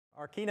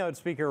Our keynote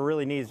speaker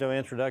really needs no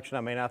introduction.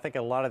 I mean, I think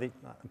a lot of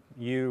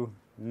you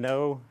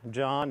know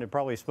John and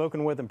probably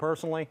spoken with him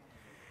personally.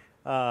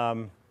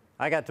 I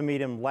got to meet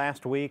him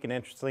last week, and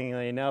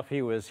interestingly enough,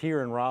 he was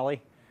here in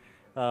Raleigh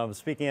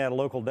speaking at a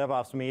local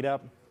DevOps meetup.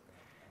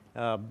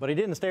 But he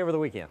didn't stay over the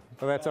weekend,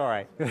 so that's all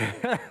right.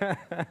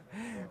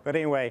 But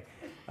anyway,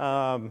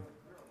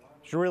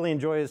 should really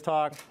enjoy his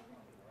talk.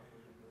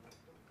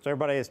 So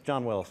everybody, it's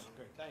John Willis.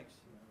 Great, thanks.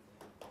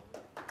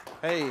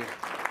 Hey,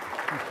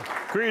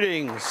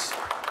 greetings.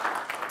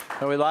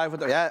 Are we live with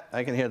the, yeah,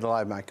 I can hear the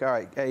live mic. All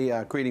right,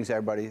 hey, greetings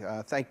everybody.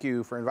 Thank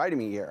you for inviting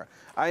me here.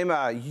 I am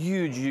a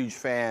huge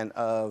fan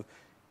of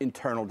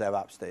internal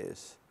DevOps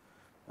days.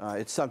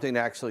 It's something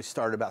that actually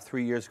started about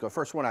 3 years ago.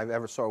 First one I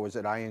ever saw was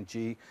at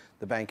ING,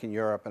 the bank in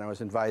Europe, and I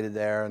was invited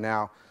there. And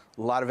now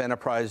a lot of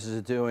enterprises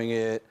are doing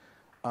it.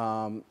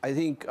 I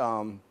think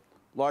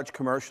large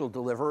commercial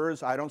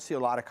deliverers, I don't see a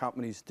lot of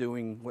companies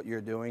doing what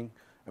you're doing.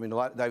 I mean,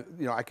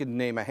 I could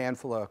name a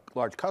handful of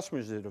large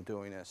customers that are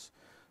doing this.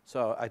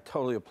 So I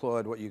totally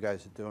applaud what you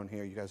guys are doing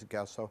here. You guys are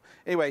guests. So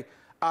anyway,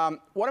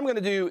 what I'm going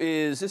to do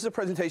is, this is a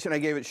presentation I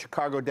gave at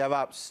Chicago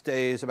DevOps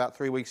Days about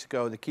 3 weeks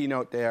ago, the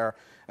keynote there.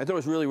 I thought it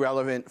was really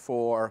relevant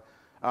for,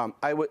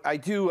 I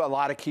do a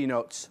lot of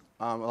keynotes,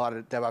 a lot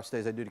of DevOps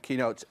Days I do the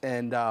keynotes,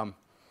 and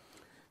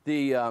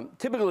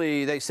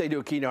typically they say do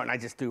a keynote and I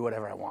just do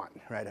whatever I want,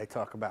 right? I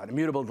talk about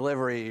immutable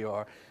delivery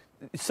or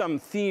some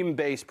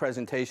theme-based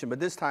presentation, but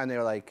this time they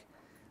were like,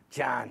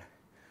 John,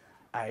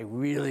 I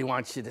really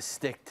want you to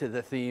stick to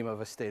the theme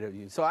of a state of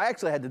union. So I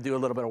actually had to do a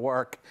little bit of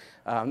work.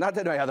 Not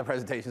that my other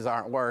presentations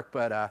aren't work,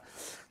 but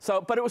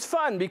it was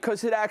fun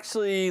because it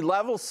actually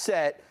level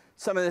set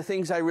some of the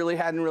things I really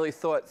hadn't really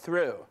thought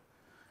through.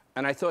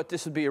 And I thought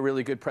this would be a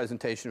really good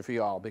presentation for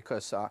you all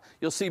because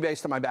you'll see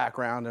based on my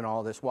background and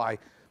all this why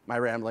my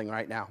rambling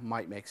right now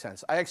might make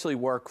sense. I actually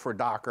work for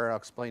Docker. I'll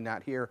explain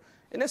that here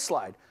in this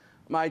slide.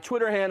 My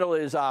Twitter handle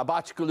is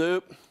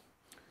Botchgaloop.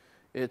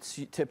 It's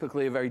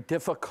typically a very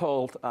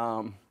difficult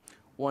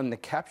one to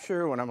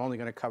capture when I'm only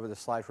going to cover the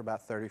slide for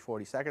about 30,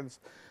 40 seconds.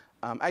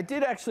 I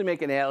did actually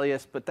make an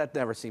alias, but that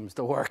never seems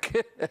to work.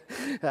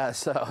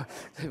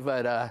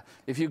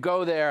 If you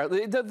go there,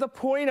 the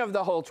point of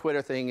the whole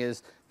Twitter thing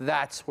is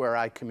that's where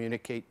I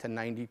communicate to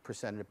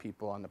 90% of the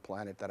people on the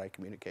planet that I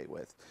communicate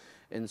with.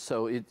 And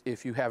so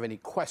if you have any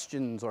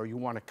questions or you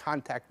want to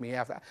contact me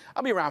after,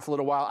 I'll be around for a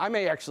little while. I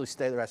may actually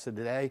stay the rest of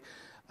the day.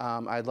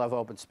 I love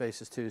open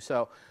spaces too.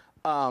 So,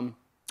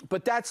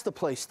 but that's the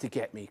place to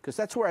get me because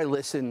that's where I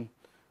listen.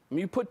 When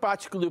you put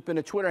Botchgaloop in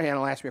a Twitter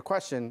handle and ask me a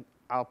question,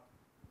 I'll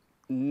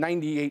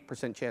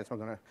 98% chance I'm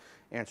going to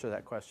answer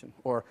that question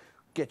or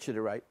get you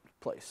the right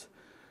place.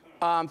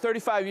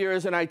 35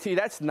 years in IT,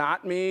 that's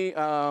not me.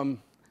 I don't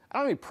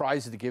have any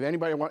prizes to give.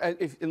 Anybody want,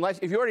 if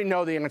you already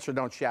know the answer,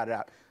 don't shout it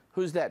out.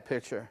 Who's that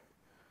picture?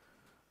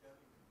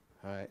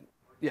 All right.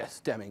 Yes,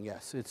 Deming.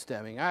 Yes, it's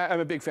Deming.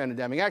 I'm a big fan of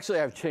Deming. Actually,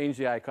 I've changed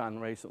the icon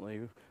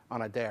recently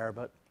on a dare,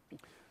 but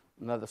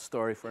another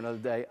story for another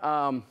day.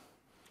 I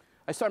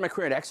started my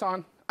career at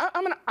Exxon.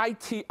 I'm an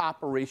IT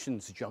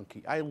operations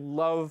junkie. I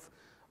love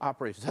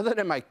operations. Other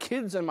than my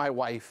kids and my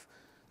wife,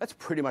 that's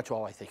pretty much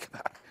all I think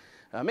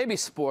about. Maybe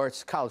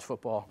sports, college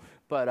football,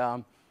 but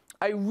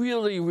I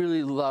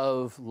really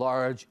love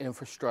large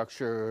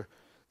infrastructure,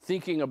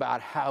 thinking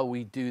about how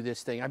we do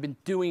this thing. I've been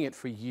doing it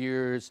for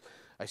years.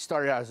 I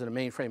started out as a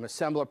mainframe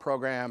assembler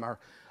programmer.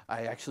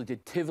 I actually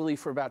did Tivoli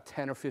for about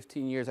 10 or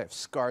 15 years. I have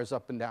scars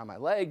up and down my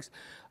legs.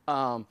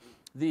 I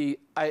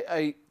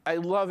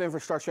love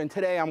infrastructure, and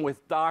today I'm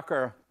with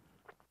Docker.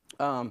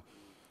 I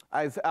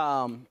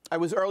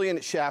was early in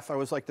at Chef. I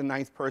was like the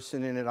 9th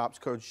person in at Ops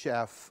Code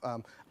Chef.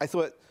 I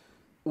thought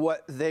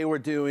what they were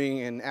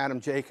doing and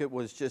Adam Jacob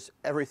was just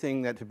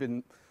everything that had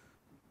been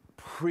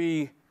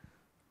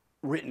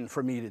pre-written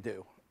for me to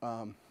do.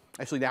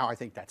 Actually, now I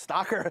think that's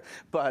Docker,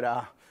 but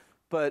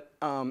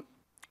I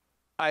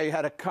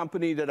had a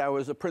company that I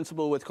was a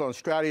principal with called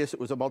Stratius. It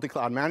was a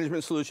multi-cloud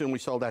management solution. We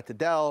sold that to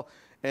Dell.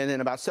 And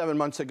then about 7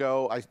 months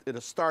ago, I did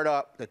a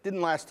startup that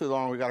didn't last too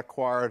long. We got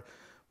acquired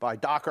by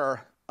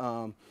Docker.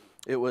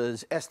 It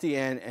was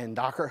SDN and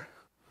Docker,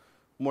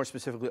 more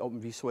specifically Open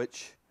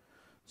vSwitch.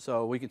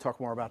 So we can talk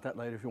more about that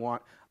later if you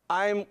want.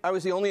 I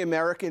was the only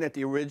American at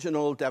the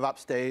original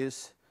DevOps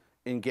Days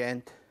in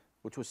Ghent,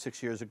 which was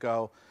 6 years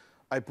ago.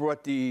 I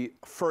brought the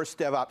first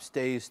DevOps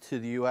Days to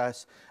the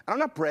US. And I'm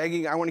not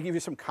bragging. I want to give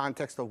you some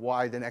context of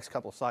why the next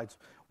couple of slides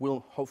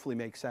will hopefully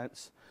make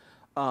sense.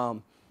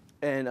 So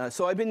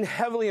I've been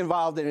heavily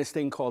involved in this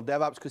thing called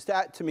DevOps, because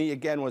that, to me,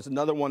 again, was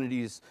another one of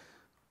these,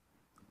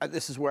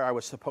 this is where I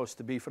was supposed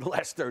to be for the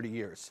last 30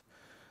 years.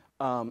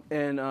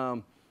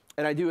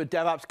 And I do a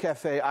DevOps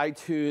Cafe,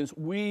 iTunes.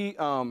 We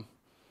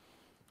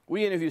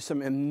interview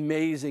some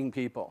amazing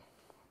people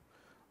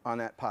on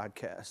that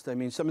podcast. I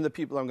mean, some of the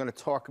people I'm going to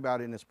talk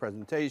about in this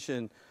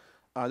presentation,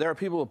 there are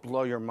people that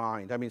blow your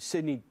mind. I mean,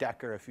 Sidney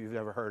Decker, if you've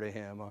ever heard of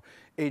him, or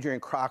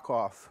Adrian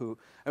Krakoff, who,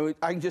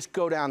 I can just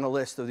go down the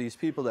list of these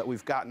people that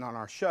we've gotten on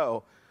our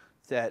show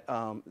that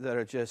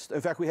are just,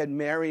 in fact, we had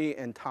Mary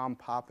and Tom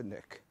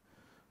Poppendick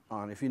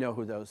on, if you know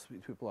who those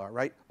people are,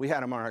 right? We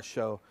had them on our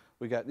show.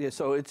 We got, yeah,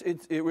 so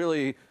it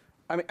really,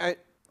 I mean,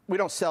 we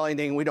don't sell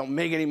anything. We don't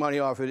make any money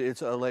off it.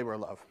 It's a labor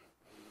of love.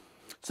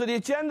 So the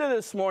agenda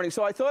this morning,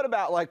 so I thought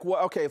about like,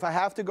 okay, if I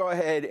have to go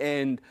ahead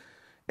and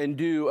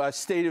do a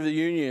State of the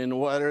Union,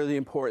 what are the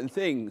important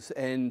things?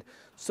 And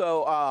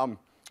so,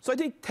 so I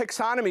think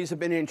taxonomies have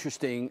been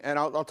interesting, and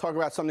I'll talk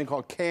about something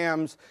called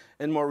CAMS,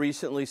 and more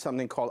recently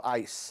something called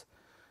ICE.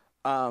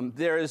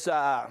 There's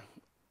a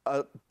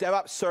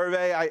DevOps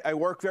survey. I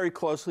work very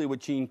closely with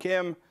Gene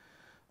Kim.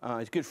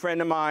 He's a good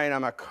friend of mine.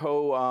 I'm a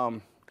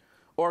co-organizer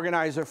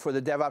for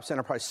the DevOps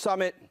Enterprise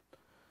Summit.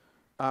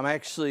 I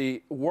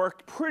actually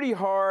worked pretty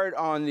hard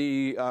on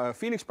the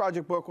Phoenix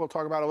Project book we'll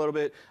talk about a little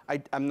bit.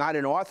 I'm not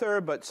an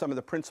author, but some of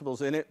the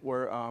principles in it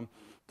were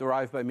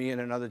derived by me and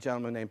another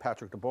gentleman named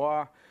Patrick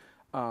Dubois.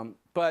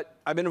 But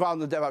I've been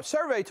involved in the DevOps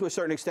survey to a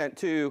certain extent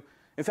too.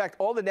 In fact,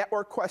 all the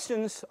network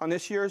questions on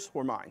this year's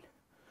were mine.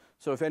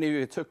 So if any of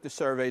you took the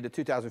survey, the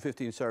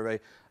 2015 survey,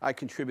 I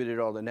contributed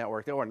all the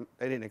network. They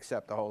didn't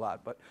accept a whole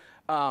lot, but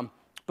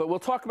we'll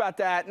talk about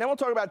that. And then we'll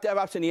talk about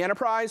DevOps in the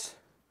enterprise,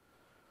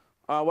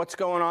 what's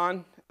going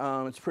on.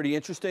 It's pretty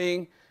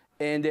interesting.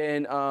 And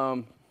then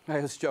I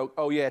just joke,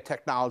 oh yeah,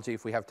 technology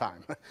if we have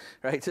time,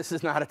 right? This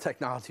is not a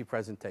technology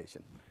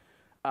presentation.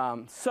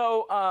 I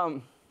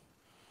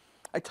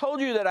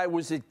told you that I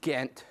was at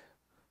Ghent.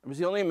 I was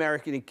the only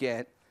American at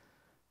Ghent.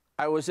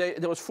 There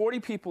was 40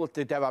 people at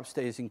the DevOps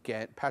days in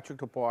Ghent. Patrick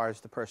Dubois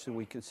is the person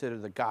we consider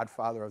the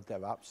godfather of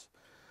DevOps.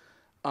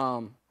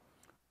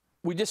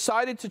 We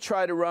decided to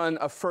try to run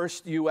a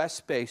first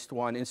US-based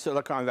one in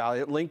Silicon Valley,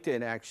 at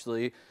LinkedIn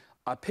actually,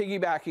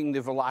 piggybacking the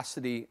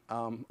Velocity,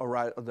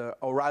 the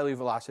O'Reilly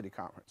Velocity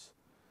Conference.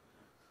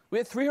 We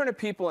had 300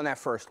 people in that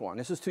first one.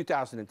 This was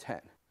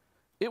 2010.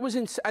 It was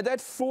that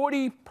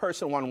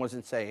 40-person one was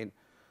insane.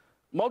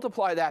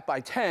 Multiply that by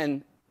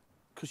 10,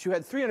 because you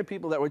had 300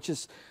 people that were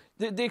just,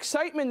 the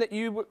excitement that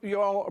you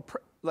all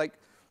like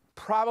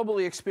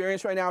probably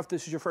experience right now if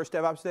this is your first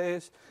DevOps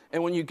days,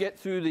 and when you get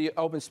through the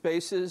open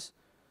spaces,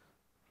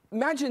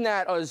 imagine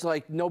that as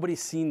like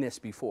nobody's seen this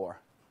before.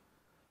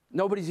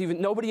 Nobody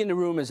in the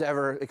room has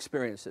ever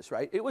experienced this,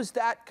 right? It was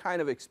that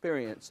kind of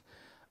experience.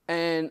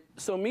 And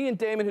so me and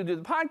Damon, who did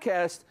the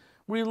podcast,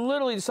 we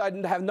literally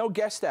decided to have no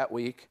guests that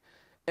week,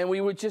 and we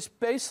would just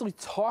basically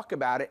talk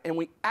about it, and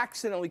we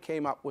accidentally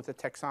came up with a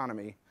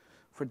taxonomy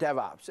for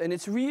DevOps. And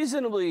it's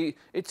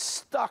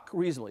stuck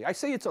reasonably. I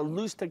say it's a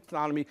loose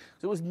taxonomy,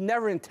 because it was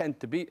never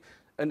intended to be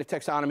a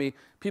taxonomy.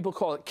 People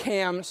call it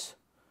CAMS,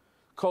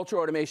 Culture,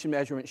 Automation,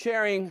 Measurement,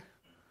 Sharing.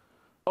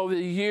 Over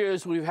the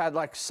years, we've had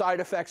like side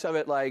effects of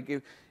it,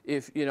 like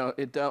if you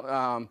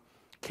know,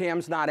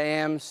 CAMS, not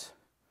AMS.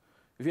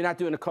 If you're not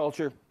doing the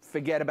culture,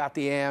 forget about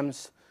the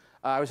AMS.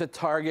 I was at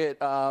Target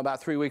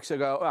about 3 weeks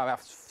ago, well,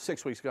 about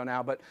 6 weeks ago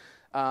now, but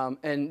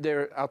and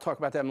I'll talk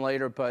about them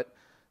later. But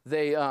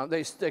they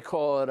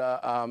call it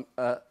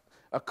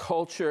a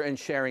culture and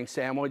sharing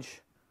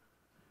sandwich,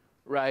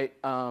 right?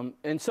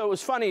 And so it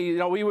was funny, you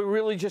know, we were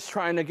really just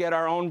trying to get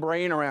our own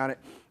brain around it.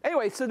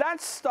 Anyway, so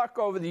that's stuck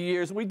over the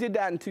years. We did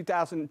that in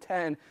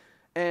 2010,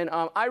 and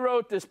I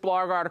wrote this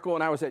blog article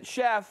when I was at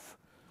Chef.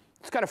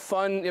 It's kind of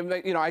fun.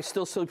 You know, I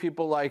still see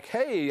people like,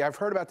 hey, I've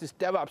heard about this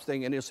DevOps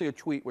thing, and you'll see a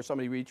tweet where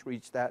somebody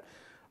retweets that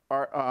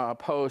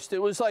post. It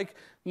was like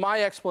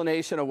my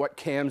explanation of what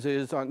CAMS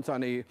is on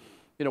the,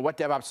 you know, what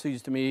DevOps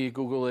means to me.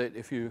 Google it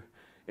if you're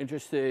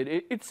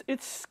interested.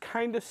 It's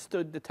kind of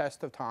stood the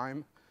test of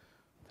time.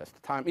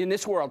 In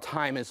this world,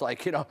 time is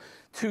like, you know,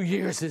 2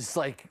 years is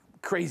like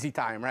crazy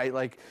time, right?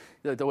 Like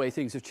the way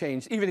things have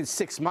changed. Even in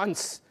 6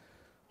 months,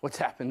 what's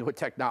happened with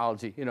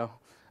technology, you know,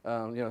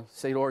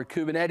 say Lord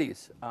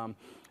Kubernetes.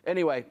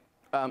 Anyway,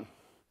 but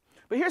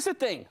here's the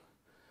thing.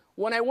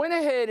 When I went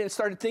ahead and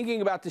started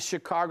thinking about the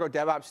Chicago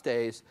DevOps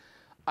days,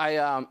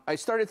 I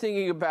started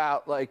thinking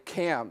about like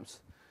CAMS.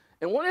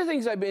 And one of the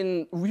things I've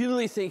been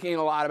really thinking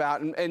a lot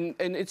about, and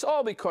it's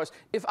all because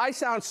if I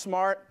sound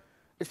smart,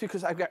 it's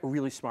because I've got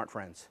really smart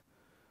friends.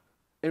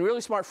 And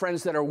really smart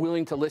friends that are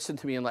willing to listen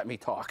to me and let me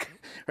talk,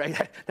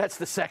 right? That's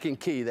the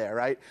second key there,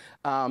 right?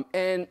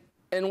 And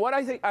what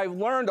I think I've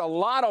learned a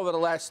lot over the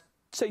last,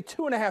 say,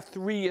 2.5,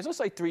 3 years, let's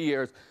say 3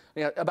 years,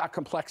 you know, about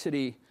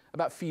complexity,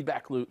 about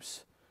feedback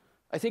loops.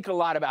 I think a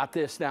lot about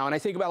this now, and I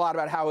think a lot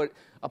about how it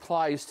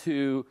applies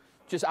to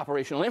just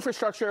operational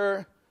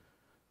infrastructure.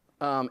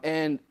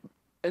 And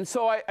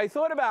so I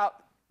thought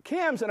about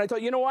CAMS, and I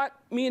thought, you know what?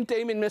 Me and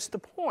Damon missed the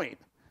point.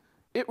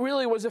 It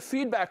really was a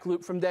feedback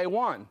loop from day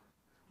one.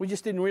 We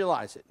just didn't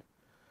realize it.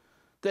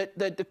 That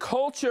the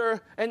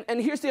culture, and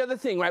here's the other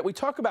thing, right? We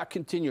talk about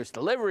continuous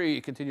delivery,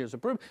 continuous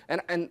improvement,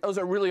 and those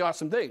are really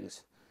awesome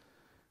things.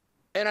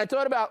 And I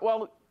thought about,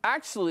 well,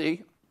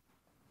 actually,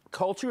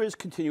 culture is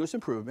continuous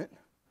improvement,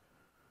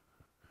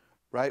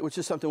 right? Which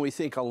is something we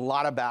think a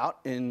lot about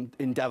in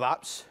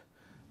DevOps.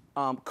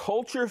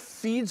 Culture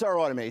feeds our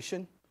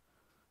automation.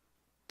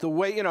 The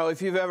way, you know,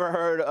 if you've ever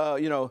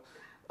heard,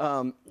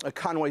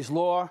 Conway's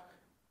Law,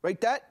 right?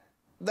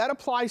 That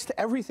applies to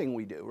everything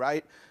we do,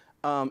 right?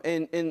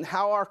 And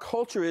how our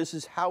culture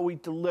is how we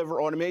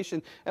deliver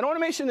automation. And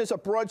automation is a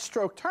broad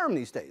stroke term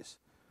these days.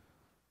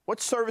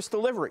 What's service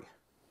delivery?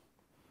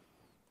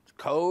 It's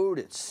code,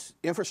 it's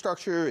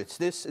infrastructure, it's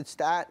this, it's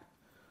that.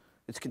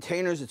 It's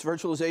containers, it's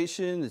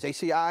virtualization, it's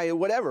ACI,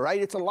 whatever, right?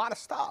 It's a lot of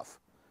stuff,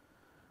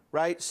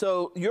 right?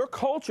 So your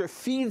culture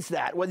feeds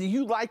that, whether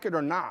you like it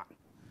or not.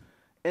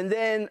 And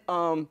then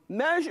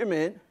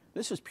measurement,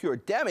 this is pure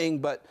Deming,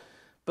 but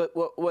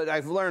what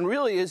I've learned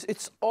really is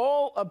it's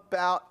all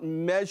about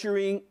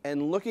measuring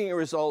and looking at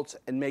results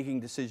and making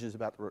decisions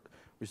about the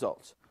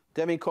results.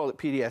 Deming called it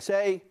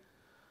PDSA.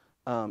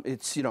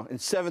 It's, in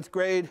 7th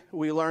grade,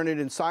 we learned it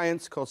in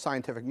science called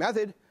scientific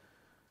method.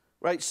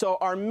 Right, so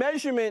our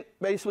measurement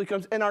basically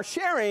comes, and our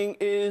sharing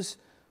is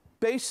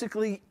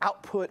basically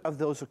output of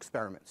those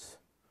experiments.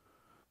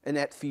 And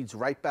that feeds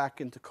right back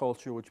into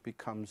culture, which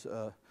becomes,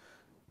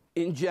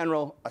 in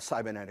general, a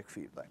cybernetic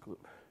feedback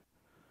loop.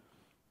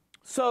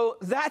 So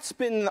that's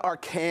been our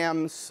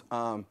CAMS.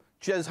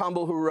 Jez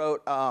Humble, who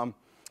wrote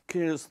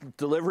continuous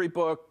delivery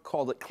book,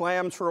 called it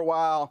CLAMS for a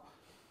while,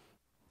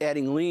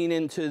 adding lean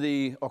into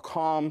the, or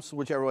CALMS,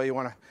 whichever way you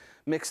want to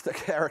mix the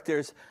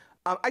characters.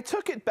 I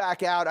took it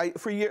back out.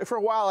 For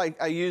a while,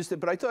 I used it,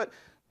 but I thought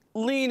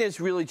lean is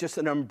really just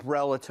an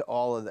umbrella to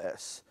all of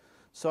this.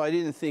 So I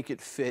didn't think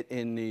it fit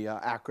in the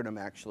acronym,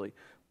 actually.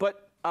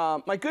 But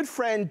my good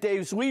friend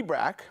Dave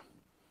Zwiebrack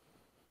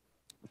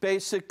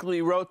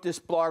basically wrote this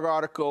blog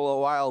article a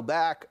while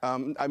back.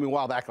 A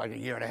while back, like a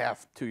year and a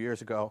half, 2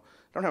 years ago.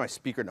 I don't have my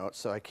speaker notes,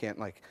 so I can't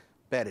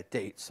bet at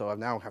dates. So I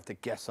now have to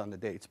guess on the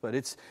dates. But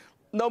it's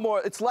no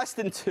more. It's less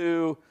than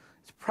 2.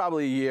 It's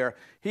probably a year.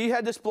 He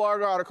had this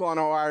blog article on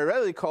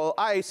OIRE called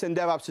ICE, and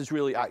DevOps is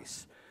really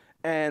ICE.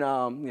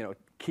 And,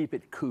 keep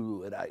it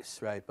cool at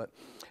ICE, right? But,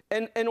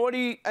 and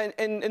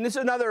this is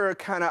another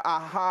kind of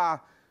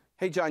aha,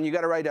 hey, John, you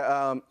got to write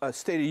a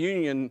State of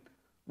Union.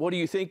 What do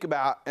you think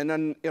about? And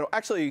then,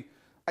 actually,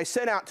 I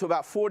sent out to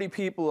about 40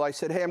 people. I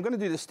said, hey, I'm going to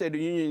do the State of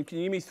Union. Can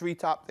you give me 3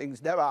 top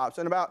things DevOps?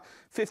 And about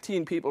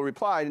 15 people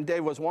replied, and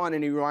Dave was one,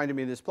 and he reminded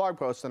me of this blog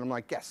post, and I'm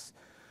like, yes.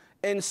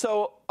 And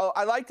so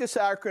I like this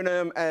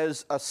acronym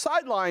as a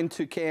sideline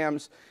to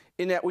CAMS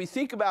in that we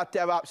think about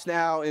DevOps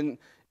now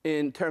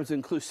in terms of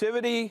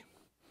inclusivity,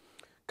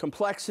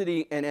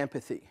 complexity, and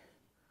empathy.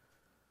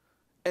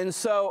 And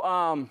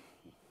so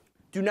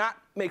do not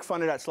make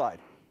fun of that slide.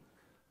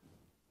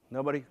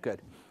 Nobody?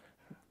 Good.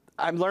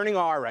 I'm learning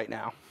R right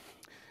now.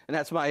 And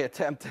that's my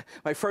attempt,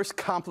 my first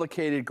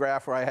complicated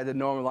graph where I had to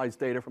normalize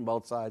data from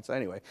both sides.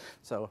 Anyway,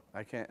 so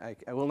I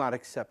will not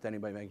accept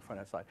anybody making fun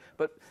of that slide.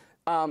 But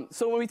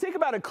so when we think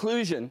about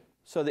inclusion,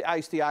 so the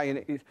ICE, the I,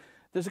 and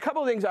there's a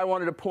couple of things I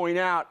wanted to point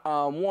out.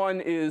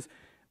 One is,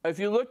 if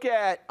you look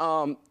at,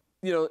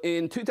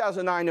 in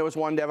 2009 there was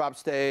 1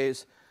 DevOps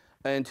Days,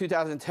 and in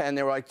 2010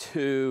 there were like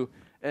 2,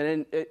 and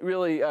then it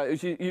really,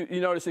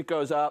 you notice it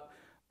goes up.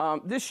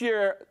 This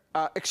year,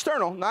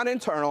 external, not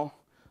internal,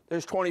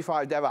 there's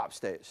 25 DevOps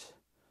Days,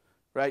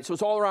 right? So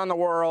it's all around the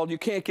world. You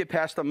can't get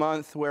past a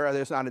month where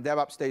there's not a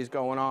DevOps Days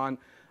going on.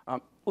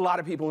 A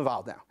lot of people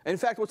involved now. In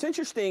fact, what's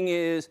interesting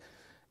is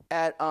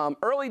at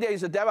early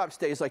days of DevOps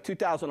Days, like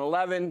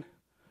 2011,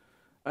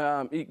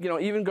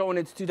 even going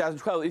into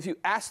 2012, if you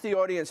ask the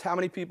audience how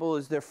many people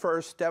is their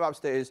first DevOps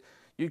Days,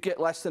 you'd get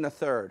less than a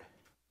third.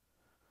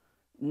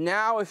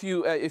 Now, if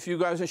you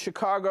guys in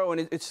Chicago,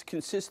 and it's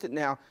consistent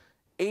now,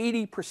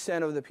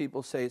 80% of the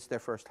people say it's their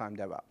first time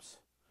DevOps.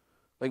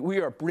 Like,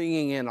 we are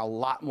bringing in a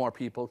lot more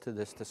people to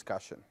this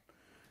discussion,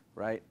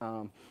 right?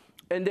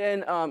 And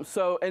then on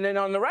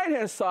the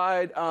right-hand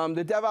side,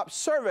 the DevOps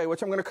survey,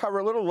 which I'm going to cover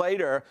a little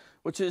later,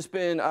 which has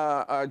been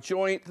a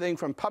joint thing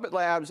from Puppet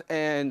Labs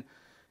and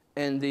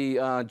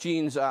the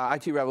Gene's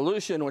IT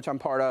Revolution, which I'm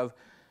part of.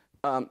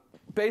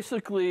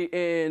 Basically,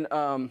 in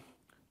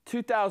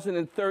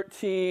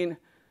 2013,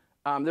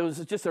 there was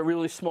just a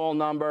really small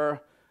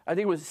number. I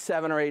think it was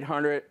 700 or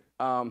 800.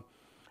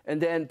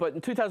 But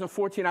in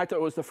 2014, I thought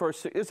it was the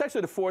first. It's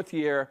actually the 4th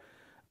year.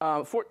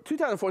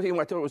 2014,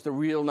 I thought it was the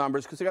real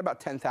numbers because they got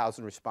about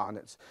 10,000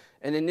 respondents.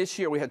 And then this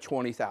year, we had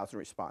 20,000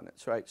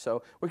 respondents, right?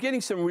 So we're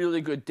getting some really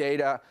good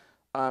data.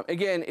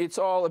 Again, it's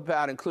all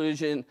about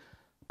inclusion.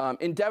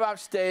 In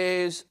DevOps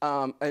Days,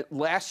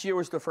 last year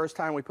was the first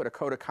time we put a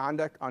code of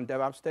conduct on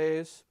DevOps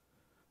Days.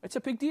 It's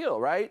a big deal,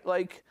 right?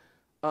 Like,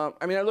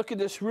 I look at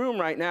this room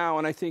right now,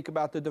 and I think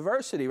about the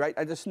diversity, right?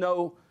 I just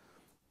know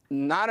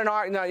not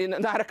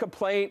a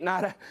complaint,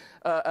 not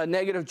a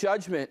negative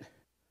judgment.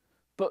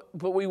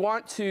 But we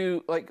want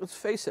to, let's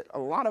face it, a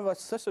lot of us,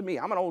 especially me,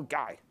 I'm an old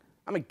guy.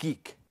 I'm a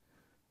geek.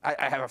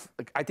 I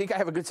think I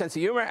have a good sense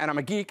of humor, and I'm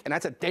a geek, and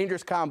that's a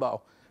dangerous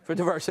combo for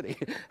diversity,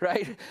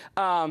 right?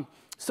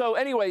 So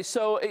anyway,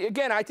 so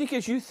again, I think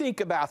as you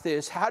think about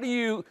this, how do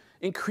you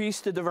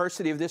increase the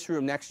diversity of this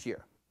room next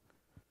year?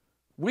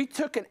 We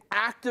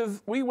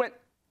went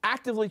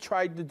actively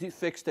tried to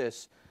fix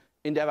this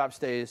in DevOps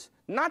Days.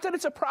 Not that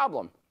it's a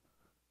problem.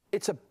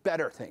 It's a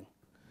better thing.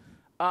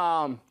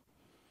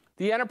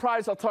 The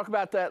enterprise, I'll talk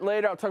about that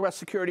later. I'll talk about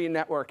security and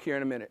network here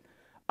in a minute.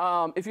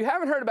 If you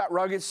haven't heard about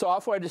rugged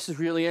software, this is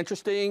really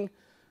interesting.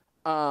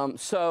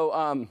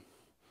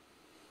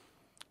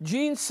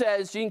 Gene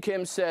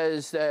Kim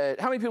says that,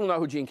 how many people know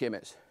who Gene Kim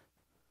is?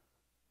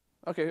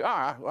 Okay,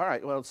 all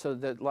right. Well, so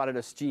a lot of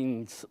this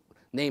Gene's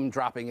name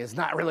dropping is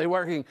not really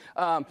working.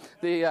 So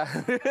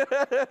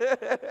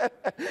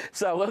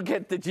we'll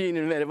get to Gene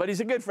in a minute. But he's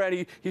a good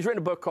friend. He's written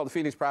a book called The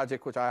Phoenix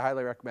Project, which I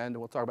highly recommend, and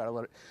we'll talk about it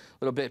a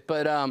little bit.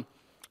 But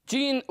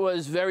Gene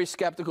was very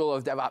skeptical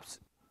of DevOps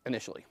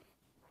initially.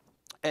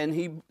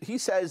 And he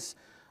says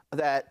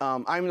that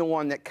I'm the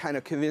one that kind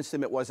of convinced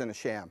him it wasn't a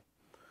sham.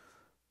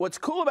 What's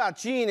cool about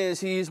Gene is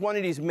he's one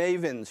of these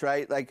mavens,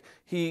 right? Like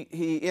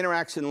he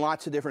interacts in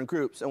lots of different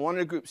groups. And one of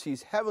the groups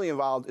he's heavily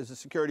involved is the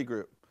security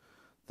group.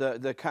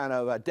 The kind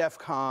of DEF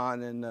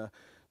CON and the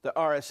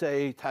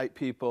RSA type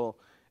people.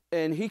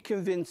 And he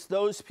convinced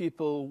those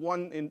people,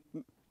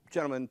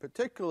 gentleman in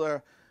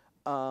particular,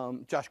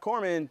 Josh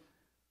Corman,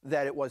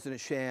 that it wasn't a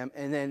sham.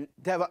 And then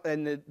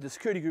the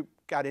security group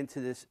got into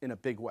this in a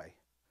big way.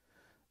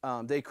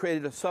 They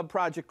created a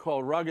sub-project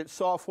called Rugged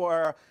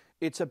Software.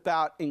 It's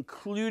about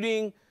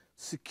including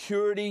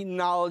security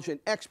knowledge and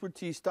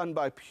expertise done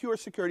by pure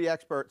security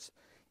experts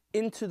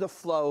into the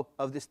flow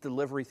of this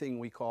delivery thing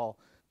we call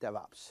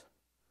DevOps.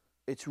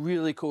 It's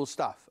really cool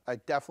stuff. I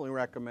definitely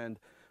recommend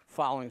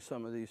following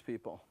some of these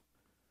people.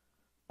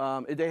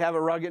 They have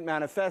a rugged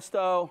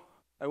manifesto.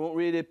 I won't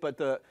read it, but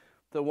the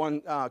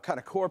one kind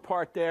of core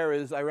part there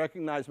is, I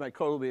recognize my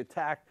code will be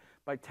attacked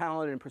by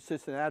talented and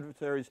persistent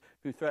adversaries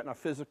who threaten our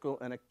physical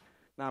and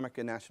economic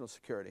and national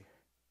security.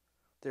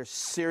 They're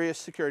serious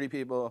security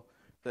people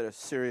that are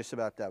serious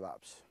about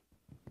DevOps.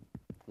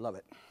 Love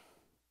it.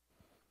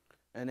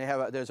 And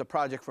there's a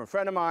project from a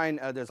friend of mine.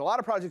 There's a lot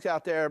of projects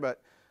out there, but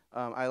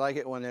I like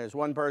it when there's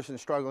one person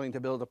struggling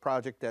to build a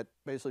project that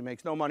basically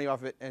makes no money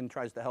off it and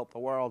tries to help the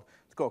world.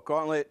 It's called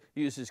Gauntlet. It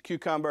uses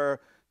Cucumber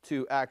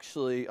to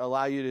actually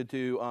allow you to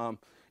do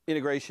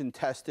integration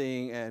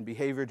testing and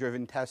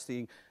behavior-driven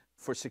testing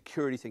for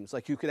security things.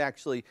 Like you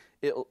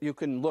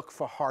can look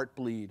for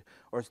Heartbleed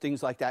or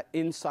things like that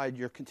inside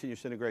your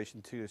continuous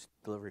integration to this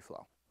delivery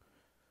flow.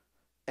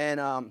 And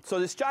so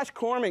this Josh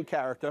Corman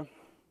character,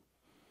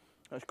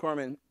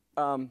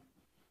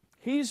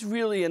 he's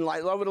really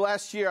over the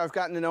last year, I've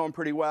gotten to know him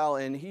pretty well,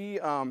 and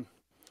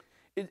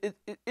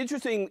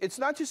interesting, it's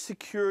not just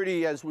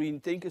security as we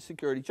think of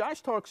security. Josh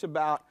talks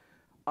about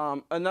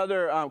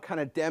another kind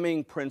of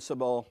Deming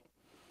principle,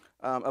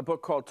 a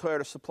book called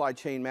Toyota Supply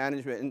Chain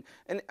Management.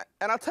 And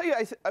I'll tell you,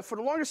 for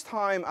the longest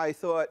time, I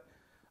thought,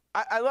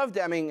 I love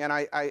Deming, and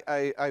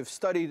I've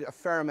studied a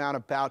fair amount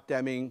about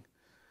Deming.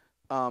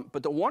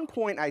 But the one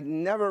point I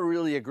never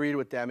really agreed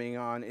with Deming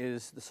on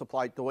is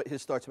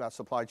his thoughts about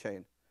supply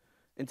chain,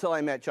 until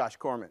I met Josh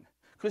Corman.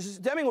 Because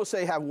Deming will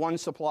say have one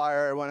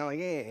supplier, when I'm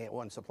like,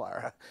 one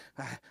supplier.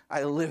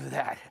 I lived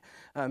that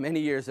many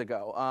years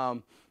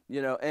ago.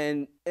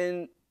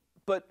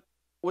 But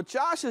what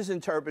Josh has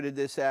interpreted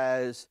this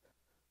as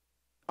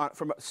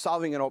from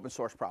solving an open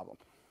source problem.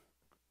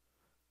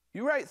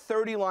 You write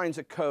 30 lines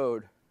of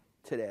code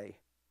today,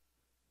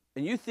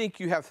 and you think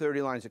you have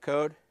 30 lines of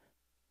code,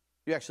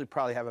 you actually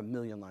probably have 1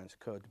 million lines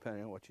of code,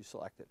 depending on what you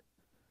selected.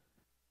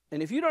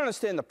 And if you don't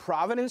understand the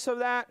provenance of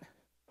that,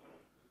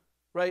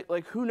 right,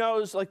 like who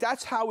knows, like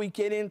that's how we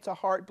get into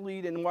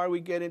Heartbleed and why we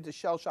get into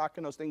shell shock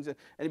and those things, and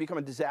it become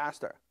a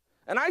disaster.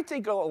 And I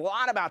think a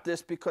lot about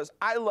this because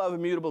I love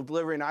immutable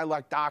delivery and I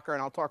like Docker,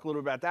 and I'll talk a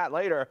little bit about that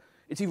later.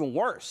 It's even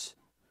worse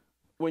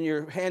when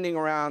you're handing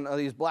around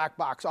these black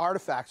box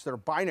artifacts that are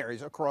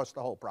binaries across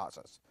the whole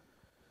process.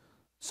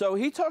 So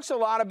he talks a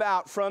lot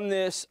about from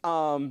this,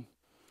 how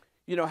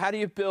do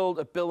you build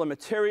a bill of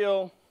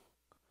material?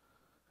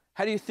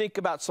 How do you think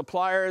about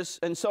suppliers?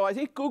 And so I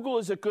think Google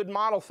is a good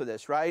model for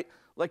this, right?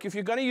 Like if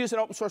you're going to use an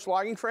open source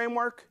logging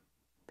framework,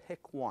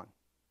 pick one.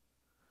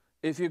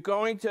 If you're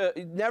going to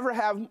never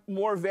have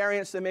more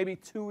variants than maybe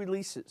 2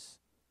 releases,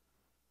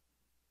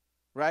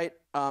 right?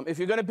 If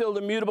you're going to build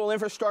immutable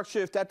infrastructure,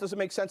 if that doesn't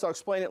make sense, I'll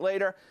explain it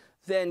later,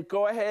 then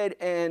go ahead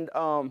and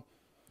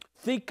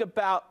think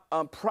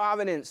about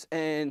provenance.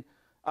 And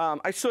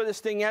I saw this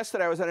thing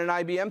yesterday. I was at an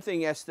IBM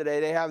thing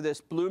yesterday. They have this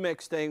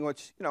Bluemix thing,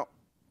 which,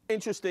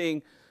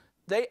 interesting.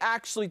 They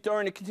actually,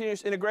 during the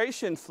continuous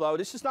integration flow,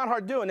 this is not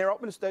hard to do, and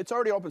it's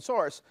already open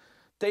source.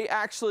 They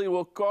actually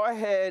will go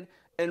ahead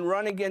and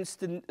run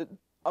against,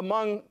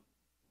 among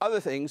other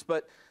things,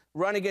 but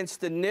run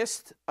against the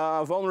NIST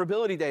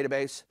vulnerability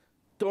database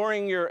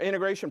during your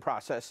integration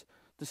process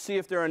to see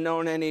if there are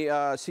known any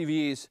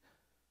CVEs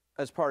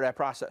as part of that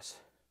process.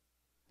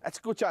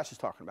 That's what Josh is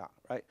talking about,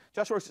 right?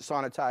 Josh works at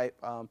Sonatype.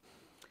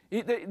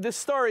 The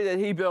story that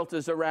he built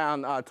is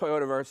around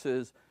Toyota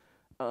versus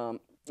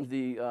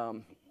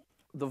the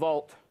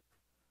Vault.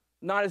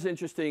 Not as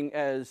interesting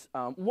as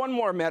one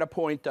more meta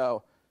point,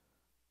 though.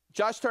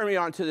 Josh turned me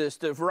on to this.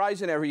 The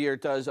Verizon every year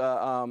does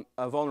a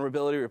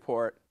vulnerability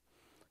report.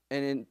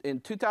 And in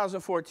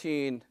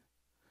 2014,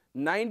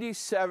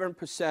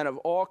 97% of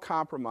all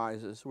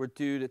compromises were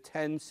due to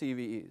 10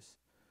 CVEs.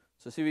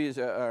 So CVEs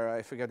are,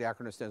 I forget the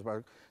acronym stands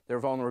for, they're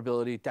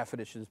vulnerability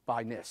definitions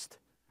by NIST,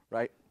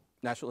 right?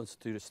 National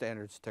Institute of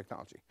Standards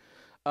Technology,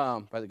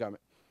 by the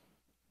government.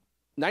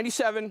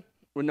 97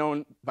 were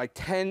known by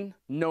 10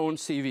 known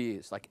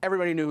CVEs. Like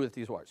everybody knew what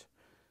these was.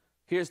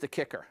 Here's the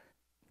kicker.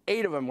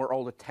 8 of them were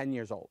older 10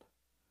 years old.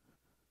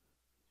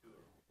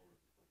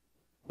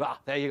 Well,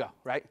 there you go,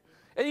 right?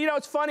 And you know,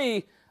 it's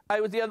funny.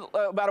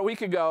 About a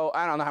week ago,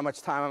 I don't know how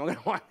much time I'm going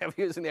to wind up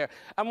using there.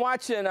 I'm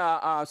watching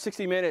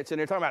 60 Minutes, and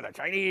they're talking about the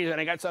Chinese, and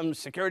they got some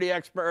security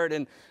expert,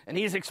 and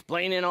he's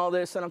explaining all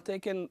this. And I'm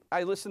thinking,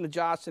 I listen to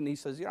Josh, and he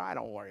says, you know, I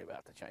don't worry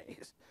about the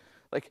Chinese.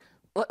 Like,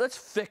 let's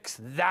fix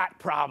that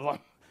problem,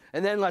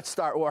 and then let's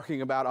start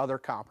working about other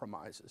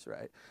compromises,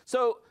 right?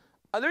 So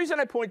the reason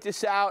I point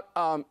this out,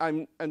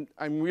 I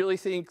really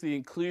think the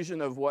inclusion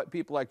of what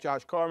people like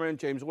Josh Carman,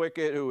 James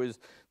Wickett, who is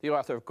the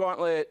author of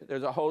Gauntlet,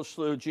 there's a whole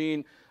slew,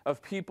 Gene, of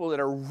people that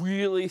are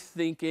really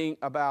thinking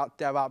about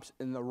DevOps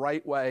in the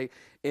right way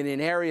in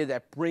an area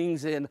that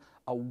brings in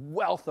a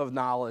wealth of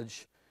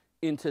knowledge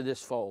into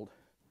this fold.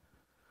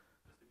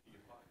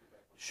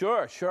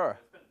 Sure, sure.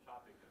 That's been a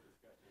topic of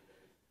discussion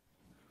today.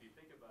 If you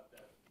think about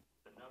that,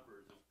 the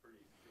numbers is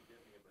pretty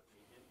significant, but the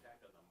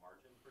impact on the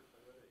margin for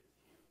Toyota is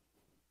huge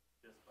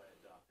just by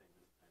adopting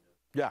this kind of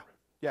Yeah.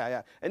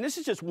 Yeah. And this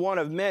is just one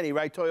of many,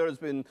 right? Toyota's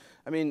been,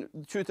 I mean,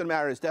 the truth of the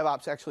matter is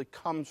DevOps actually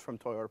comes from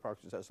Toyota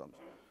Production Systems.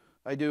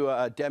 I do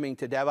a Deming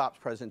to DevOps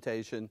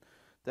presentation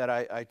that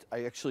I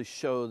actually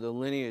show the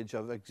lineage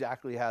of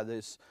exactly how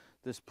this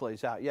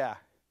plays out. Yeah.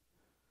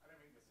 I don't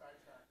mean to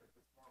sidetrack, if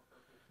it's more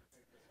appropriate to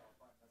take this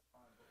offline, that's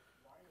fine, but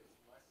why is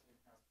less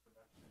in-house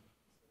production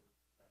considered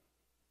better?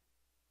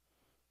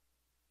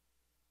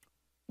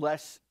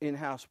 Less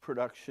in-house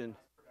production.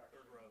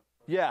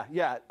 Yeah.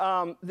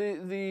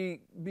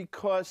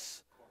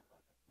 Because,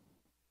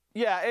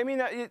 yeah, I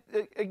mean,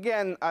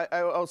 again,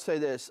 I'll say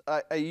this.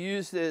 I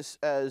use this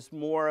as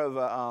more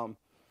of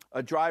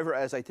a driver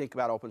as I think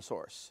about open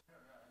source.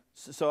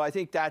 So I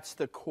think that's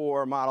the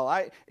core model.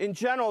 In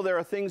general, there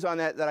are things on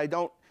that I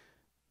don't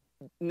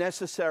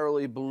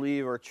necessarily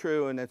believe are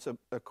true, and it's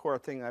a core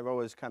thing I've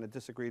always kind of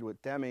disagreed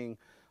with Deming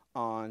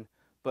on.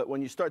 But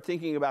when you start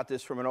thinking about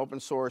this from an open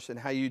source and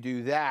how you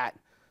do that,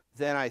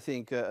 then I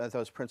think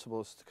those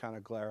principles kind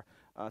of glare.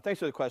 Thanks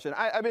for the question.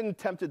 I've been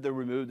tempted to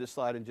remove this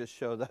slide and just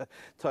show the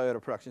Toyota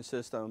Production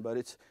System, but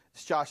it's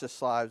Josh's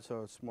slide,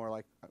 so it's more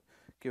like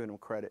giving him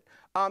credit.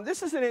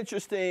 This is an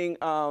interesting,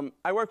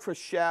 I worked for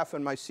Chef,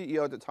 and my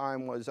CEO at the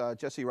time was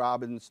Jesse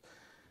Robbins.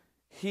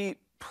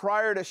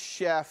 Prior to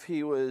Chef,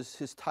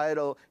 his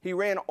title, he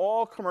ran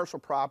all commercial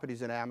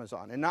properties at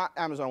Amazon, and not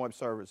Amazon Web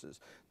Services,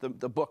 the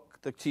book,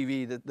 the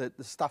TV,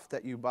 the stuff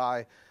that you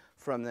buy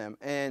from them.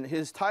 And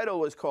his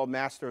title was called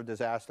Master of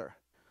Disaster.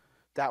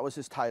 That was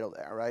his title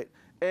there, right?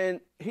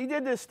 And he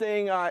did this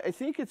thing, I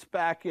think it's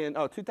back in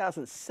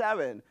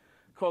 2007,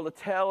 called A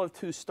Tale of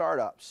Two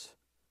Startups.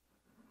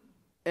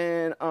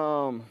 And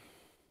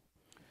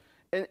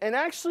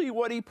actually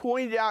what he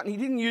pointed out, and he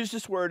didn't use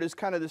this word, is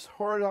kind of this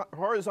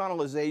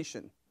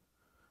horizontalization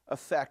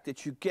effect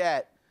that you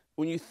get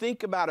when you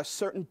think about a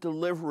certain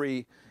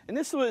delivery. And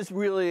this was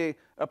really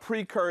a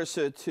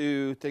precursor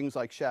to things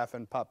like Chef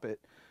and Puppet,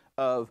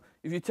 of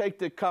if you take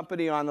the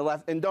company on the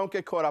left, and don't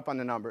get caught up on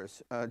the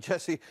numbers.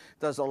 Jesse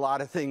does a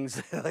lot of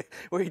things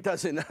where he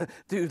doesn't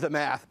do the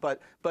math,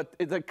 but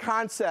the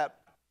concept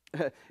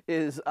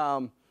is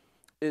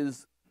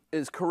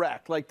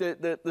correct. Like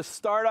the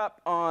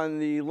startup on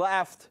the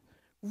left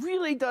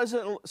really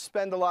doesn't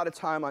spend a lot of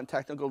time on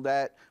technical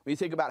debt. When you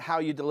think about how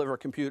you deliver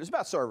compute, it's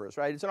about servers,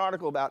 right? It's an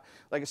article about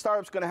like a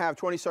startup's going to have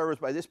 20 servers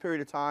by this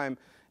period of time,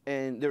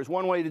 and there's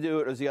one way to do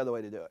it, or there's the other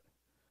way to do it.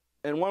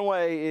 And one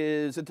way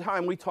is, at the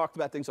time, we talked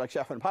about things like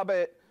Chef and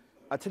Puppet.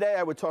 Today,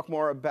 I would talk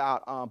more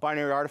about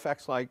binary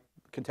artifacts like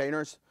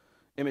containers,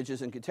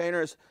 images in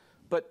containers.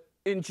 But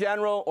in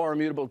general, or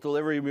immutable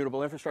delivery,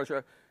 immutable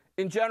infrastructure,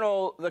 in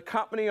general, the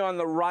company on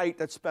the right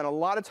that spent a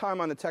lot of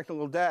time on the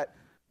technical debt,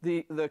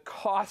 the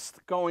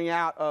cost going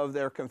out of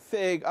their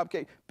config,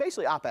 upgrade,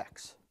 basically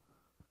OpEx.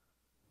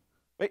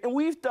 And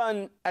we've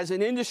done, as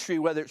an industry,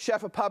 whether it's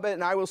Chef or Puppet,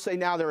 and I will say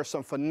now there are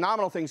some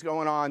phenomenal things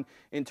going on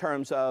in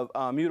terms of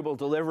immutable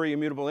delivery,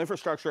 immutable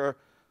infrastructure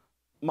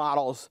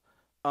models.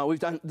 We've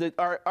done,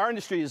 our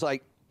industry is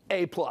like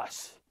A+.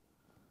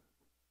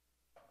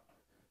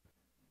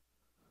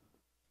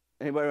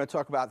 Anybody want to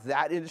talk about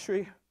that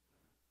industry?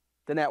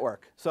 The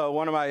network. So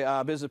one of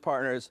my business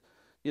partners,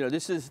 you know,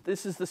 this is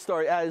the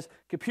story. As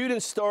compute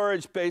and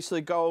storage basically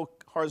go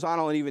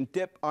horizontal and even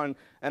dip on,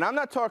 and I'm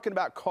not talking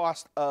about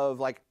cost of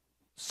like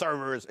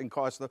servers and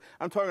cost of,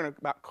 I'm talking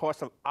about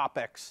cost of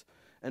OpEx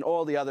and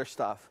all the other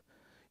stuff.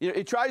 You know,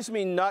 it drives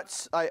me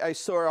nuts. I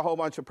saw a whole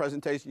bunch of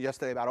presentations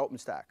yesterday about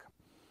OpenStack.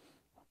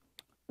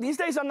 These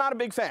days, I'm not a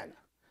big fan,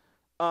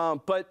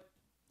 but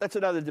that's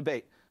another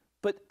debate.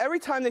 But every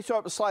time they show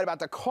up a slide about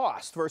the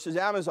cost versus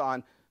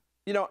Amazon,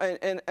 you know,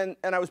 and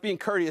I was being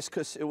courteous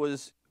because it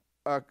was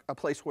a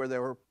place where they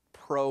were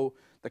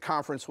the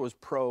conference was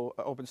pro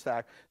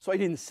OpenStack, so I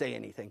didn't say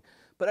anything.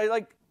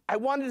 But I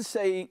wanted to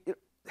say,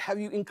 have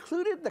you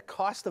included the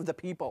cost of the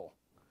people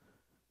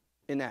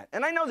in that?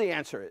 And I know the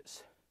answer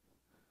is,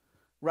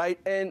 right?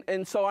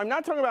 And so I'm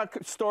not talking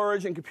about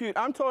storage and compute.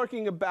 I'm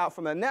talking about,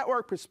 from a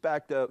network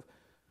perspective,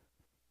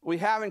 we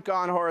haven't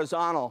gone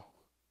horizontal.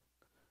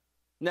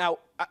 Now,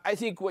 I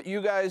think what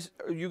you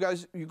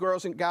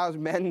girls and guys,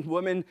 men,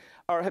 women,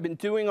 have been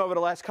doing over the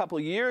last couple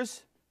of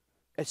years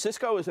at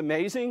Cisco is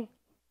amazing.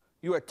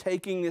 You are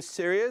taking this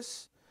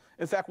serious.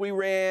 In fact, we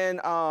ran,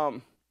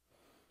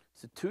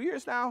 is it 2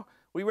 years now?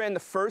 We ran the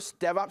first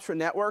DevOps for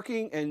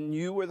networking, and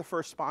you were the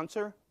first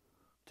sponsor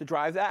to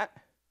drive that.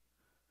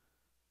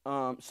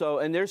 But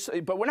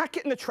we're not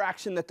getting the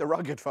traction that the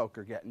rugged folk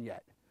are getting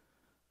yet.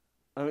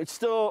 It's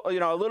still, a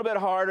little bit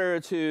harder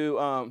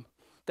to,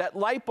 that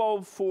light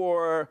bulb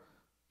for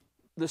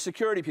the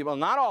security people,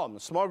 not all of them, a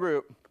small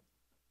group,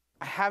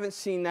 I haven't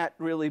seen that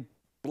really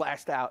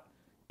blast out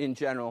in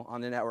general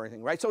on the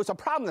networking, right? So it's a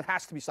problem that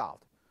has to be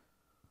solved.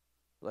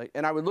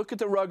 And I would look at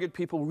the rugged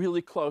people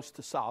really close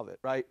to solve it,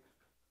 right?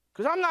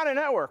 Because I'm not a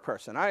network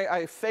person.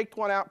 I faked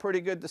one out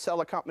pretty good to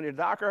sell a company to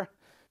Docker.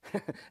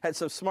 Had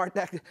some smart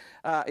neck.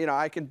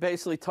 I can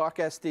basically talk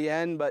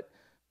SDN,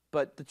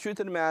 but the truth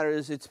of the matter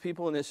is it's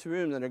people in this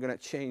room that are going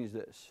to change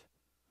this.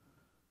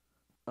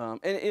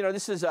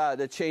 This is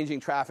the changing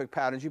traffic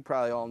patterns. You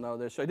probably all know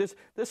this, right?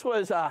 This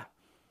was, I'll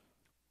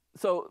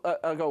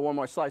go one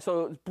more slide.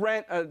 So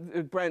Brent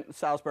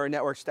Salisbury,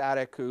 Network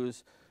Static,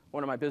 who's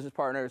one of my business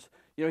partners,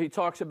 he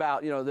talks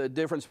about, the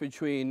difference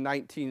between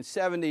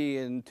 1970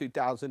 and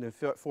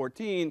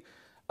 2014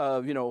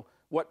 of,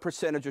 what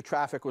percentage of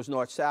traffic was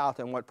north-south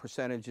and what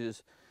percentage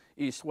is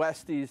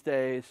east-west these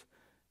days.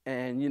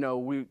 And,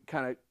 we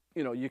kind of,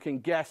 you can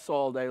guess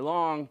all day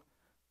long,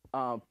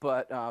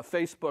 but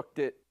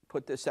Facebook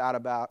put this out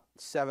about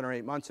 7 or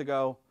 8 months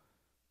ago,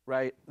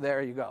 right?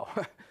 There you go.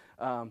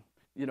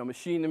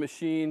 Machine to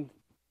machine,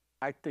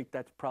 I think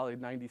that's probably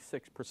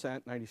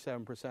 96%,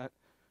 97%,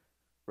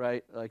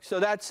 right? So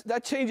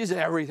that changes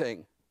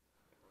everything,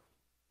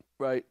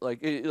 right?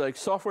 Like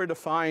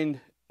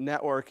software-defined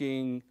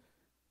networking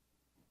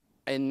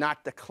and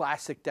not the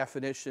classic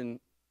definition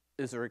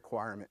is a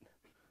requirement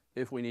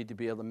if we need to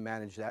be able to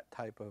manage that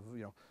type of,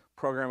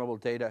 programmable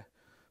data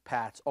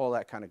paths, all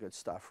that kind of good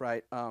stuff,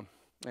 right?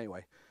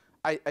 Anyway,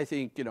 I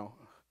think,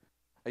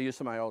 I use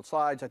some of my old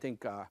slides. I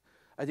think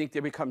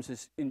there becomes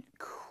this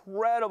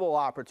incredible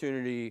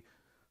opportunity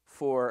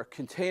for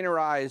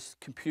containerized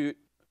compute,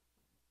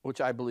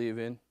 which I believe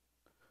in.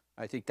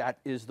 I think that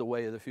is the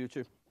way of the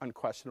future,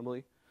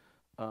 unquestionably.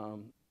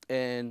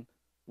 And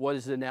what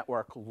does the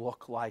network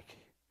look like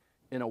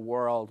in a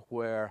world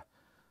where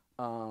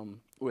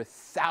with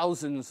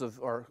thousands of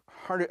or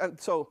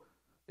hundreds, so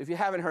if you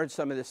haven't heard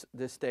some of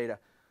this data,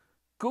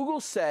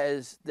 Google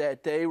says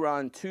that they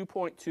run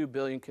 2.2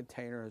 billion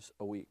containers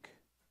a week.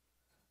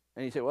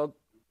 And you say, well,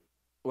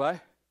 what?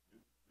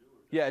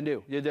 Yeah,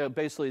 new.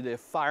 Basically, they're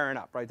firing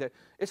up, right? The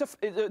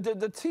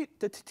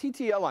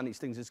TTL on these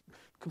things is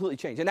completely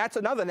changed. And that's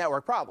another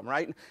network problem,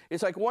 right?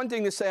 It's like one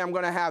thing to say I'm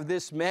going to have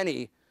this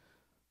many.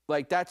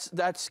 Like,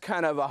 that's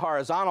kind of a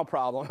horizontal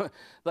problem.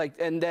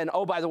 And then,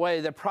 oh, by the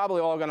way, they're probably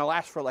all going to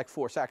last for like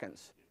 4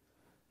 seconds.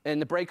 And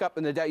the breakup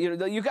and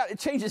it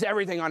changes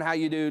everything on how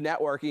you do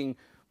networking,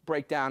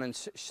 breakdown, and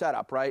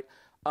setup, right?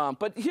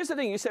 But here's the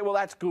thing. You say, well,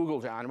 that's Google,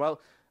 John. Well,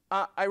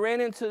 I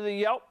ran into the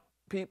Yelp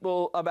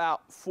people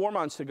about 4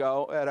 months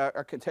ago at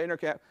a container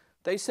camp.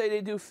 They say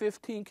they do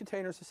 15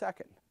 containers a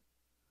second,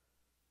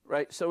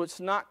 right? So it's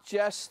not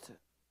just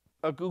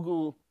a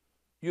Google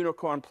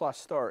Unicorn Plus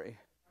story.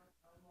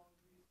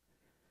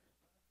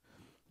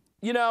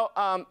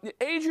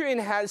 Adrian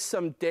has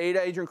some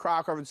data, Adrian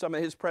Krakow, in some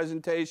of his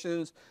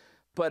presentations,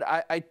 but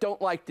I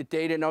don't like the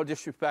data, no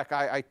disrespect.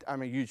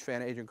 I'm a huge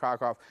fan of Adrian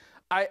Krakow.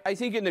 I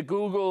think in the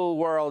Google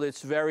world,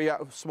 it's very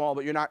small,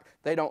 but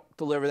they don't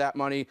deliver that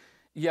money.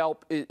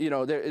 Yelp,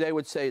 they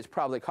would say it's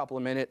probably a couple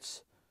of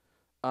minutes.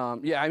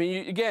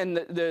 Again,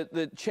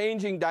 the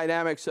changing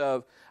dynamics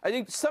of, I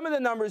think some of the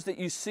numbers that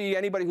you see,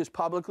 anybody who's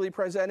publicly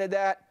presented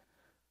that,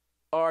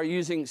 are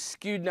using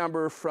skewed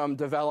number from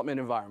development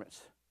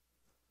environments.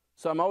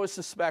 So I'm always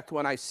suspect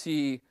when I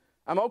see,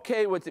 I'm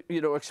okay with,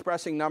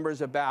 expressing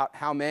numbers about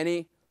how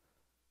many.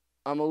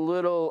 I'm a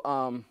little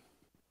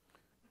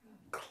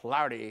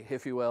cloudy,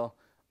 if you will,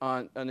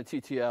 on the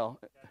TTL.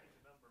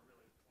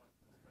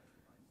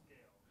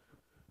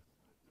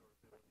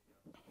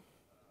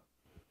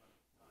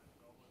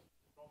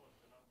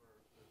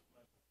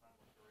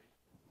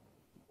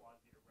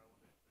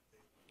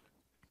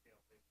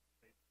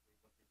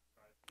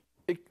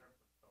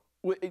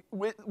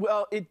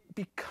 Well, it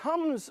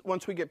becomes,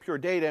 once we get pure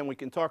data, and we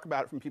can talk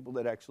about it from people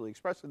that actually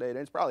express the data,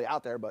 it's probably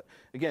out there, but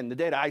again, the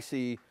data I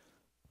see,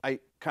 I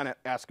kind of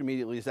ask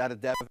immediately, is that a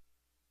dev?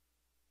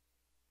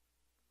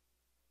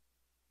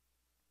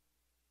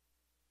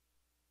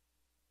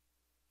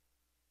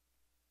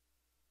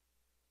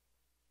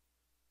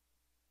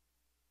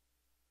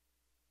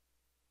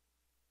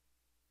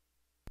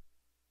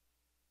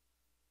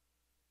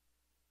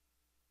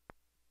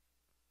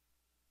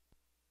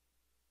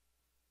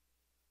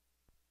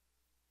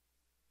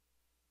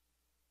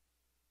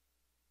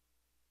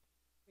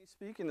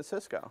 Speaking to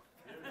Cisco.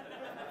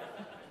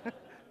 Your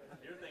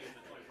thing is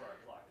the 24-hour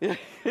clock.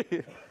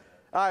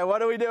 All right, what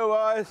do we do,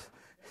 boys?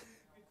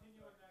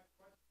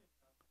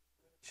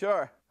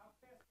 Sure.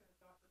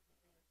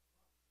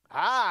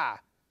 Ah.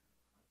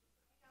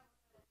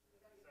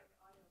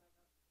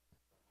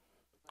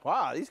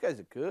 Wow, these guys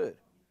are good.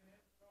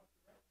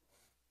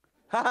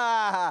 Ha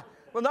ha.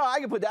 Well, no, I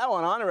can put that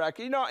one on the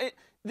record. You know,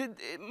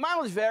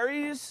 mileage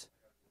varies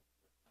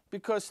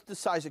because the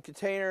size of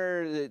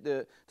container,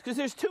 because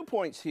there's 2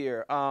 points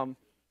here.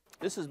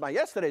 This is my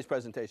yesterday's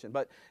presentation,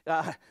 but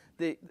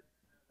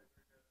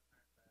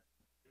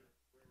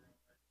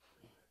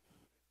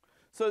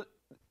so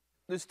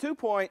there's 2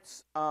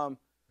 points.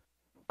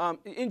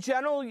 In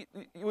general,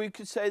 we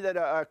could say that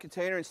a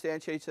container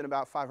instantiates in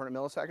about 500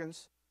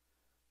 milliseconds,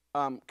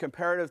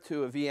 comparative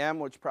to a VM,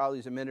 which probably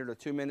is a minute or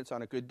 2 minutes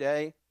on a good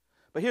day.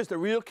 But here's the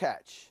real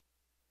catch.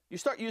 You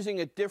start using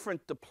a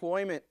different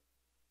deployment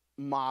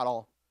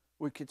model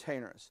with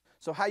containers.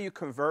 So how you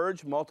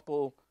converge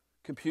multiple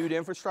compute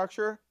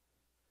infrastructure,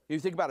 you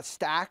think about a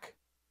stack,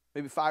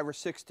 maybe 5 or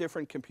 6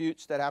 different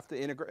computes that have to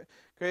integrate.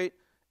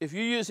 If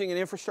you're using an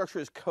infrastructure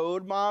as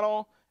code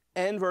model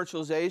and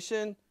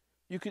virtualization,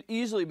 you could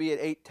easily be at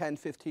 8, 10,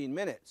 15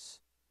 minutes.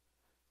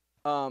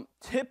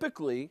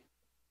 Typically,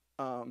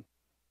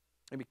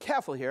 and be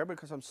careful here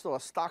because I'm still a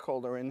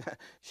stockholder in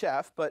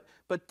Chef, but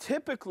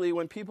typically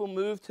when people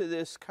move to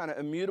this kind of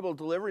immutable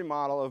delivery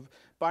model of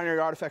binary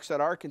artifacts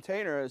that are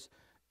containers,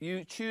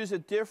 you choose a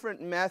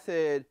different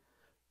method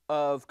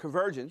of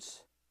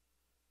convergence,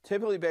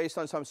 typically based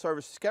on some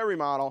service discovery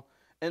model,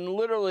 and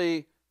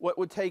literally what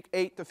would take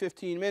 8 to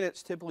 15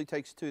 minutes typically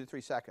takes 2 to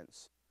 3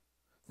 seconds.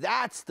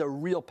 That's the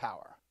real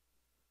power.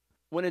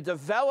 When a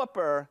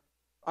developer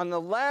on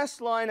the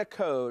last line of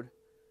code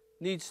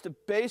needs to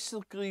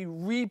basically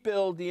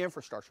rebuild the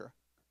infrastructure,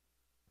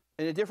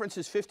 and the difference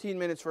is 15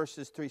 minutes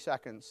versus 3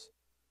 seconds,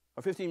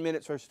 or 15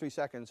 minutes versus 3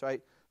 seconds,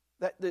 right?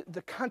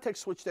 The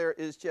context switch there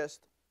is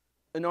just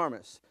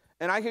enormous.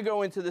 And I could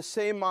go into the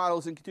same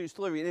models in continuous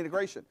delivery and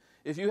integration.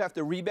 If you have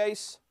to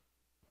rebase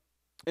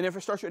an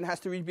infrastructure and it has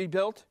to be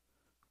built,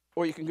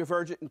 or you can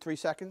converge it in 3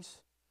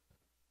 seconds.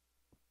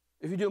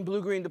 If you're doing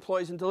blue-green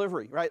deploys and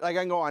delivery, right? Like I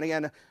can go on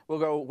again. We'll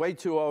go way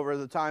too over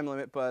the time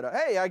limit, but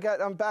hey,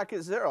 I'm back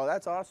at 0.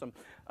 That's awesome.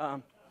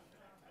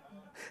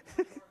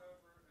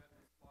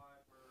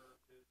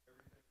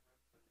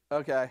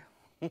 Okay.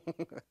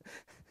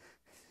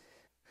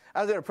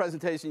 I was at a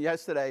presentation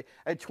yesterday.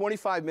 I had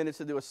 25 minutes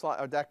to do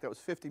a deck that was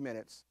 50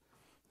 minutes.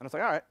 And I was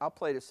like, all right, I'll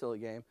play this silly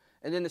game.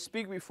 And then the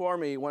speaker before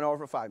me went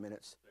over 5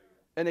 minutes.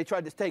 And they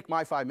tried to take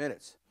my 5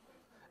 minutes.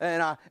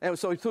 And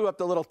so he threw up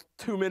the little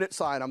 2-minute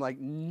sign. I'm like,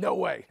 no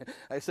way.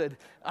 I said,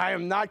 I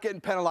am not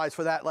getting penalized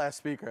for that last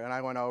speaker. And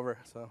I went over.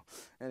 So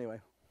anyway.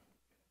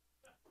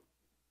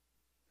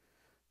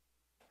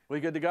 We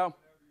good to go?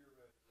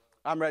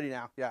 I'm ready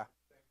now. Yeah.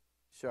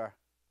 Sure.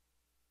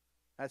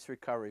 That's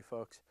recovery,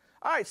 folks.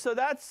 All right, so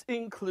that's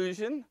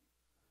inclusion.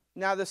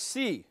 Now the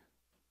C,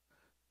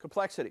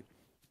 complexity.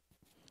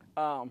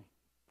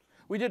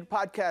 We did a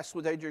podcast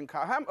with Adrian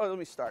Kyle. Let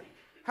me start.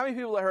 How many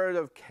people have heard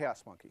of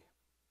Chaos Monkey?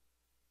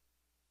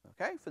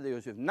 Okay, for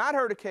those who have not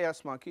heard of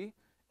Chaos Monkey,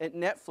 at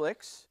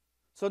Netflix.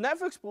 So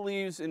Netflix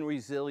believes in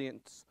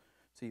resilience,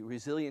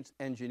 resilience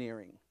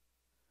engineering.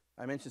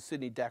 I mentioned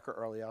Sidney Dekker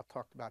earlier. I'll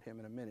talk about him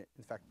in a minute.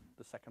 In fact,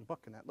 the second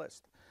book in that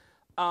list.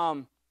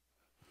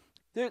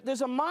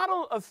 There's a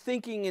model of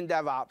thinking in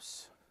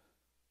DevOps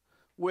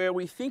where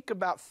we think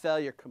about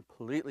failure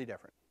completely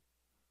different.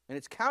 And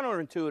it's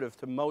counterintuitive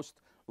to most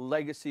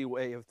legacy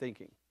way of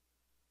thinking.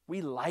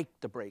 We like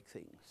to break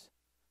things.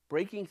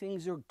 Breaking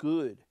things are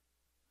good.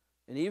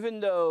 And even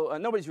though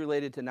nobody's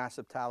related to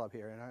Nasib Taleb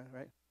here,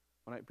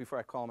 right? Before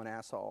I call him an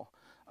asshole.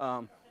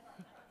 Because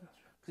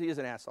he is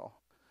an asshole.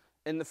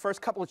 And the first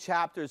couple of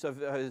chapters of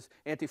his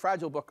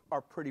Anti-Fragile book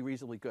are pretty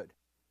reasonably good.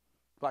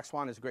 Black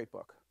Swan is a great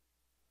book.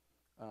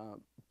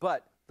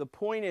 But the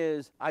point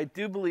is, I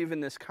do believe in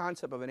this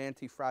concept of an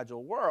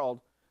anti-fragile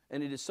world,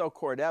 and it is so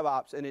core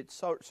DevOps, and it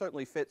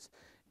certainly fits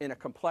in a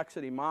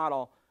complexity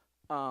model.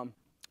 But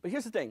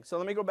here's the thing. So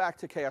let me go back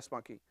to Chaos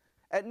Monkey.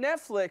 At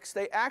Netflix,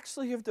 they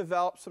actually have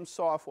developed some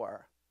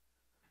software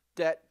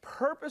that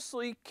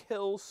purposely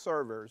kills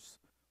servers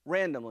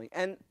randomly,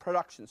 and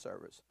production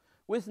servers,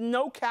 with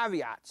no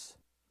caveats.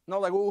 No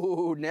like,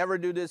 ooh, never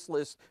do this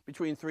list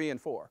between 3 and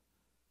 4.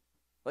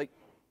 Like,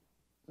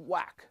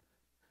 whack.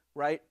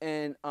 Right,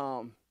 and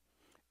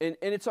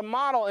it's a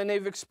model, and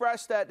they've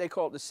expressed that. They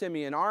call it the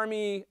Simian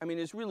Army. I mean,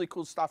 there's really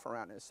cool stuff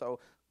around this.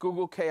 So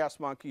Google Chaos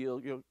Monkey,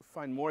 you'll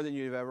find more than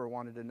you've ever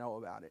wanted to know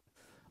about it.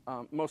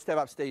 Most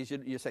DevOps days,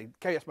 you say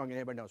Chaos Monkey,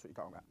 and everybody knows what you're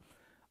talking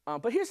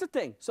about. But here's the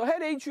thing. So I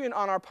had Adrian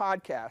on our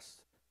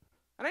podcast,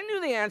 and I knew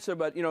the answer,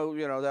 but you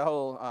know the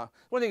whole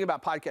one thing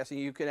about podcasting,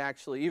 you can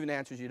actually, even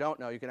answers you don't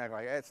know, you can act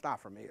like, it's not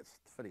for me, it's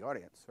for the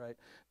audience, right?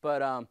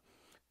 But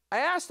I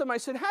asked him, I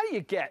said, how do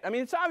you get? I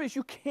mean, it's obvious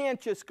you can't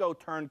just go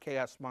turn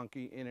Chaos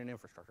Monkey in an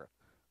infrastructure.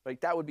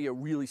 Like, that would be a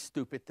really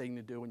stupid thing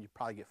to do, and you'd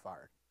probably get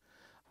fired.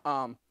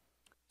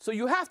 So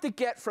you have to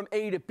get from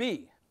A to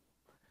B.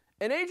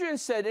 And Adrian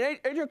said,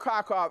 Adrian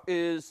Krakow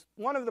is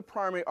one of the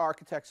primary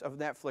architects of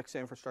Netflix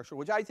infrastructure,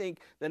 which I think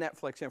the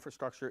Netflix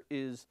infrastructure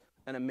is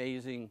an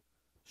amazing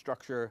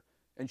structure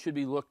and should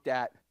be looked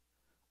at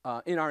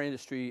in our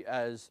industry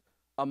as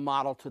a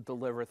model to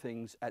deliver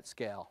things at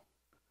scale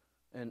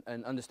and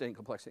understanding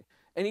complexity.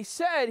 And he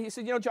said,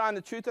 you know, John,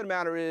 the truth of the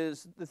matter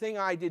is, the thing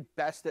I did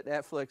best at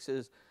Netflix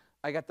is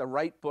I got the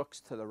right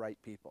books to the right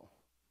people.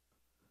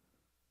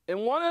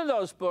 And one of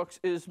those books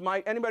is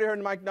anybody heard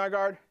of Mike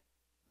Nygaard?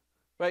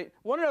 Right?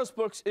 One of those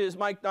books is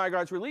Mike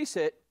Nygaard's Release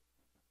It.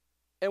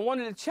 And one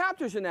of the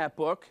chapters in that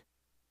book,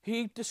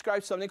 he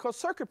describes something called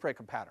circuit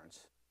breaker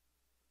patterns.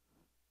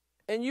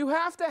 And you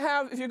have to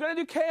have, if you're going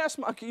to do Chaos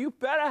Monkey, you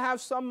better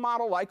have some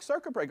model like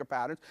circuit breaker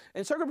patterns.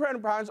 And circuit breaker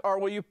patterns are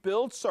where you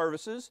build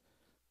services.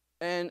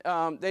 And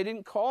they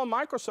didn't call them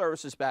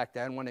microservices back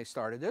then when they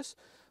started this.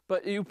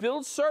 But you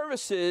build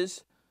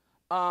services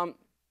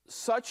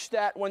such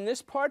that when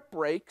this part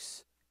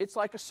breaks, it's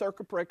like a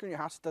circuit breaker in your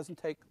house. It doesn't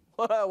take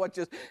what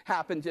just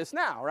happened just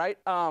now, right?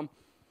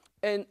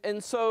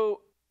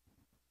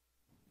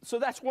 So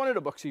that's one of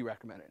the books he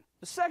recommended.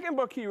 The second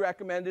book he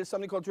recommended is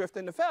something called Drift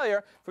into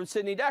Failure from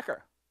Sidney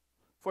Dekker.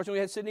 Fortunately,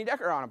 we had Sidney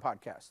Dekker on a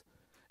podcast.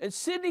 And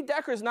Sidney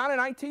Dekker is not an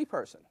IT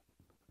person.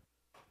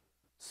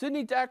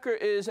 Sidney Dekker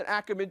is an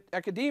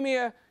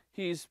academia.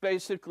 He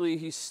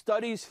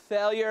studies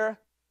failure.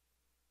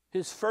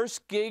 His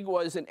first gig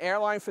was an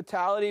airline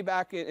fatality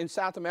back in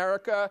South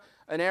America,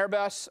 an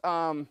Airbus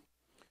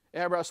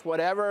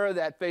whatever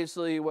that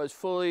basically was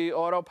fully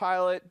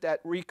autopilot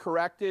that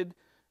recorrected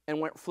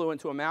and flew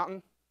into a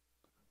mountain.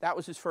 That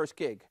was his first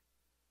gig,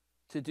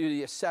 to do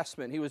the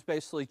assessment. He was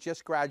basically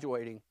just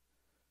graduating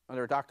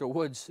under Dr.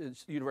 Woods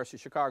at University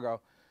of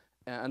Chicago,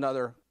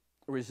 another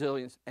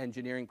resilience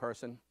engineering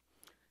person.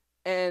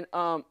 And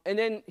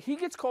then he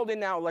gets called in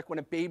now like when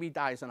a baby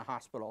dies in a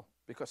hospital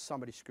because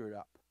somebody screwed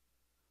up.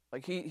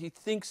 Like he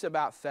thinks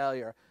about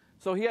failure.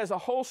 So he has a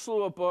whole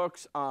slew of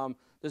books.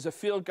 There's a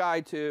field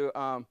guide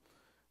to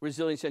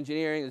resilience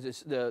engineering.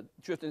 There's the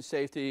drift and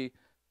safety.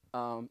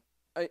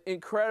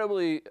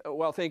 Incredibly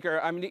well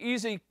thinker. I mean, the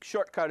easy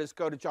shortcut is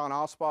go to John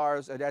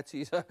Allspar's at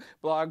Etsy's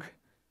blog,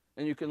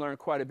 and you can learn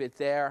quite a bit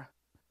there.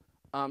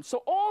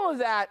 So all of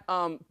that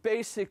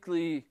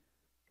basically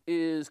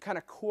is kind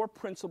of core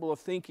principle of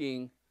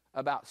thinking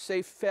about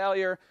safe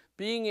failure,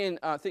 being in,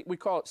 we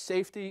call it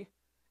safety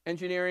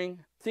engineering,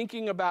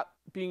 thinking about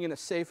being in a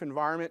safe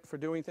environment for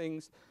doing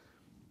things,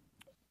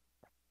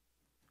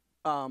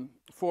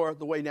 for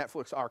the way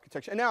Netflix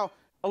architecture. And now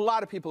a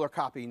lot of people are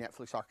copying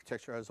Netflix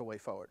architecture as a way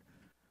forward.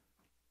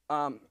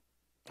 How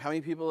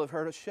many people have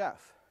heard of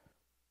Chef?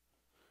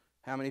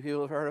 How many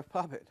people have heard of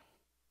Puppet?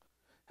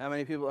 How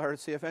many people have heard of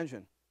CF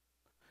Engine?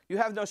 You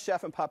have no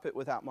Chef and Puppet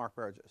without Mark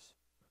Burgess.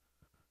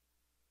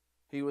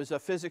 He was a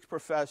physics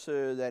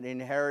professor that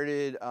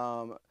inherited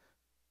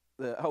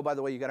oh, by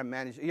the way, you got to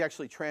manage. He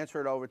actually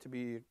transferred over to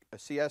be a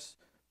CS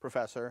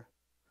professor.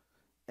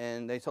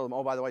 And they told him,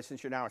 oh, by the way,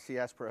 since you're now a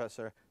CS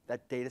professor,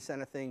 that data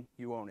center thing,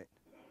 you own it.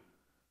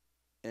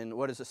 And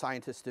what does a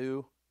scientist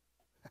do?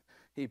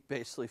 He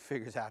basically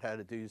figures out how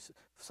to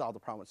solve the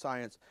problem with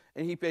science.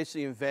 And he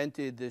basically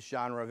invented this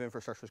genre of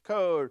infrastructure as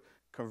code,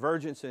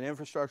 convergence in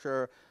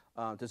infrastructure,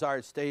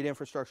 desired state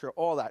infrastructure,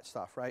 all that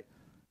stuff, right?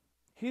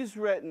 He's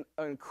written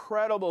an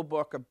incredible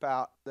book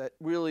about that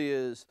really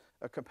is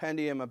a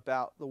compendium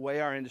about the way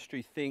our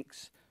industry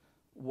thinks,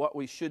 what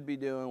we should be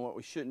doing, what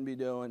we shouldn't be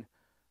doing.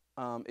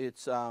 So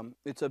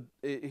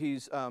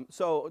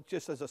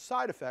just as a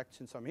side effect,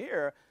 since I'm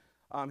here,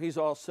 he's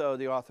also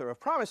the author of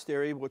Promise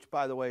Theory, which,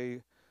 by the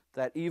way,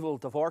 that evil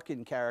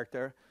Dvorkin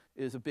character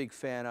is a big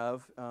fan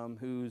of,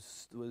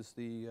 was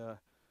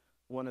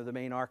one of the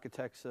main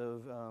architects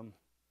of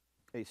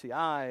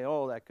ACI,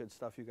 all that good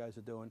stuff you guys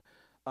are doing.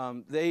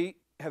 They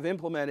have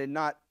implemented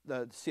not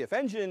the CF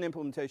Engine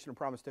implementation of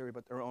Promise Theory,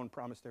 but their own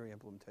Promise Theory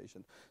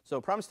implementation. So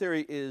Promise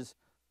Theory is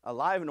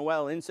alive and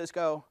well in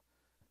Cisco,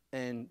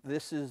 and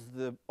this is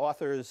the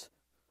author's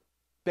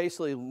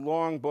basically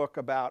long book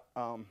about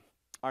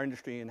our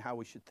industry and how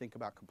we should think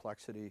about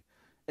complexity.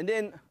 And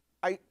then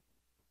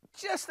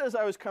just as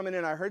I was coming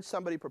in, I heard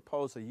somebody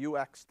propose a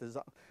UX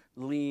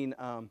lean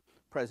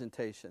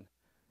presentation.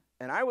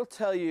 And I will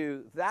tell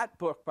you, that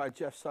book by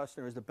Jeff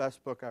Sussner is the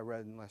best book I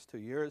read in the last 2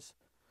 years,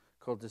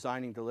 called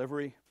Designing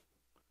Delivery.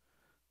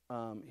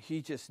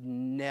 He just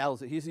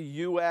nails it. He's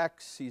a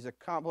UX, he's a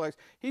complex.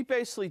 He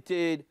basically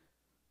did,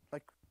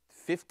 like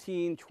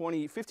 15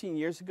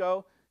 years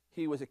ago,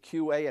 he was a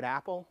QA at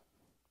Apple.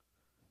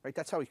 Right?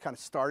 That's how he kind of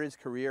started his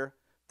career.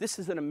 This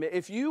is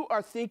if you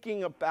are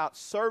thinking about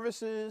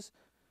services,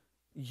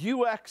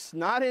 UX,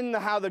 not in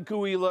how the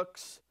GUI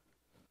looks,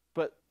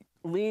 but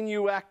lean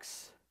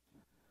UX.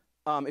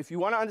 If you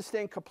want to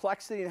understand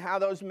complexity and how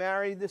those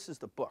marry, this is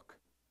the book.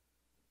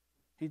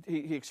 He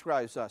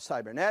describes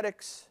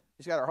cybernetics.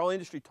 He's got our whole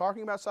industry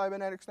talking about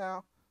cybernetics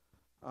now.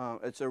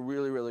 It's a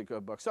really, really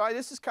good book. So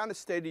this is kind of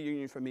state of the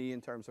union for me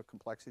in terms of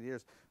complexity.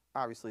 There's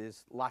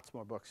lots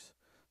more books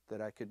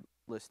that I could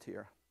list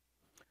here.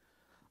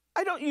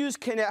 I don't use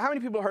Kinevin. How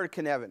many people heard of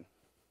Kinevin?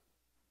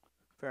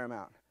 Fair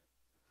amount.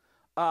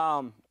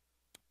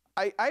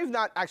 I've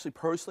not actually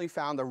personally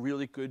found a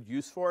really good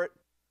use for it,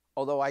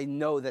 although I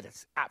know that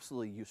it's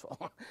absolutely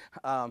useful.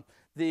 Some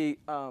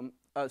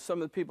of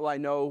the people I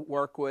know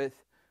work with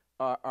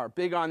are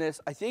big on this.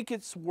 I think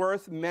it's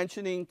worth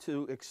mentioning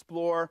to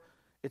explore.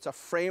 It's a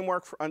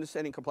framework for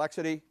understanding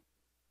complexity.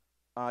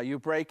 You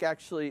break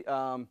actually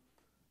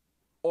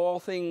all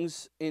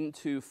things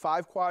into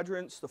 5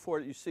 quadrants. The 4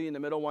 that you see in the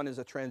middle one is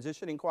a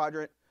transitioning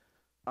quadrant.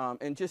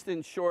 And just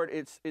in short,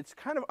 it's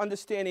kind of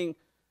understanding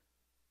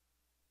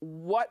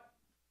what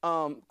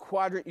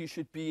quadrant you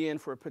should be in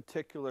for a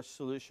particular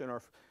solution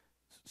or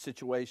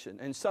situation.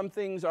 And some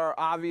things are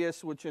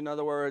obvious, which in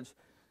other words,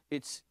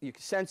 you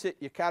sense it,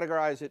 you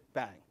categorize it,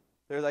 bang.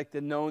 They're like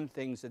the known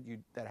things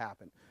that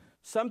happen.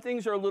 Some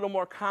things are a little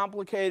more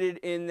complicated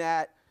in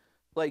that,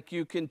 like,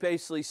 you can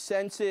basically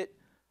sense it,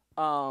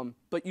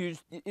 but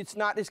it's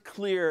not as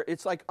clear.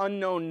 It's like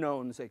unknown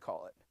knowns, they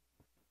call it.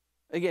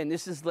 Again,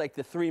 this is like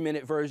the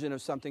 3-minute version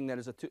of something that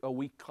is a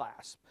weak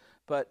class.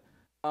 But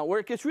where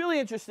it gets really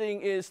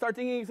interesting is start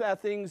thinking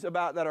about things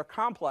that are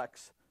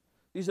complex.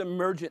 These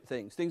emergent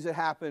things that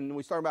happen.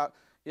 We start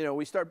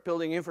we start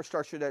building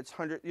infrastructure that's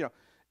 100,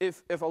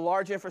 if a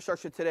large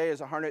infrastructure today is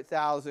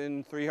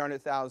 100,000,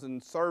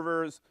 300,000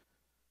 servers,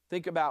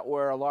 think about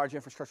where a large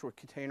infrastructure with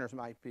containers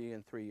might be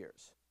in 3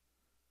 years,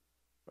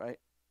 right?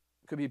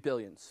 It could be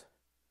billions,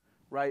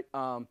 right?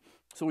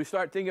 So we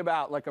start thinking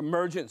about like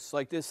emergence,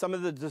 like this. Some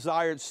of the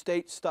desired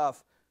state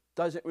stuff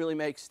doesn't really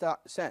make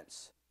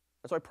sense.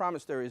 That's why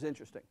promise theory is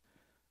interesting.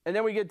 And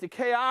then we get to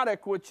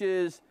chaotic, which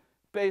is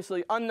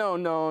basically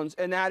unknown knowns,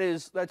 and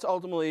that's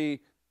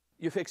ultimately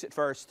you fix it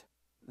first,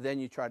 then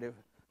you try to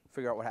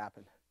figure out what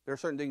happened. There are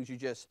certain things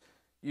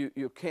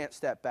you can't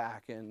step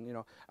back. And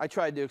I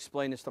tried to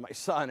explain this to my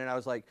son, and I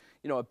was like,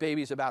 a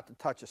baby's about to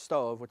touch a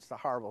stove, which is a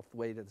horrible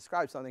way to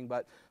describe something,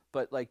 but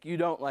like you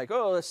don't like,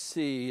 oh, let's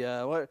see,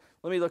 let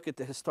me look at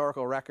the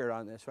historical record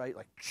on this, right?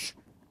 Like,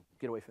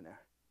 get away from there,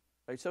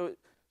 right?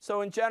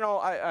 So in general,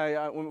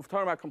 when we're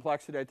talking about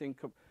complexity, I think,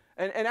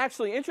 and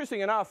actually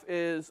interesting enough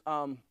is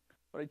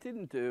what I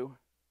didn't do.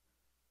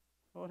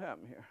 What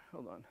happened here?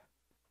 Hold on.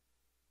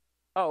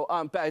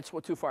 Oh, it's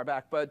too far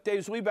back. But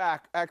Dave Zwieback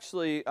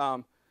actually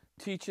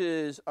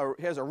teaches,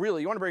 he has you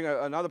want to bring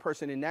another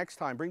person in next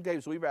time, bring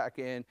Dave Zwieback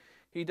in.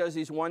 He does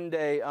these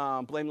one-day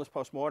blameless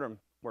postmortem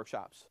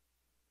workshops.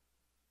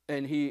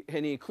 And he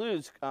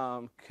includes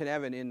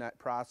Knevin in that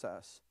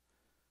process.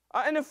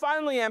 And then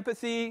finally,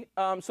 empathy.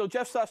 So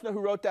Jeff Sussna, who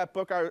wrote that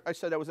book, I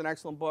said that was an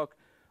excellent book.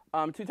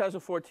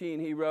 2014,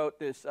 he wrote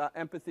this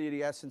Empathy,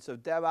 the Essence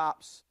of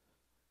DevOps.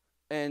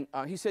 And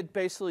he said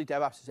basically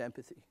DevOps is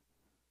empathy.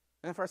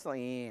 And at first I'm like,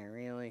 yeah,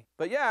 really?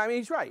 But yeah, I mean,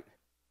 he's right.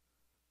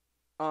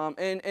 And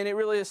it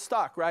really is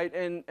stuck, right?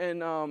 And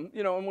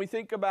when we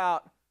think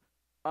about,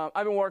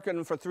 I've been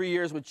working for 3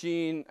 years with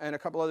Gene and a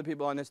couple other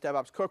people on this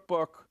DevOps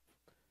cookbook.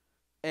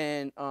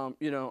 And,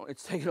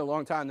 it's taken a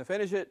long time to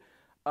finish it.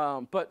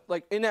 But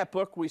like in that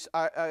book,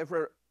 I've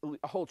read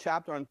a whole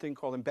chapter on a thing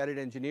called embedded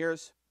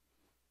engineers.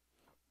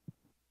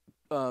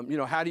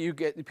 How do you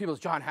get people,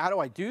 John, how do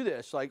I do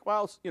this? Like,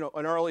 well,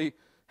 an early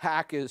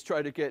hack is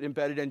try to get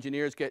embedded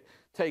engineers,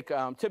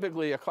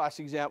 typically a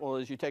classic example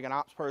is you take an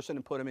ops person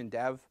and put them in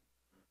dev.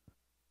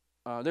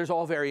 There's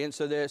all variants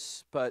of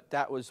this, but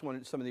that was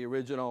some of the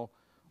original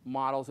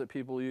models that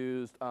people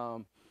used.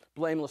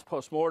 Blameless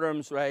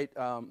postmortems, right?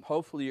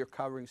 Hopefully you're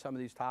covering some of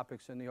these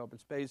topics in the open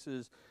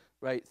spaces,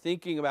 right?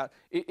 Thinking about,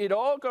 it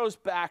all goes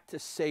back to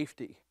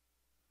safety,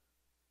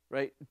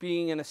 right?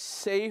 Being in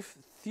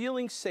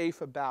feeling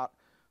safe about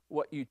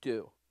what you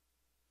do.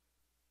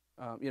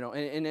 We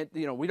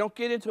don't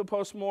get into a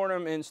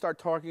postmortem and start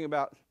talking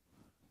about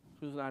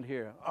who's not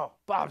here. Oh,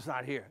 Bob's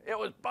not here. It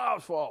was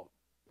Bob's fault.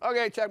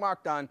 Okay, check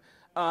mark, done.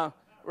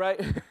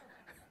 Right?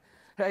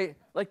 Hey,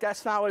 like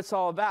that's not what it's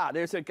all about.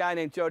 There's a guy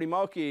named Jody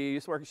Moki, he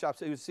used to work at Shop,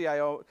 he was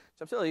CIO.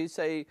 He'd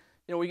say,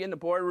 we get in the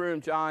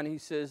boardroom, John, he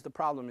says, the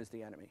problem is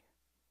the enemy.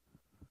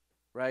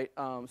 Right?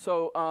 A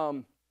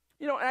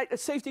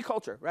safety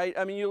culture, right?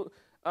 I mean,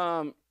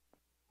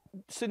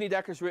 Sidney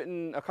Decker's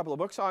written a couple of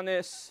books on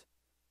this.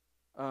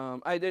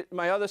 I did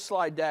my other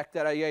slide deck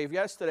that I gave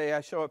yesterday.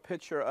 I show a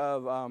picture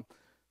of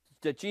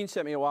that Gene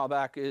sent me a while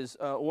back. Is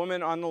a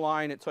woman on the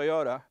line at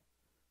Toyota,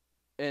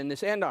 and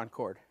this andon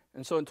cord.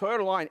 And so in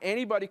Toyota line,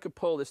 anybody could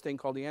pull this thing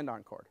called the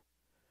andon cord,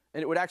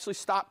 and it would actually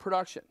stop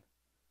production.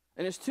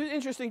 And there's two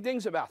interesting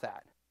things about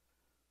that.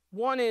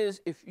 One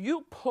is if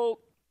you pull,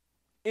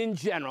 in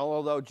general,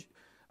 although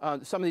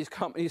some of these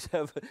companies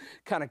have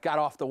kind of got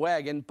off the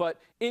wagon, but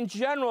in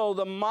general,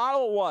 the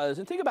model was,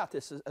 and think about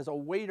this as a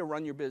way to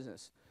run your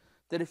business,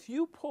 that if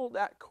you pull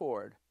that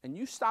cord and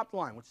you stop the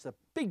line, which is a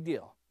big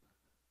deal,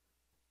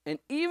 and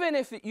even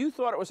if you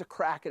thought it was a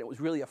crack and it was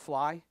really a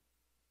fly,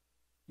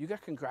 you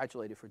got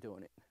congratulated for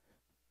doing it.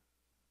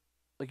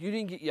 Like you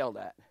didn't get yelled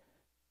at.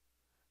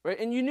 Right?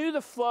 And you knew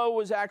the flow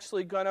was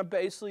actually going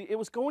to it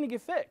was going to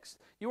get fixed.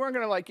 You weren't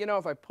going to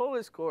if I pull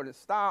this cord, it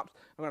stops.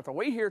 I'm going to have to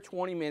wait here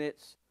 20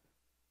 minutes.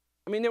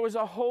 I mean, there was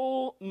a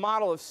whole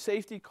model of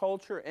safety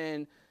culture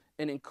and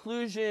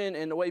inclusion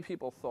and the way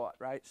people thought,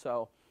 right?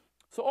 So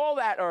all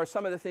that are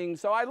some of the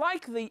things. So I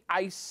like the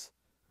ICE.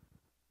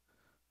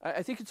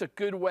 I think it's a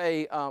good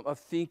way of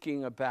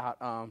thinking about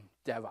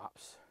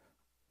DevOps.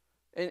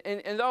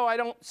 And though I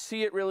don't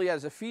see it really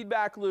as a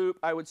feedback loop,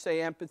 I would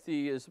say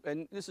empathy is,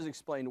 and this is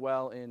explained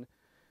well in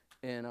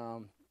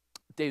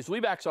Dave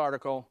Zwiebach's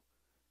article,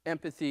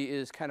 empathy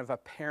is kind of a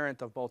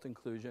parent of both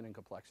inclusion and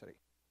complexity.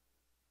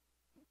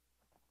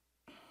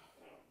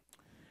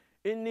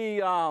 In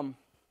the,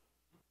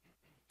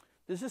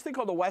 there's this thing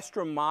called the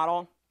Westrom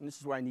model, and this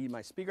is where I need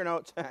my speaker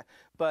notes,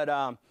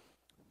 but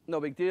no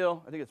big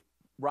deal. I think it's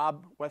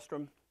Rob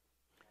Westrom.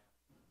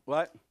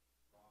 What?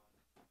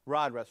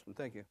 Rod Westrom,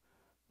 thank you.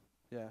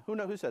 Yeah,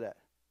 who said that?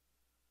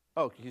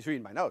 Oh, he's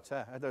reading my notes.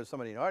 Huh? I thought there was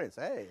somebody in the audience.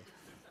 Hey.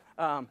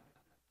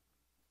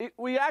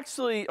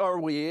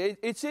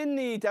 It's in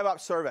the DevOps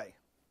survey.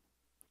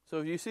 So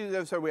if you see the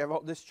DevOps survey, we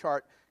have this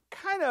chart,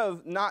 kind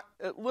of not,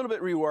 a little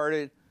bit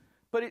reworded,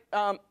 but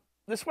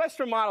this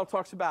Western model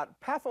talks about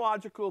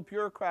pathological,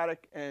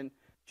 bureaucratic, and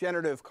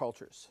generative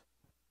cultures.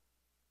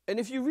 And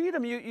if you read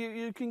them,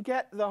 you can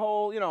get the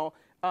whole,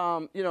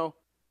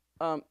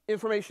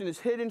 information is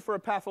hidden for a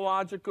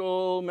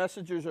pathological,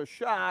 messages are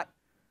shot,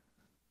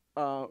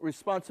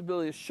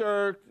 responsibility is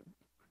shirked,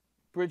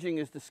 bridging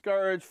is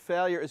discouraged,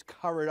 failure is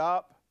covered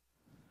up,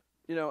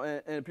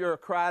 and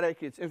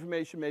bureaucratic, it's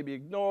information may be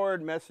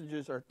ignored,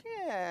 messages are,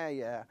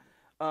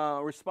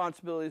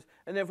 responsibilities.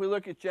 And then if we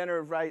look at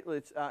generative, right,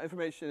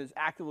 information is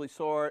actively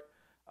sought,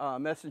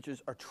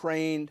 messages are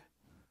trained,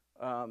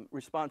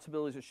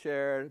 responsibilities are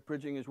shared,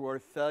 bridging is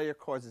rewarded, failure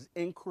causes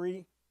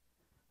inquiry,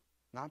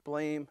 not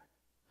blame.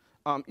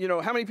 How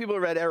many people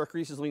have read Eric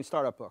Ries's Lean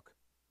Startup book?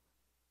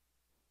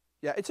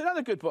 Yeah, it's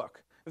another good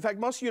book. In fact,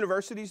 most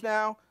universities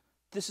now,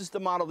 this is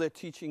the model they're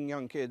teaching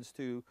young kids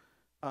to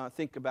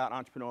think about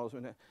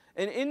entrepreneurialism.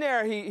 And in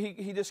there,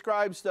 he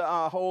describes the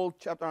whole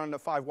chapter on the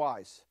 5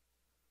 whys.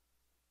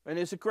 And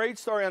there's a great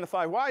story on the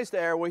 5 whys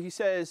there where he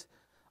says,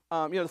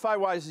 the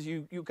 5 whys is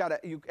you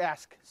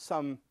ask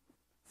some,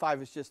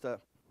 5 is just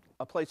a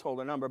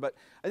placeholder number. But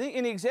I think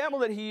in the example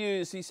that he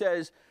used, he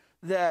says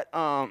that,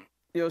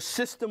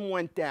 system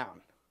went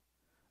down.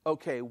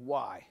 Okay,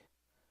 why?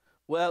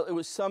 Well, it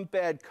was some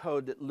bad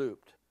code that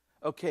looped.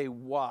 Okay,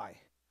 why?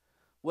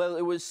 Well,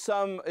 it was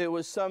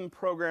some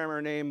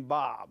programmer named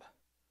Bob.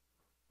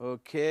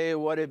 Okay,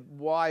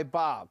 why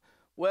Bob?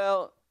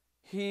 Well,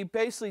 he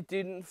basically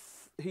didn't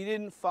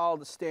follow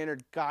the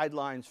standard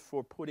guidelines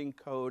for putting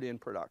code in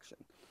production.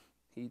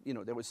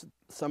 There was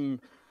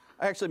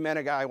I actually met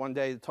a guy one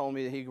day that told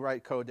me that he could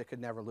write code that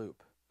could never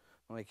loop.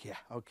 I'm like, yeah,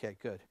 okay,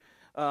 good.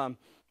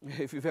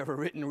 If you've ever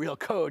written real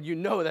code, you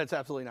know that's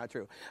absolutely not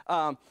true.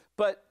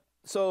 But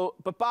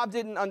Bob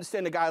didn't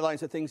understand the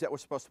guidelines of things that were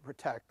supposed to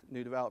protect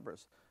new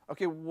developers.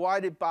 Okay, why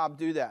did Bob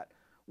do that?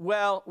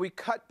 Well, we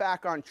cut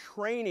back on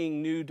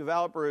training new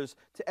developers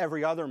to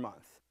every other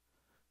month.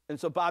 And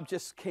so Bob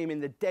just came in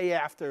the day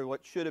after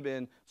what should have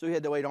been, so he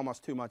had to wait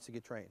almost 2 months to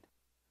get trained.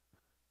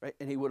 Right?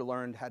 And he would have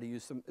learned how to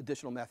use some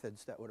additional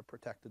methods that would have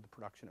protected the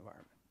production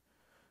environment.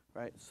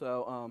 Right?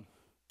 So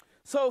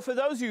for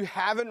those of you who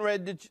haven't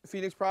read the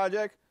Phoenix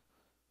Project,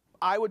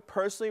 I would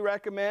personally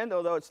recommend,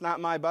 although it's not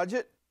my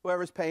budget,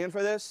 whoever's paying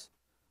for this,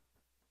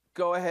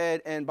 go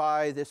ahead and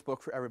buy this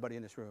book for everybody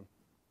in this room.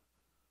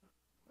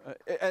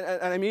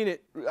 And I mean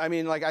it. I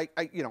mean, like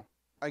I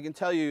can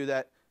tell you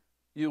that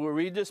you will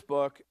read this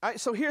book. I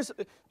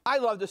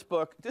love this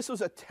book. This was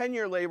a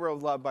 10-year labor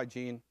of love by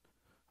Gene.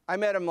 I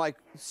met him like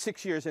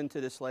 6 years into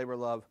this labor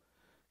of love.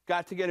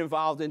 Got to get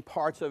involved in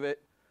parts of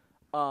it.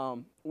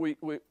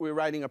 We're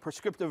writing a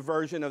prescriptive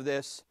version of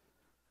this.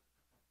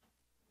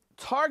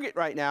 Target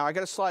right now, I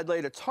got a slide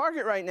later.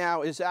 Target right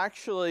now is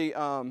actually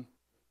one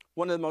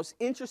of the most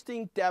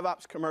interesting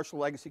DevOps commercial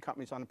legacy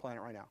companies on the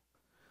planet right now.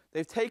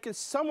 They've taken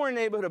somewhere in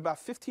the neighborhood of about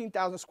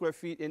 15,000 square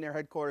feet in their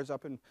headquarters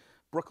up in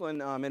Brooklyn,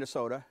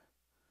 Minnesota.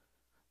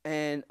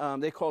 And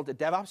they call it the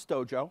DevOps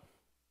Dojo.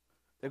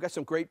 They've got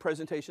some great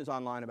presentations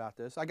online about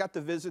this. I got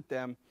to visit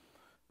them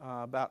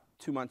about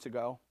 2 months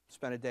ago,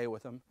 spent a day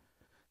with them.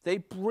 They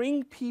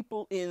bring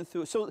people in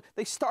through, so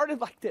they started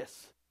like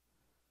this.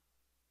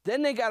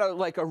 Then they got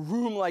a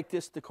room like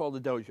this to call the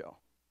dojo.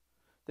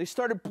 They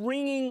started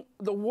bringing,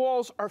 the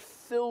walls are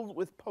filled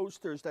with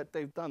posters that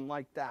they've done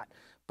like that,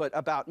 but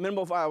about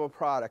minimal viable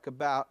product,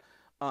 about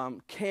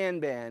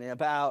Kanban,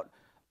 about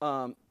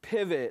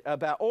pivot,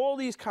 about all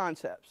these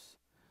concepts.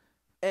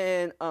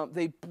 And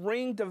they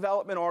bring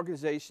development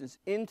organizations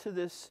into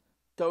this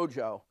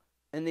dojo,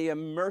 and they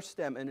immerse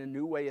them in a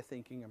new way of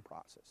thinking and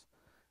process.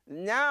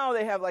 Now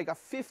they have like a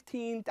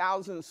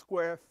 15,000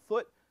 square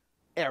foot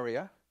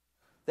area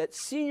that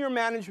senior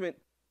management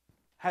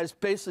has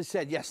basically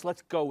said, yes,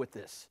 let's go with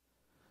this.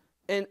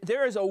 And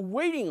there is a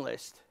waiting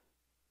list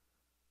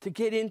to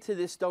get into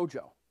this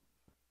dojo,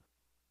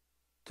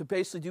 to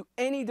basically do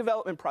any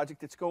development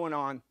project that's going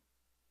on.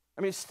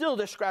 I mean, still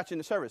they're scratching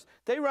the surface.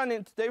 They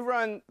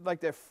run like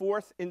their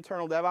 4th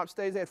internal DevOps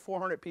days. They had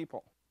 400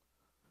 people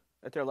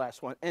at their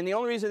last one. And the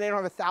only reason they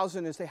don't have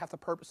 1,000 is they have to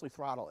purposely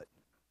throttle it.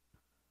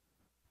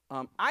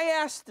 I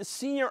asked the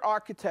senior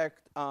architect,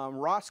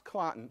 Ross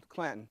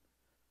Clanton,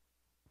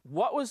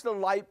 what was the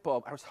light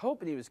bulb? I was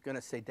hoping he was going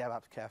to say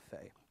DevOps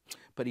Cafe,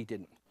 but he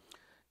didn't.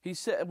 He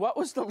said, what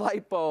was the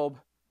light bulb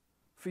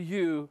for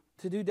you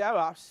to do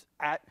DevOps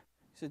at,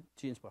 he said,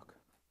 Gene's book.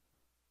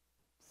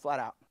 Flat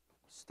out.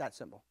 It's that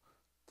simple.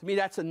 To me,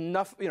 that's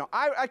enough. You know,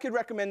 I could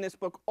recommend this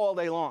book all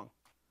day long.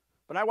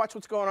 But I watch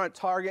what's going on at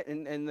Target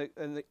and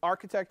the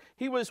architect.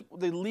 He was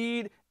the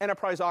lead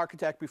enterprise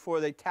architect before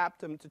they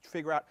tapped him to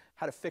figure out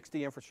how to fix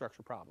the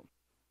infrastructure problem.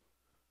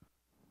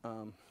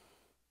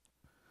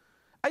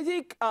 I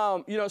think,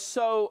 you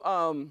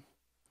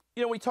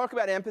know, we talk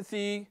about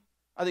empathy.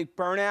 I think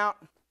burnout.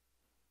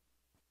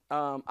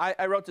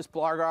 I wrote this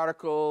blog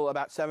article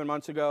about 7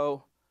 months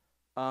ago.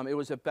 It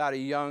was about a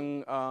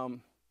young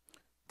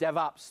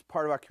DevOps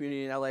part of our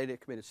community in LA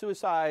that committed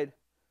suicide.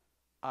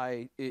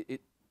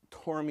 It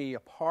tore me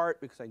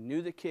apart because I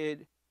knew the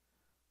kid.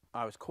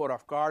 I was caught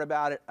off guard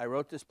about it. I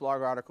wrote this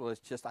blog article. It's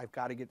just, I've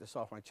got to get this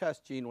off my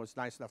chest. Gene was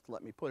nice enough to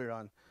let me put it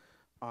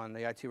on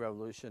the IT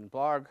Revolution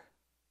blog,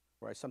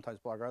 where I sometimes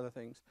blog other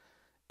things.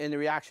 And the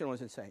reaction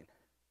was insane.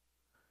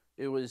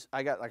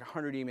 I got like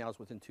 100 emails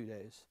within 2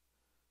 days.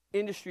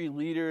 Industry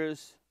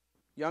leaders,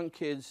 young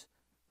kids,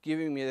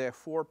 giving me their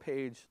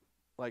 4-page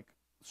like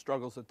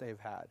struggles that they've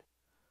had.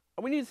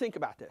 And we need to think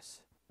about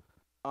this.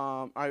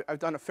 I've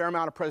done a fair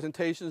amount of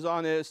presentations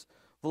on this.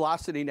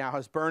 Velocity now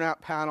has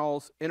burnout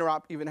panels.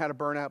 Interop even had a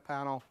burnout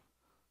panel.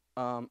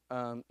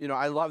 You know,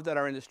 I love that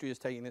our industry is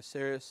taking this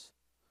serious,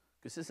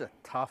 because this is a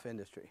tough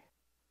industry.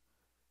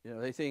 You know,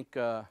 they think,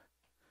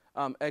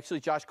 actually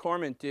Josh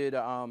Corman did,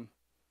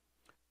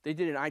 they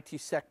did an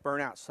ITsec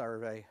burnout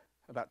survey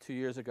about 2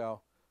 years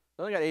ago.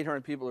 They only got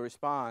 800 people to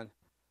respond,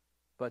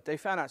 but they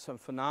found out some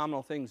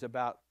phenomenal things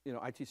about, you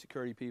know, IT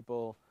security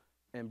people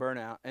and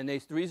burnout. And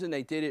the reason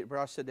they did it,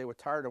 Ross said they were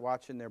tired of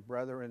watching their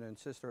brethren and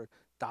sister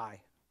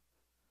die.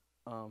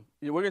 You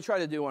know, we're going to try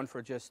to do one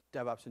for just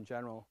DevOps in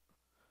general,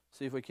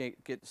 see if we can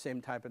get the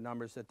same type of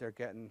numbers that they're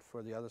getting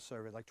for the other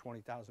survey, like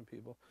 20,000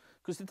 people.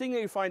 Because the thing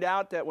that you find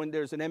out that when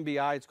there's an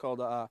MBI, it's called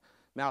a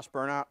Mouse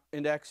Burnout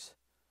Index.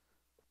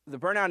 The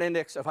burnout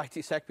index of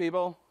ITsec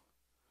people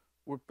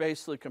were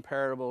basically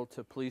comparable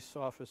to police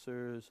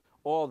officers,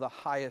 all the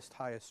highest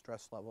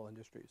stress level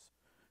industries.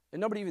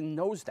 And nobody even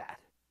knows that.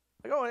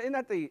 Like, oh, isn't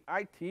that the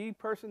IT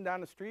person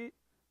down the street?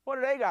 What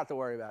do they got to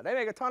worry about? They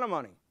make a ton of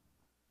money.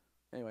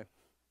 Anyway.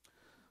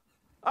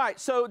 All right,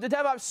 so the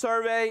DevOps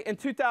survey in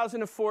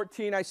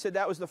 2014, I said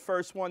that was the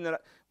first one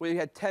that we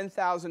had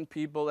 10,000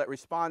 people that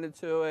responded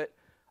to it.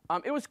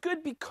 It was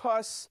good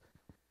because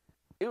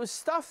it was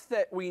stuff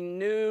that we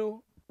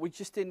knew, we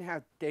just didn't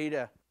have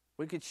data.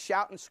 We could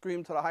shout and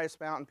scream to the highest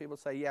mountain, people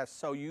say, yes,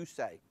 so you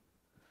say.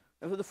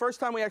 And for the first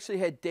time, we actually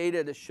had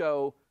data to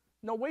show,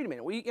 no, wait a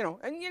minute,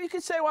 and you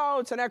could say, well,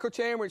 it's an echo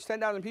chamber, it's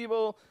 10,000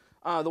 people.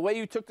 The way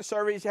you took the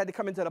surveys, you had to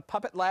come into the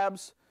Puppet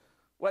Labs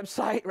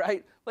website,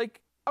 right?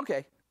 Like,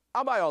 okay,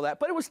 I'll buy all that.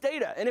 But it was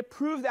data, and it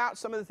proved out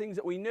some of the things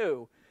that we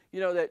knew. You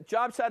know, that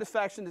job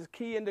satisfaction is a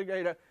key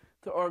indicator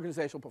to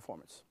organizational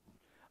performance.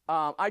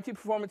 IT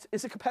performance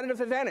is a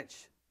competitive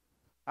advantage.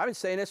 I've been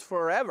saying this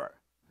forever.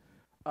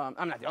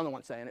 I'm not the only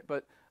one saying it,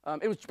 but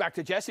it was back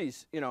to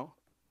Jesse's,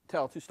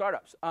 tale to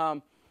startups.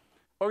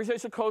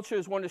 Organizational culture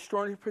is one of the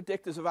strongest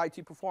predictors of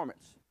IT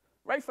performance.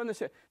 Right from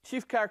the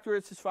chief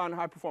characteristics found in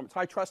high performance: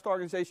 high trust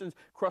organizations,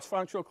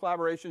 cross-functional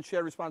collaboration,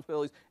 shared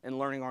responsibilities, and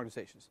learning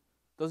organizations.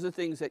 Those are the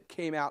things that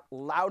came out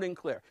loud and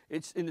clear.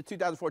 It's in the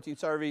 2014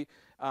 survey.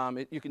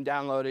 You can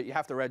download it. You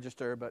have to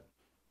register. But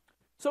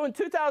so in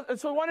 2000,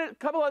 a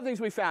couple other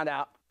things we found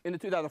out in the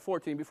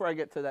 2014 before I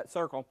get to that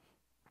circle.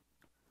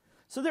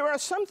 So there are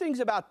some things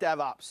about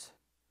DevOps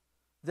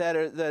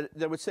that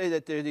would say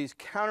that there are these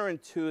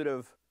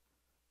counterintuitive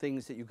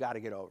things that you got to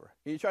get over.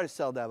 You try to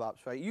sell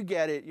DevOps, right? You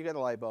get it. You get a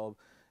light bulb,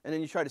 and then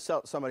you try to sell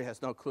it to somebody who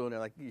has no clue, and they're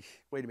like,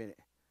 wait a minute.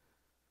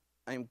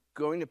 I'm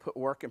going to put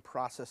work in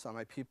process on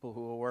my people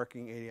who are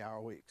working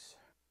 80-hour weeks.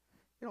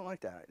 You don't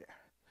like that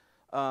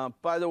idea.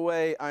 By the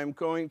way, I'm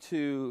going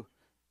to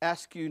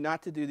ask you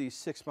not to do these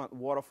 6-month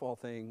waterfall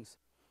things.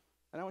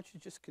 And I want you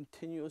to just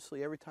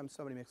continuously, every time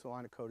somebody makes a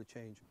line of code to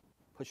change,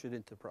 push it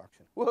into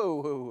production.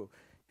 Whoa.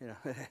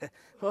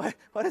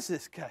 What is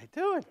this guy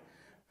doing?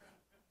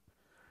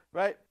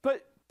 Right?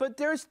 But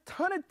there's a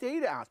ton of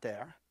data out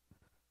there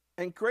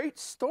and great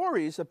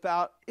stories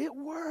about it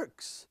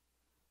works.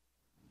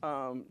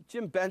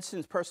 Jim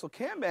Benson's Personal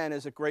Kanban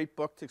is a great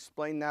book to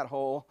explain that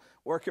whole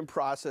work in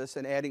process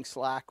and adding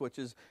Slack, which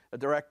is a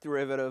direct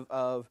derivative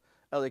of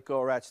Elliot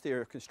Goldratt's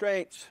theory of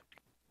constraints.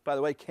 By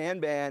the way,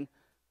 Kanban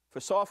for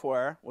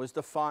software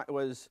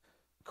was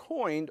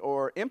coined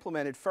or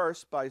implemented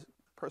first by a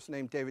person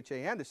named David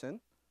J. Anderson.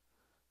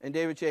 And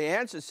David J.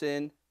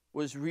 Anderson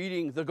was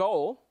reading The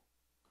Goal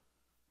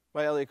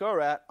by Elliot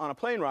Goldratt on a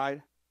plane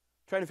ride,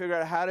 trying to figure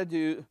out how to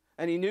do.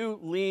 And he knew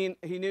Lean,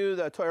 he knew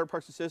the Toyota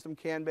Production System,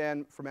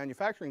 Kanban for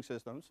manufacturing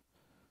systems,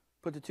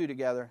 put the two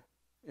together,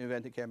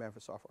 invented Kanban for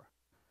software.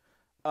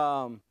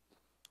 So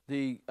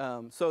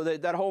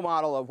that whole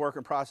model of work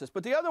in process.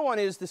 But the other one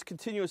is this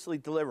continuously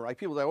deliver. Like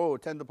people say, oh,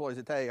 10 deploys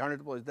a day, 100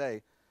 deploys a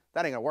day.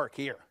 That ain't gonna work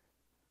here.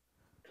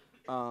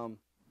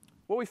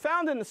 What we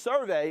found in the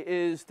survey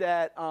is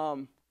that,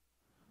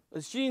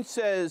 as Gene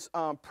says,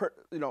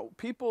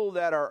 people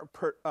that are,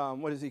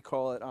 what does he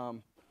call it?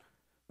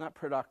 not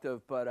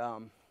productive, but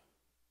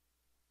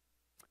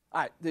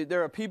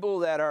there are people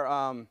that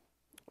are,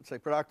 let's say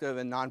productive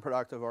and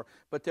non-productive,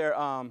 but they're,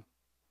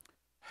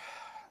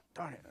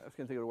 darn it, I was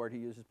going to think of the word he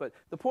uses. But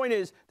the point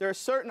is, there are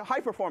certain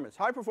high performance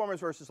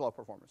versus low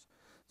performance.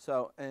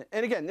 So, and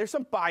again, there's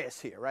some bias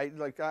here, right?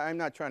 Like, I'm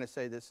not trying to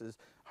say this is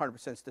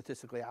 100%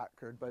 statistically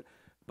accurate, but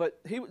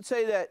he would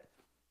say that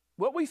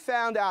what we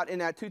found out in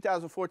that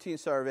 2014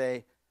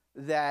 survey,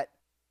 that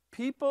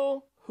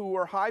people who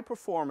were high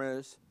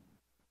performers,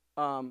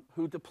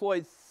 who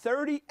deployed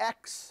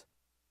 30x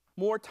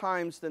more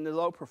times than the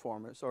low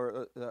performers,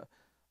 or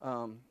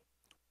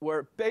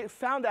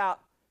found out,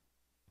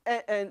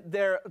 and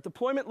their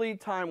deployment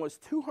lead time was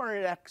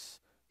 200x.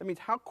 That means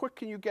how quick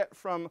can you get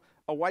from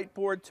a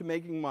whiteboard to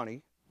making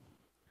money?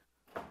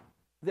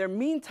 Their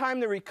mean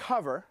time to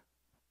recover,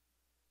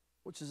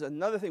 which is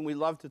another thing we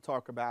love to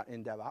talk about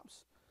in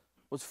DevOps,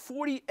 was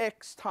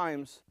 40x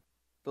times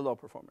the low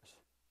performers.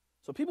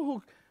 So people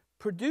who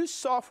produce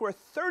software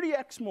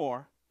 30x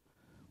more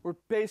were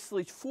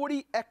basically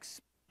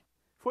 48x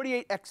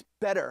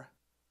better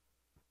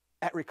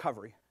at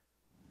recovery,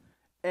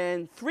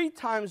 and 3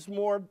 times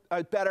more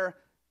better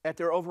at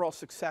their overall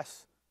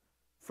success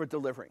for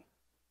delivering.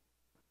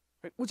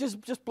 Right? Which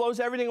just blows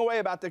everything away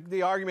about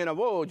the argument of,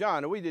 whoa,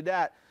 John, we did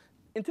that.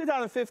 In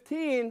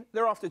 2015,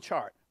 they're off the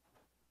chart.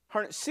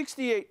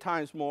 168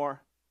 times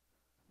more,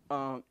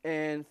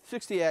 and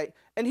 68.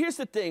 And here's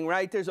the thing,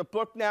 right? There's a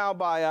book now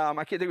by, I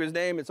can't think of his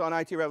name, it's on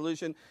IT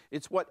Revolution.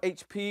 It's what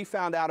HP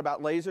found out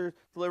about laser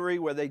delivery,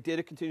 where they did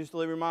a continuous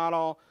delivery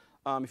model.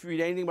 If you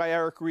read anything by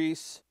Eric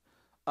Ries,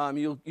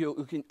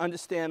 you can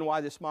understand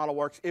why this model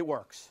works. It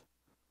works.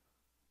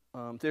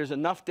 There's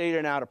enough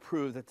data now to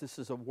prove that this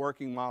is a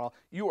working model.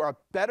 You are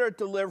better at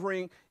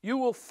delivering. You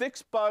will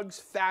fix bugs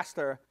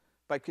faster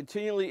by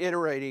continually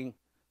iterating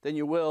than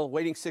you will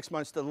waiting 6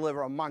 months to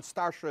deliver a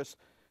monstrous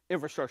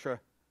infrastructure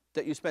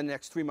that you spend the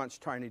next 3 months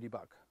trying to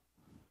debug.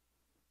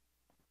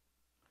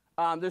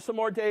 There's some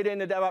more data in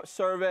the DevOps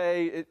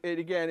survey.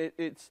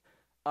 It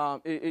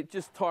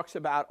just talks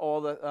about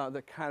all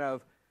the kind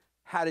of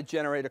how to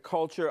generate a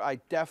culture. I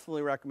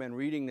definitely recommend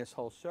reading this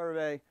whole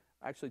survey.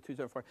 Actually,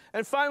 274.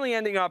 And finally,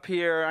 ending up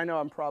here, I know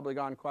I'm probably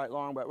gone quite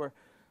long, but we're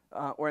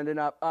ending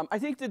up. I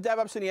think the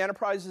DevOps in the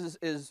enterprise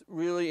is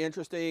really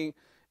interesting.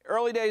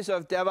 Early days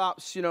of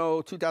DevOps,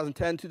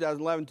 2010,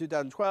 2011,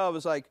 2012,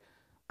 is like,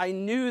 I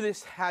knew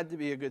this had to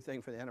be a good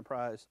thing for the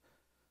enterprise,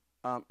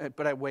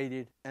 but I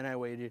waited, and I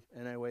waited,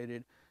 and I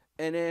waited.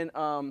 And then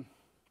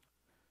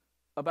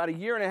about a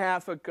year and a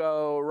half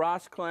ago,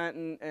 Ross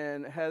Clanton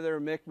and Heather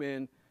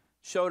Mickman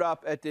showed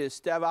up at this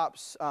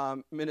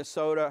DevOps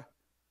Minnesota,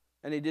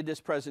 and they did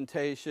this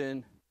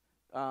presentation.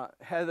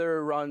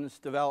 Heather runs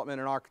development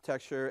and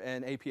architecture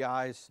and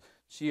APIs.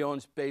 She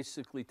owns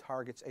basically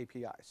Target's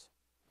APIs.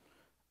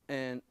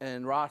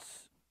 And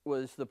Ross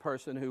was the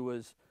person who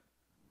was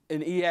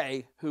an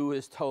EA who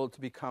was told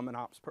to become an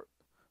ops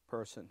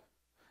person.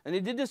 And they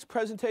did this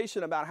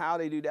presentation about how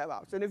they do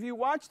DevOps. And if you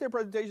watch their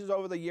presentations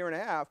over the year and a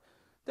half,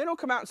 they don't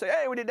come out and say,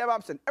 hey, we did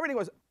DevOps, and everything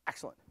was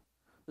excellent.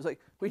 It was like,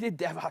 we did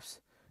DevOps,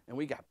 and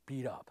we got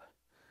beat up.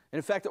 And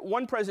in fact, at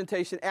one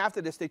presentation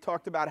after this, they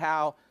talked about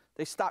how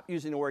they stopped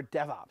using the word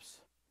DevOps,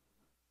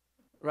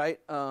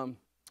 right?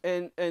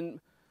 And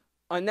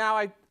now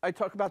I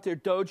talk about their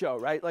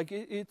dojo, right? Like,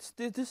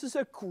 this is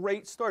a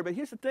great story. But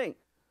here's the thing.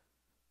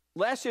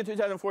 Last year,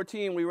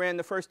 2014, we ran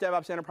the first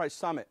DevOps Enterprise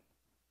Summit.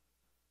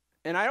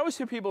 And I always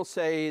hear people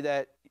say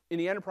that in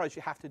the enterprise,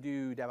 you have to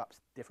do DevOps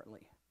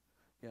differently.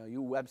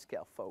 You web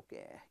scale folk,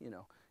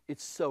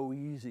 it's so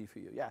easy for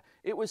you. Yeah,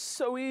 it was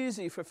so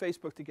easy for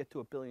Facebook to get to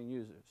 1 billion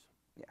users.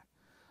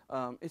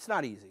 Yeah, it's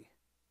not easy.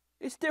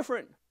 It's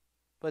different,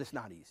 but it's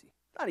not easy.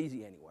 Not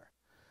easy anywhere.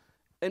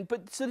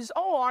 So this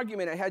whole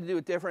argument I had to do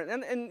it different.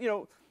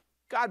 And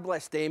God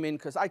bless Damon,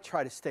 because I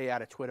try to stay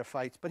out of Twitter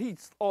fights, but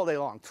he's all day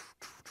long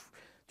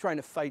trying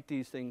to fight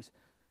these things.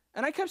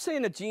 And I kept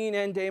saying to Gene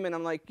and Damon,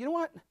 I'm like, you know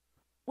what?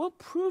 We'll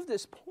prove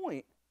this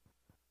point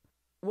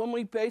when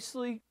we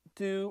basically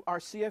do our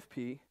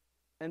CFP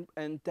and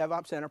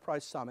DevOps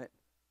Enterprise Summit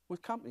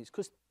with companies,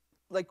 because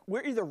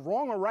we're either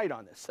wrong or right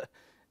on this.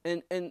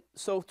 And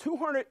so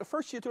 200,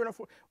 first year,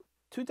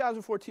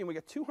 2014, we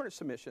got 200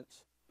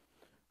 submissions,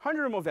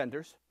 100 of them were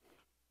vendors.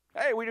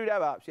 Hey, we do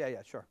DevOps.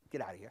 Yeah, sure.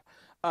 Get out of here.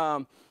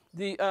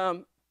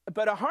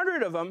 But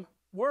 100 of them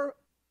were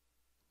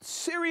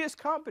serious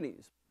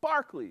companies: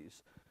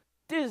 Barclays,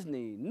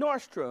 Disney,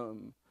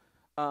 Nordstrom,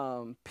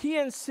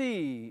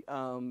 PNC,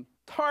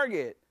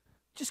 Target.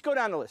 Just go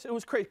down the list. It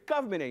was crazy.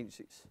 Government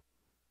agencies.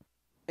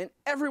 And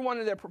every one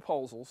of their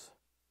proposals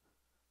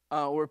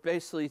were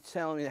basically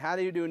telling me, how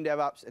do you do in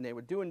DevOps? And they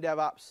were doing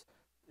DevOps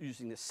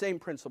using the same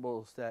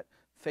principles that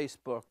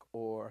Facebook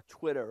or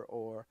Twitter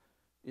or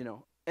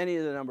any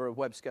of the number of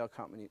web scale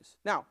companies.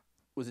 Now,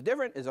 was it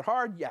different? Is it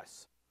hard?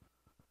 Yes.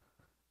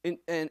 And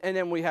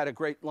then we had a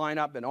great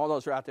lineup, and all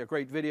those are out there.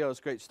 Great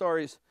videos, great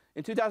stories.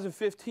 In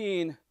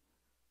 2015,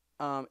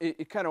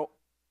 it kind of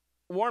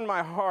warmed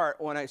my heart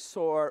when I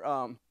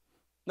saw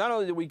not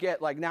only did we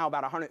get now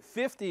about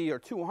 150 or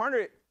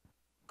 200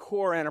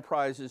 core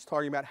enterprises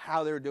talking about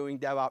how they're doing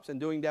DevOps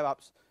and doing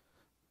DevOps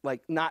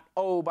like not,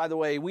 oh, by the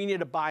way, we need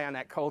to buy on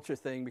that culture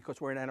thing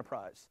because we're an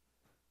enterprise.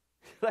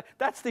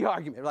 That's the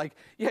argument. Like,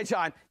 yeah,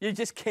 John, you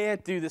just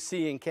can't do the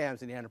C and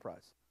CAMs in the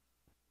enterprise.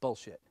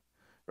 Bullshit,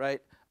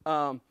 right?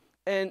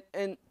 And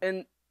in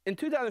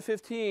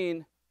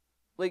 2015,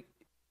 like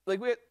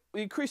we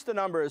increased the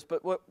numbers,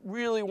 but what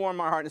really warmed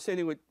my heart, and the same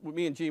thing with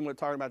me and Gene were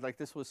talking about, like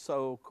this was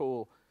so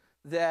cool,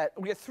 that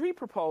we had 3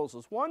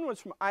 proposals. One was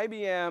from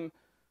IBM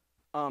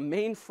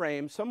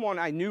mainframe, someone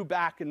I knew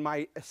back in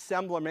my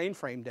assembler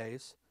mainframe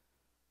days.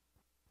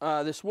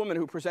 This woman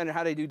who presented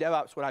how they do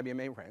DevOps with IBM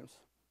mainframes.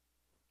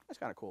 That's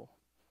kind of cool.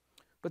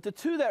 But the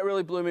 2 that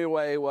really blew me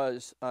away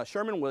was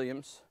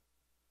Sherwin-Williams.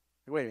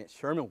 Wait a minute,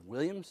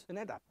 Sherwin-Williams? Isn't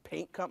that a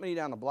paint company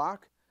down the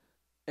block?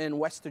 And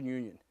Western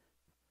Union,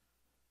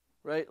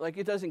 right? Like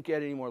it doesn't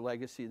get any more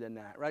legacy than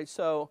that, right?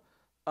 So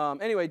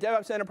anyway,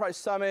 DevOps Enterprise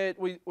Summit,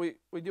 we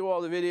do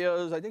all the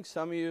videos. I think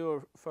some of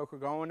you folk are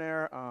going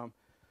there.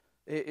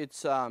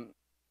 It's,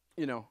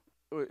 you know,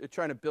 we're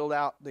trying to build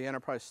out the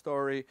enterprise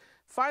story.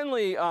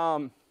 Finally,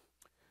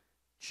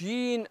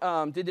 Gene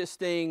did this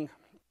thing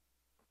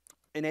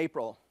in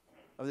April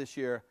of this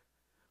year.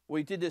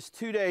 We did this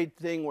 2-day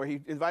thing where he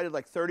invited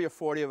like 30 or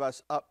 40 of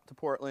us up to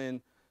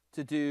Portland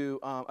to do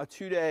a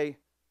 2-day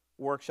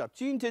workshop.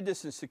 Gene did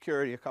this in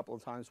security a couple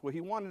of times where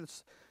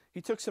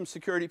he took some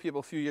security people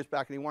a few years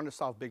back and he wanted to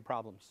solve big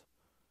problems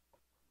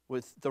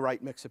with the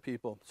right mix of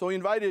people. So he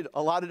invited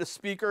a lot of the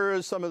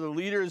speakers, some of the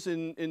leaders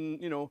in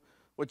you know,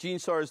 what Gene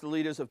saw as the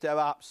leaders of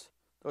DevOps.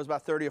 There was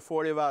about 30 or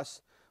 40 of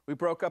us. We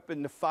broke up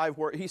into 5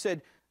 he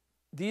said,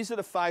 these are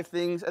the 5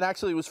 things, and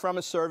actually it was from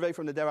a survey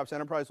from the DevOps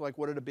Enterprise, like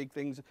what are the big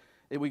things?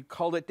 And we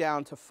culled it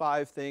down to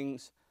 5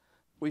 things.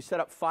 We set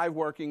up 5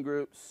 working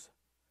groups.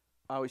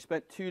 We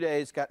spent 2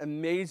 days, got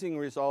amazing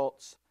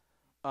results.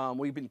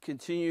 We've been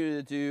continuing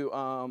to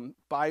do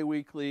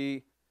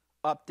bi-weekly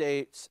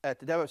updates. At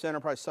the DevOps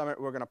Enterprise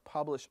Summit, we're going to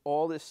publish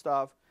all this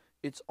stuff.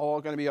 It's all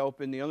going to be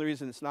open. The only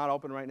reason it's not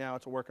open right now,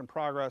 it's a work in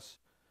progress.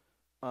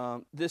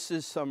 This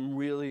is some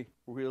really,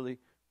 really,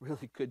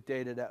 really good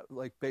data that,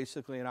 like,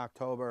 basically in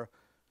October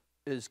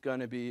is going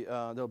to be,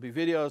 there'll be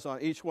videos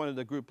on each one of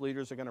the group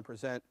leaders are going to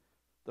present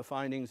the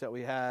findings that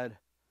we had.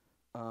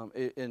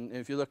 And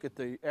if you look at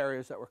the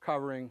areas that we're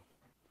covering,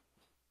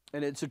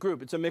 and it's a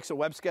group, it's a mix of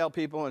web scale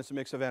people and it's a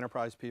mix of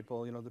enterprise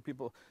people. You know,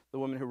 the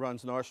woman who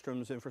runs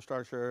Nordstrom's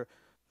infrastructure,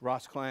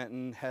 Ross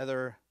Clanton,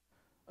 Heather,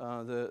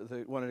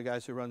 one of the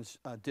guys who runs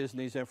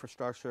Disney's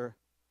infrastructure,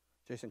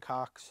 Jason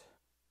Cox.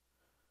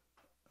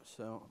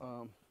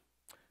 So,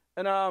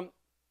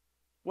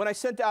 when I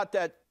sent out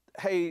that,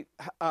 hey,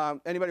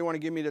 anybody want to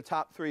give me the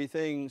top 3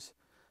 things?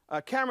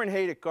 Cameron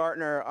Haight at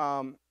Gartner.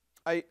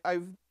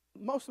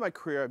 Most of my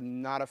career,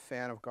 I'm not a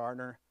fan of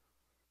Gartner,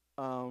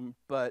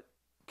 but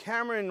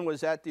Cameron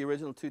was at the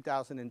original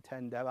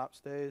 2010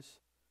 DevOps days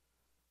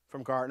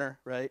from Gartner,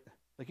 right?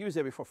 Like he was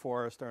there before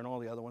Forrester and all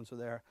the other ones were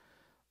there.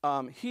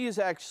 He has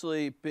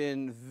actually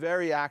been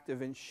very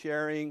active in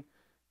sharing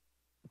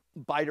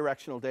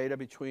bidirectional data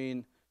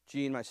between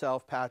Gene,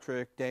 myself,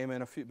 Patrick,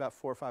 Damon, about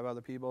 4 or 5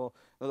 other people.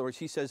 In other words,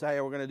 he says,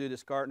 hey, we're going to do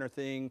this Gartner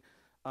thing.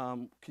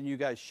 Can you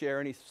guys share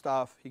any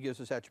stuff? He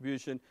gives us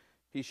attribution.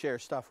 He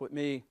shares stuff with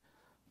me.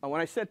 When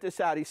I sent this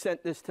out, he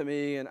sent this to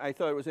me, and I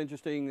thought it was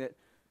interesting that,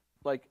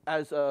 like,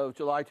 as of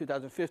July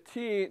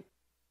 2015,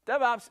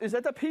 DevOps is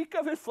at the peak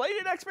of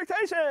inflated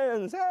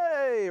expectations.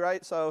 Hey,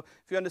 right? So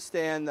if you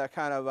understand that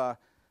kind of,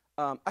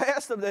 I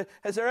asked him,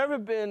 has there ever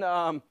been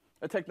a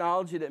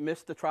technology that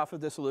missed the trough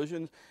of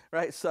disillusion,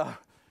 right? So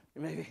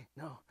maybe,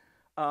 no.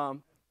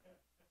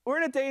 We're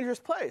in a dangerous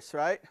place,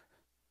 right?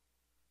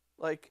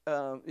 Like,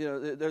 you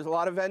know, there's a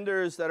lot of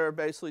vendors that are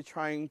basically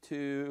trying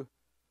to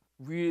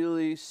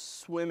really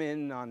swim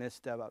in on this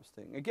DevOps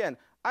thing. Again,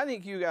 I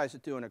think you guys are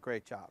doing a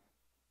great job,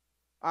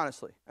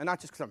 honestly. And not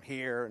just because I'm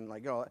here and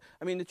like, oh,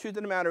 I mean, the truth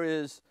of the matter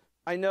is,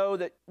 I know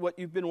that what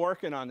you've been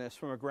working on this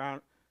from a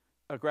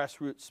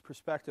grassroots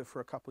perspective for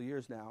a couple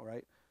years now,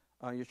 right?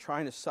 You're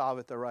trying to solve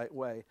it the right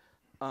way.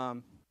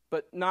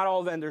 But not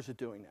all vendors are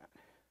doing that.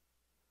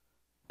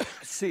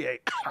 C8.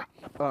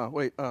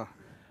 Wait.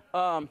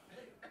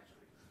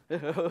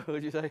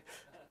 What'd you say?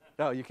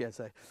 No, you can't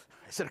say.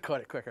 I should have caught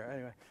it quicker.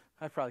 Anyway,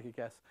 I probably could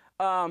guess.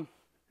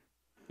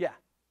 Yeah.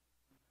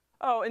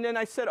 Oh, and then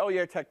I said, oh,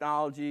 yeah,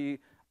 technology.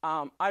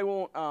 I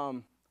won't,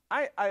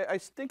 I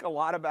think a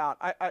lot about,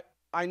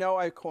 I know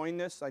I coined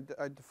this. I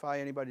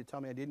defy anybody to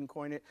tell me I didn't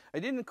coin it. I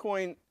didn't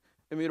coin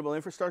immutable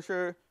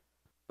infrastructure,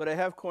 but I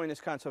have coined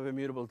this concept of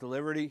immutable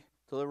delivery.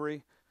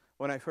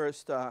 When I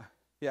first,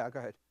 yeah, go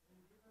ahead.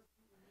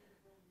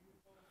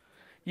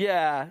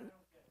 Yeah.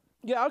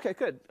 Yeah, okay,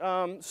 good.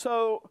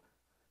 So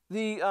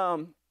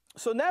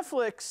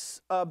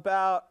Netflix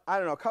about, I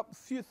don't know,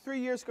 3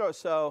 years ago or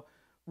so,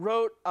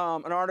 wrote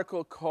an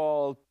article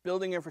called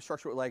Building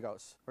Infrastructure with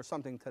Legos, or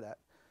something to that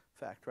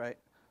effect, right?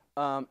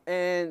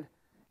 And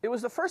it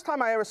was the first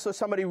time I ever saw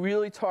somebody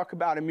really talk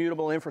about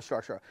immutable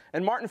infrastructure.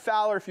 And Martin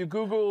Fowler, if you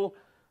Google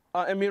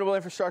immutable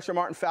infrastructure,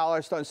 Martin Fowler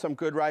has done some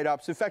good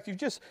write-ups. In fact, you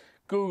just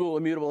Google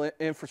immutable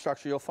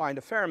infrastructure, you'll find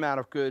a fair amount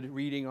of good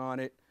reading on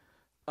it.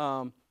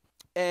 So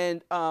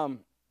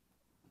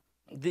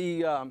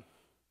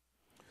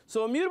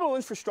immutable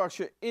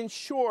infrastructure, in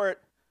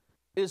short,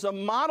 is a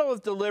model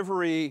of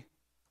delivery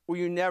where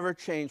you never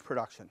change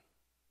production.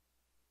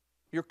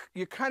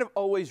 You're kind of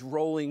always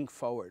rolling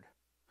forward.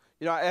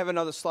 You know, I have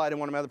another slide in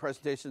one of my other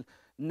presentations,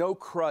 no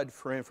CRUD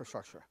for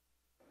infrastructure.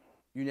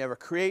 You never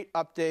create,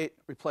 update,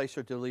 replace,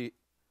 or delete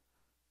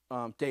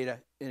data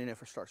in an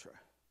infrastructure.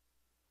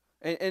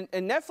 And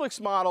Netflix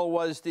model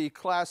was the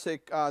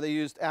classic, they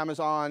used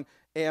Amazon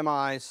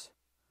AMIs,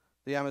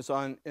 the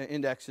Amazon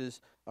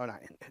indexes, or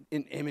not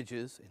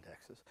images,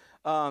 indexes,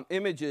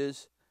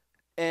 images.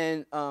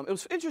 And it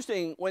was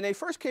interesting, when they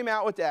first came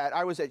out with that,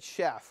 I was at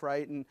Chef,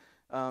 right? And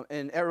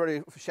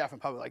everybody, Chef and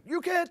public, like,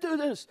 you can't do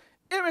this,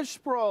 image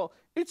sprawl,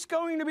 it's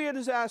going to be a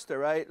disaster,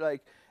 right?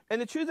 Like,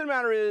 and the truth of the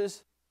matter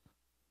is,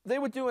 they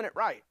were doing it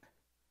right.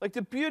 Like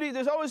the beauty,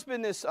 there's always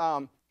been this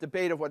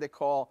debate of what they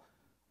call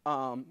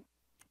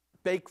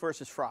bake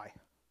versus fry.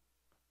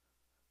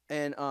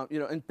 And you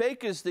know, and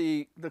bake is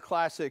the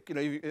classic. You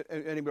know,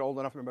 anybody old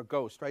enough to remember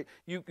Ghost, right?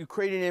 You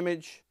create an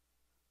image.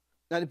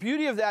 Now the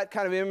beauty of that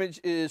kind of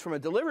image is, from a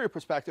delivery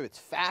perspective, it's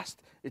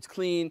fast, it's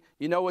clean.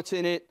 You know what's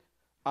in it.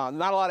 Not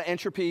a lot of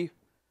entropy,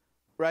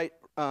 right?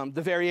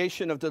 The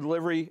variation of the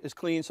delivery is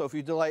clean. So if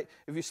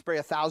you spray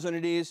 1,000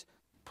 of these,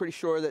 pretty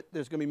sure that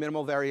there's going to be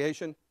minimal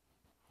variation.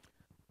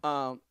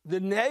 The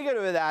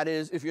negative of that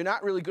is, if you're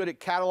not really good at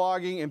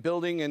cataloging and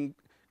building and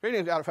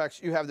creating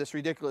artifacts, you have this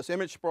ridiculous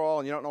image sprawl,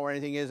 and you don't know where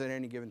anything is at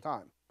any given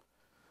time.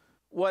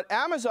 What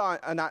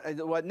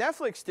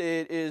Netflix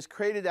did is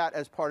created that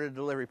as part of the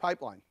delivery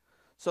pipeline.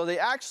 So they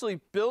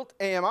actually built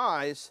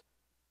AMIs,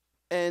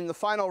 and the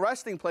final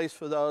resting place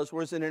for those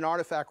was in an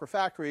artifact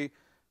refactory,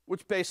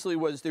 which basically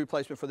was the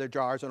replacement for their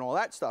jars and all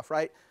that stuff,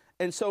 right?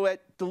 And so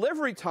at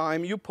delivery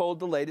time, you pulled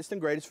the latest and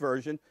greatest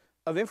version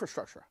of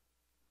infrastructure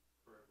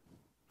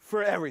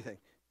for everything.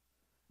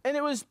 And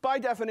it was, by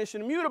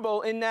definition,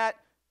 immutable in that,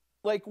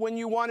 like, when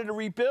you wanted to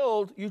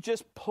rebuild, you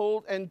just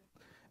pulled, and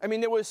I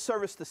mean, there was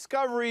service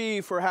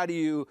discovery for how do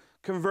you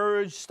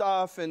converge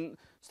stuff and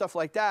stuff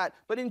like that.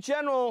 But in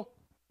general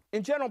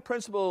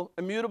principle,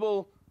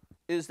 immutable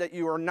is that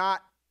you are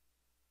not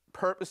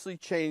purposely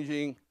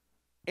changing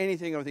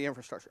anything of the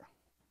infrastructure.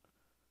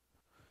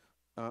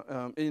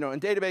 You know, in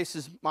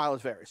databases,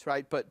 mileage varies,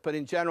 right? But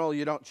in general,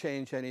 you don't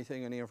change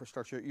anything in the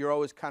infrastructure. You're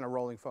always kind of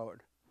rolling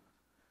forward.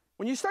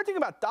 When you start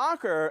thinking about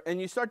Docker,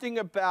 and you start thinking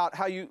about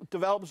how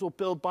developers will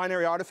build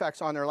binary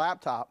artifacts on their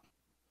laptop,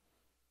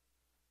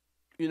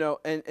 you know,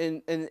 and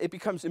it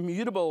becomes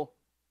immutable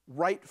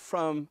right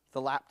from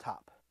the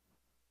laptop.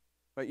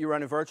 Right? You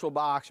run a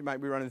VirtualBox, you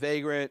might be running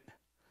Vagrant,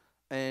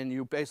 and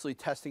you're basically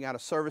testing out a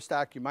service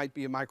stack. You might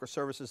be a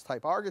microservices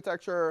type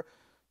architecture.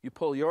 You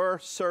pull your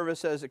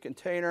service as a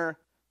container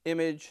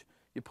image.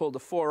 You pull the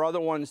 4 other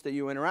ones that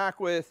you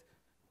interact with.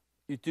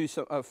 You do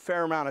a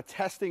fair amount of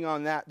testing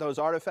on those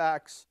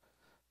artifacts.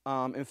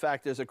 In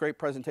fact, there's a great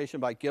presentation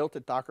by Gilt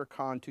at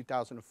DockerCon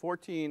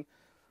 2014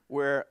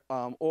 where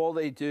all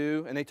they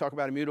do, and they talk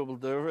about immutable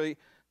delivery,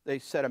 they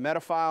set a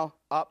metafile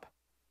up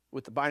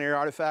with the binary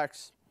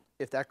artifacts.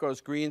 If that goes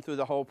green through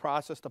the whole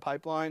process, the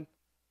pipeline,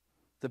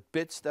 the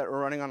bits that are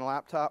running on a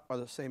laptop are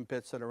the same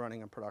bits that are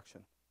running in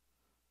production.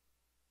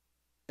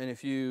 And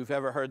if you've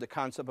ever heard the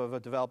concept of a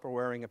developer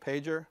wearing a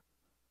pager,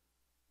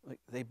 like,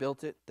 they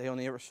built it, they own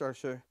the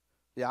infrastructure,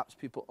 the ops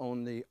people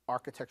own the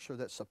architecture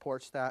that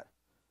supports that.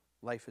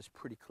 Life is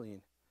pretty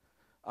clean.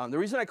 The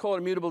reason I call it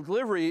immutable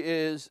delivery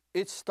is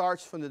it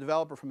starts from the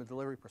developer from a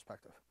delivery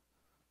perspective.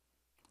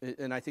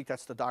 And I think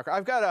that's the Docker.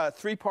 I've got a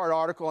 3-part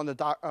article on the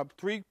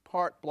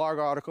 3-part blog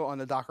article on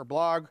the Docker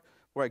blog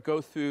where I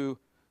go through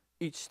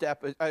each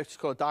step. I just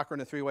call it Docker in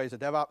the 3 ways of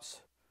DevOps.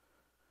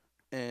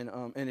 And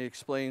it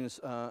explains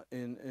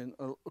in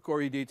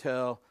gory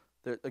detail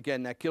that,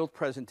 again, that Gilt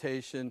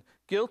presentation.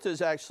 Gilt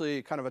is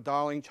actually kind of a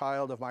darling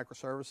child of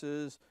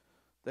microservices.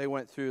 They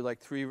went through like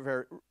 3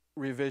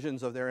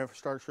 revisions of their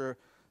infrastructure.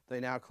 They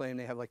now claim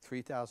they have like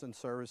 3,000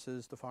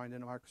 services defined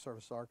in a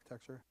microservice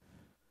architecture.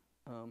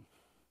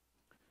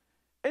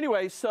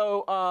 Anyway,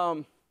 so,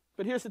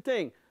 but here's the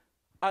thing.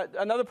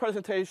 Another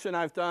presentation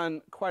I've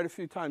done quite a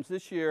few times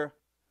this year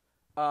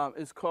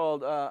is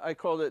called, I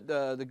called it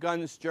the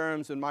Guns,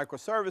 Germs, and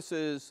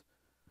Microservices.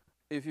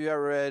 If you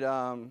ever read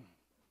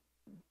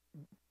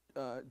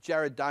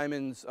Jared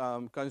Diamond's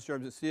Guns,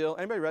 Germs, and Steel.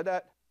 Anybody read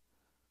that?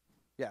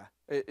 Yeah.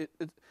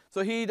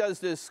 So he does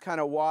this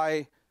kind of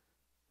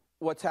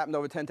what's happened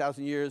over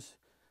 10,000 years.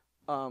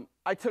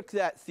 I took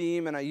that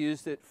theme and I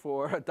used it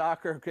for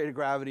Docker, created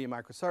gravity, and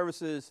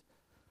microservices.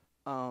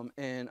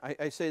 And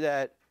I say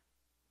that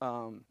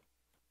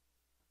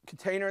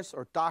containers,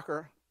 or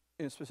Docker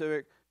in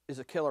specific, is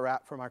a killer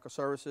app for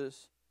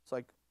microservices. It's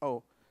like,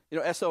 oh, you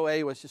know,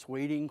 SOA was just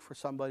waiting for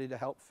somebody to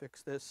help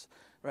fix this,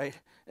 right?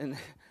 And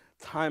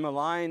time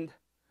aligned.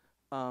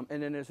 And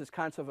then there's this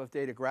concept of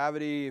data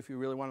gravity. If you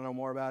really want to know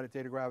more about it,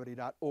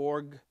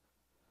 datagravity.org.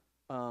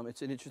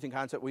 It's an interesting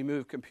concept. We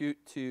moved compute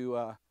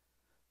to,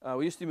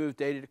 we used to move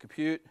data to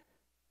compute.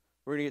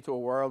 we're going to get to a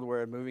world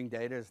where moving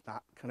data is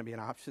not going to be an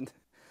option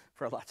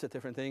for lots of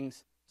different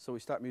things. So we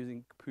start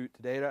using compute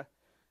to data.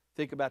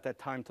 Think about that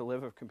time to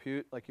live of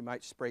compute, like you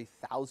might spray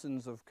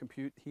thousands of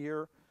compute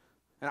here.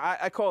 And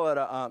I call it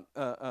a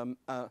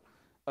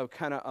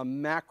kind of a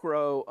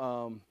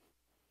macro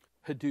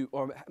Hadoop,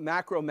 or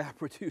macro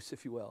MapReduce,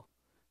 if you will.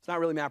 It's not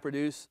really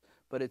MapReduce,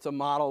 but it's a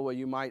model where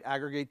you might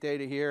aggregate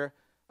data here.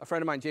 A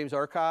friend of mine, James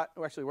Urquhart,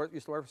 who actually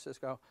used to work for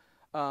Cisco,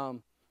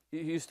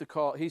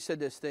 he said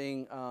this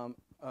thing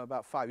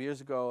about 5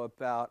 years ago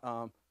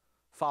about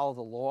follow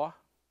the law.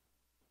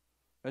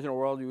 Imagine a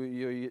world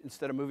you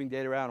instead of moving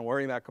data around and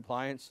worrying about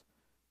compliance,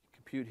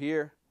 compute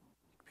here,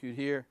 compute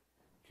here,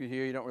 compute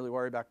here. You don't really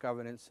worry about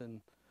governance, and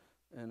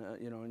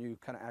you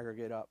kind of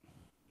aggregate up.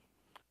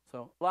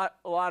 So a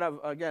lot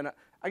of, again,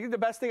 I think the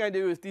best thing I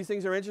do is these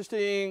things are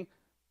interesting.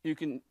 You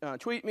can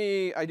tweet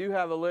me. I do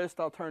have a list.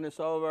 I'll turn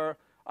this over.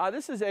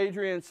 This is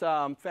Adrian's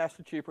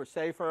faster, cheaper,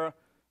 safer.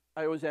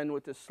 I always end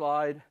with this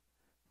slide.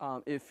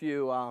 If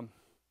you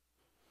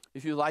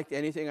liked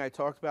anything I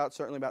talked about,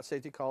 certainly about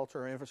safety culture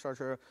or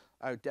infrastructure,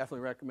 I would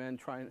definitely recommend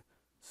trying to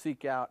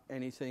seek out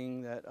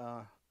anything that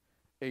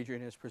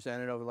Adrian has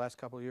presented over the last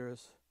couple of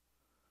years.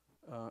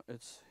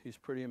 He's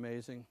pretty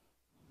amazing.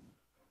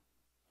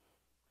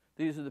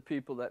 These are the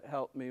people that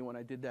helped me when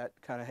I did that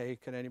kind of, hey,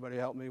 can anybody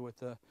help me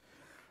with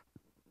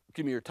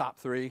give me your top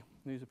 3.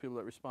 These are people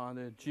that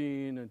responded.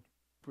 Gene and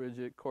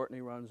Bridget, Courtney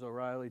runs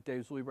O'Reilly,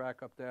 Dave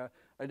Zwiebrak up there.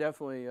 I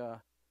definitely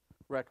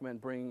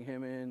recommend bringing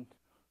him in,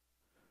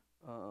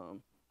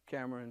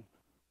 Cameron.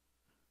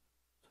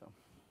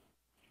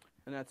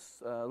 And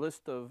that's a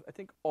list of, I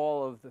think,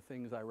 all of the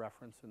things I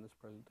referenced in this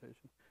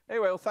presentation.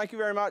 Anyway, well, thank you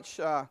very much.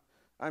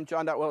 I'm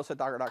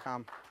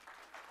john.willis@docker.com.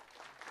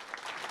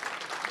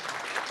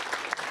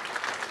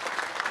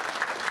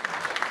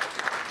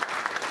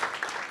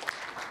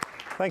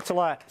 Thanks a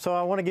lot. So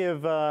I want to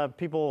give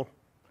people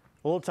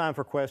a little time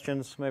for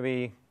questions,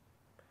 maybe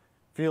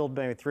field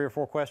maybe 3 or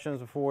 4 questions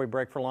before we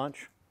break for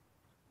lunch.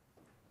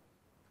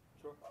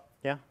 Sure.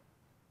 Yeah?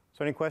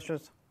 So any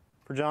questions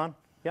for John?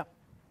 Yeah.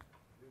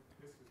 This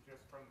is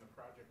just from the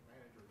project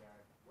manager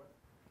guide.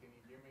 Can you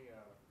give me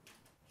a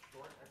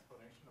short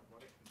explanation of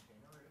what a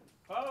container is?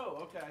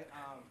 Oh, okay.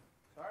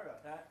 Sorry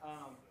about that.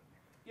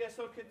 Yeah,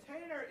 so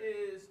container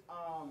is,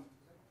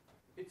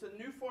 it's a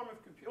new form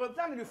of compute. Well, it's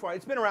not a new form.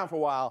 It's been around for a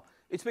while.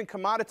 It's been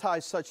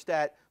commoditized such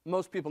that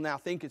most people now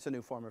think it's a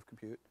new form of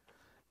compute.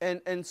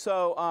 And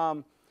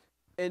so,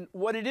 and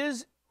what it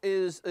is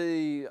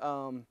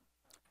an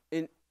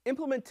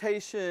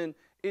implementation.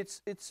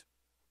 It's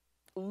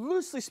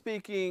loosely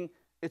speaking,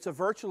 it's a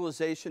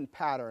virtualization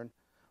pattern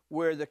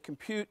where the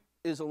compute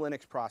is a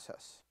Linux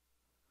process.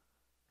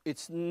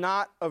 It's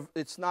not a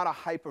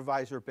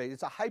hypervisor based.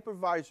 It's a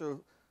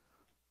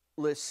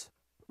hypervisor-less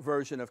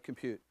version of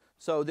compute.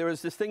 So there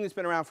is this thing that's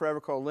been around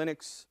forever called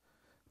Linux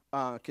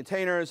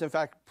containers. In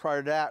fact,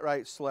 prior to that,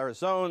 right, Solaris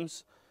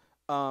zones,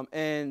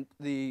 and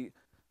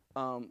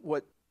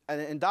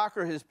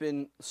Docker has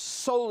been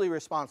solely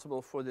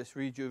responsible for this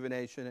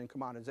rejuvenation and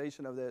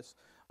commoditization of this.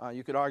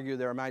 You could argue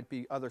there might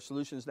be other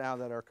solutions now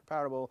that are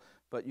compatible,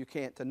 but you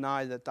can't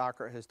deny that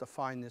Docker has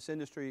defined this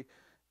industry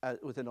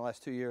within the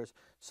last 2 years,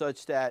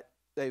 such that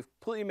they've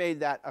completely made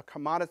that a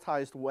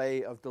commoditized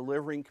way of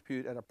delivering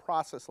compute at a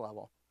process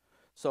level.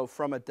 So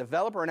from a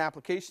developer and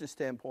application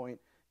standpoint,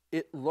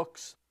 it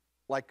looks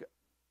like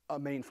a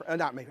mainframe,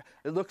 not mainframe.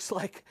 It looks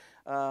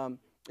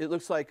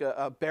like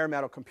a bare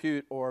metal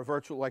compute, or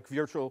virtual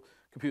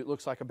compute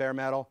looks like a bare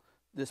metal.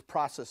 This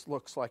process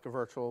looks like a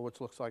virtual,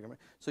 which looks like a.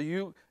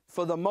 So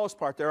for the most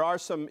part, there are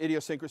some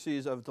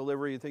idiosyncrasies of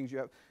delivery and things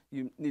you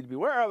need to be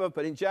aware of,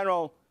 but in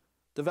general,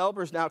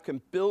 developers now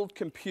can build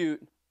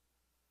compute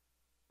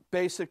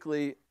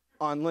basically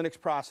on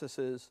Linux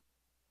processes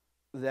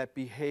that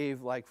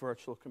behave like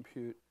virtual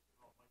compute.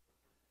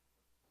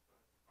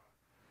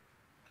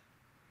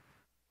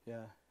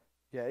 Yeah,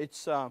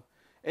 it's and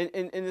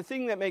the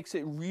thing that makes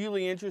it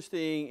really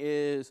interesting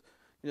is,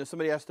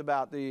 somebody asked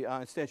about the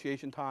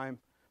instantiation time,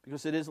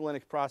 because it is a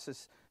Linux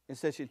process.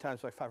 Instantiation time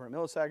is like 500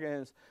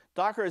 milliseconds.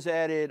 Docker has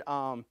added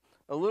a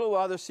little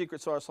other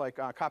secret source like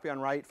copy on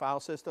write file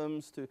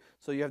systems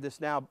so you have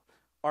this now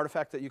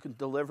artifact that you can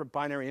deliver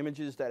binary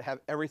images that have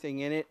everything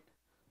in it.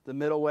 The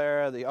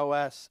middleware, the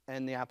OS,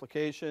 and the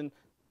application.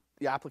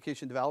 The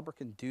application developer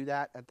can do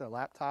that at their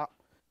laptop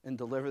and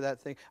deliver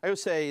that thing. I would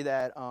say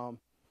that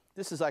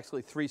this is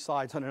actually 3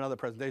 slides on another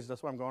presentation.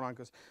 That's why I'm going on,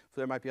 because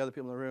there might be other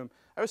people in the room.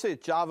 I would say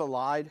Java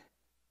lied.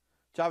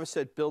 Java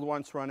said build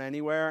once, run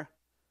anywhere.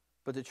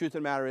 But the truth of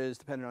the matter is,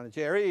 depending on the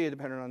JRE,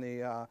 depending on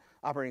the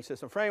operating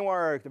system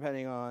framework,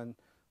 depending on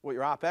what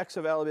your OpEx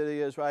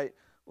availability is, right?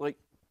 Like,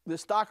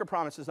 this Docker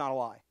promise is not a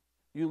lie.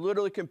 You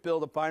literally can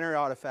build a binary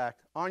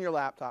artifact on your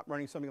laptop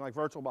running something like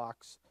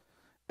VirtualBox,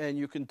 and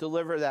you can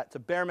deliver that to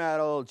bare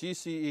metal,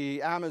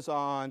 GCE,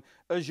 Amazon,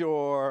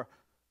 Azure,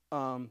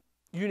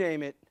 you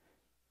name it,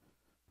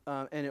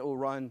 and it will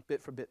run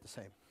bit for bit the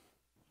same.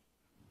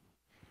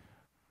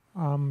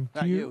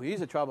 Not you.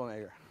 He's a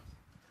troublemaker.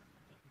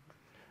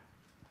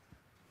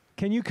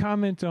 Can you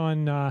comment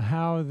on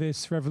how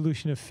this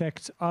revolution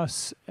affects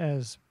us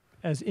as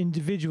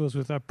individuals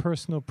with our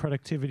personal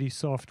productivity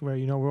software?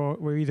 You know,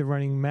 we're either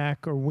running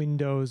Mac or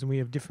Windows, and we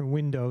have different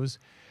windows.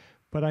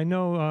 But I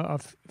know a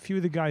few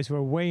of the guys who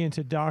are way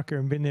into Docker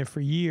and been there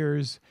for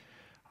years.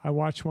 I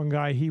watched one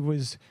guy, he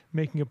was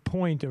making a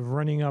point of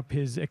running up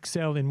his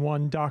Excel in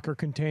one Docker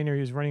container.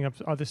 He was running up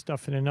other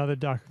stuff in another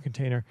Docker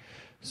container.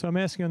 So I'm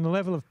asking, on the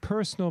level of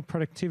personal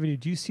productivity,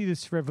 do you see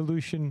this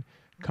revolution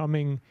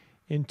coming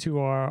into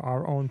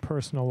our own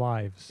personal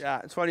lives?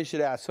 Yeah, it's funny you should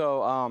ask.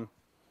 So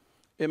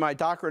in my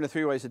Docker and the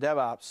 3 Ways of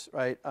DevOps,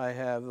 right, I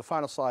have the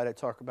final slide, I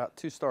talk about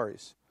 2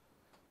 stories.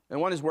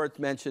 And one is worth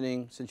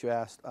mentioning, since you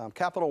asked.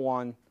 Capital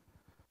One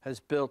has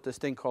built this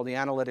thing called the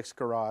Analytics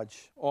Garage,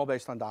 all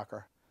based on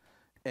Docker.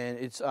 And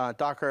it's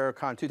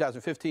DockerCon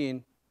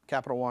 2015,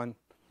 Capital One.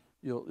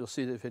 You'll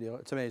see the video.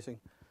 It's amazing.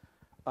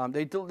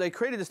 They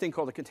created this thing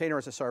called the Container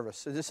as a Service.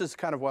 So this is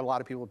kind of what a lot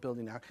of people are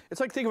building now.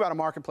 It's like, think about a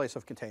marketplace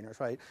of containers,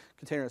 right?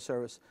 Container as a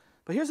service.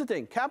 But here's the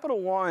thing.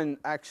 Capital One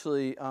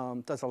actually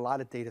does a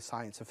lot of data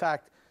science. In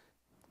fact,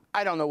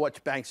 I don't know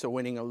which banks are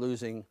winning or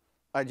losing.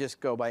 I just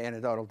go by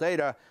anecdotal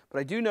data. But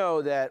I do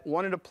know that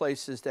one of the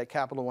places that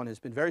Capital One has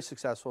been very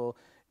successful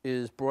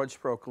is broad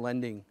stroke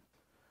lending.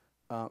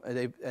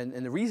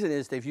 And the reason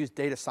is they've used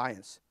data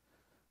science.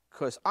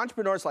 Because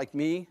entrepreneurs like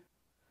me,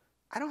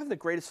 I don't have the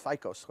greatest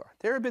FICO score.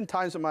 There have been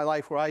times in my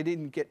life where I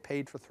didn't get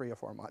paid for 3 or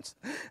 4 months,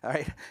 all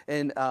right?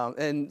 And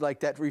like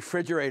that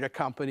refrigerator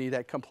company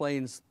that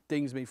complains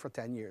dings me for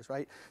 10 years,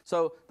 right?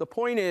 So the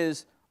point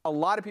is, a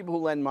lot of people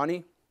who lend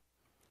money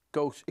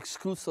go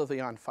exclusively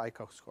on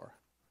FICO score.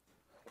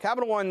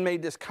 Capital One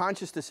made this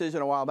conscious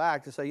decision a while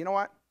back to say, you know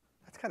what?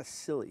 That's kind of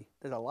silly.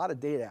 There's a lot of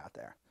data out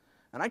there.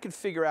 And I could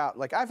figure out,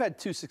 like, I've had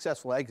 2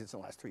 successful exits in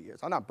the last 3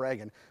 years. I'm not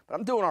bragging, but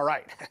I'm doing all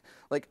right.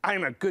 Like,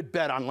 I'm a good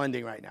bet on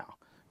lending right now,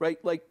 right?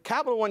 Like,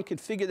 Capital One can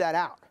figure that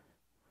out.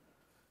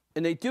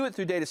 And they do it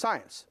through data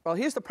science. Well,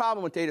 here's the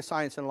problem with data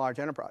science in a large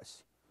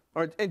enterprise,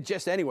 or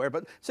just anywhere.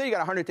 But say you got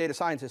 100 data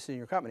scientists in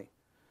your company.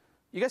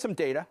 You got some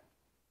data,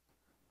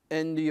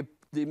 and the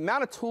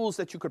amount of tools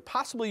that you could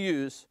possibly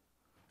use,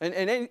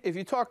 and if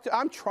you talk to,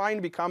 I'm trying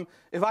to become,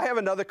 if I have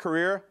another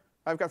career,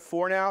 I've got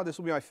 4 now. This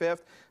will be my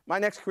 5th. My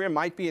next career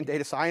might be in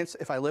data science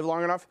if I live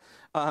long enough.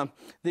 I've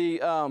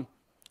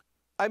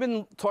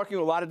been talking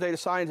to a lot of data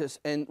scientists,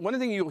 and one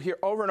thing you'll hear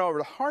over and over,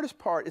 the hardest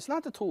part is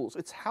not the tools.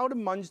 It's how to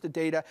munge the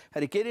data,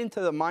 how to get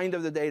into the mind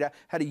of the data,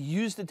 how to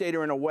use the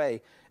data in a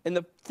way. And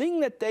the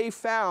thing that they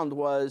found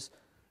was,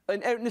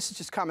 and this is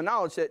just common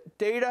knowledge, that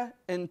data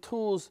and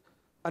tools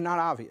are not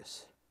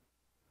obvious.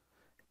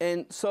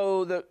 And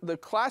so the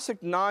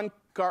classic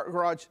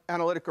non-garage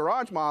analytic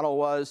garage model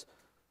was,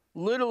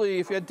 literally,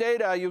 if you had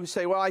data, you would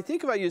say, well, I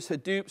think if I use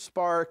Hadoop,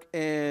 Spark,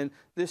 and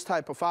this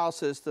type of file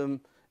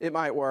system, it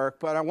might work.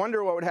 But I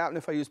wonder what would happen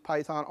if I use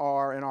Python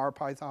R and R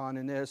Python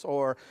and this,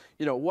 or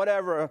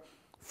whatever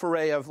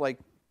foray of like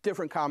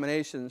different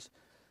combinations.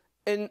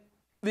 And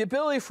the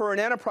ability for an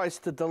enterprise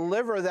to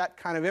deliver that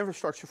kind of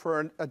infrastructure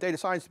for a data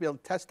science to be able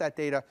to test that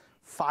data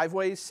 5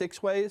 ways,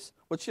 6 ways,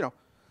 which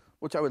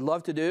I would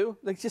love to do,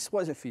 like, just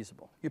wasn't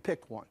feasible. You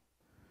picked one.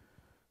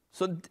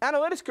 So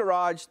Analytics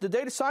Garage, the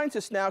data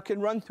scientists now can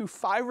run through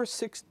 5 or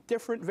 6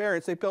 different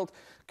variants. They built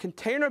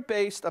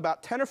container-based,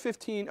 about 10 or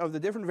 15 of the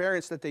different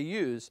variants that they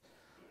use.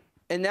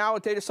 And now a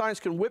data science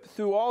can whip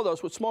through all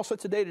those with small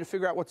sets of data to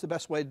figure out what's the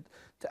best way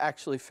to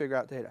actually figure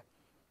out data.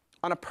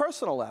 On a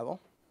personal level,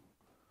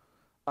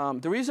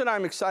 the reason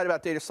I'm excited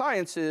about data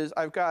science is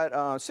I've got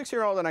a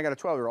 6-year-old and I got a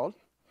 12-year-old.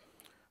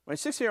 My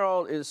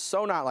 6-year-old is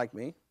so not like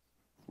me,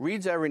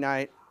 reads every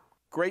night,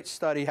 great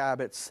study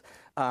habits.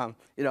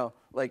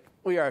 Like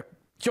we are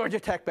Georgia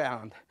Tech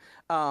bound.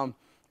 But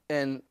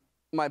my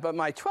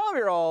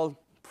 12-year-old,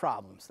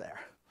 problems there.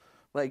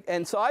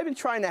 And so I've been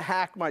trying to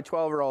hack my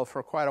 12-year-old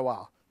for quite a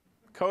while.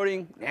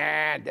 Coding,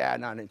 nah,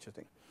 Dad, not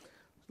interesting.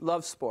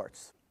 Loves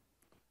sports.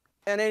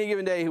 And any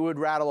given day, he would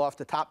rattle off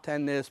the top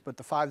 10 this, but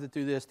the 5 that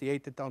do this, the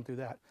 8 that don't do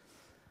that.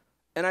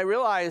 And I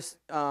realized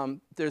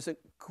there's a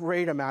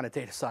great amount of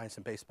data science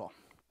in baseball.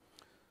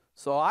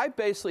 So I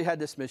basically had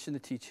this mission to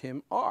teach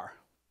him R.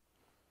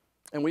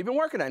 And we've been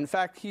working on it. In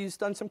fact, he's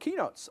done some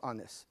keynotes on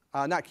this.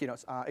 Not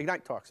keynotes,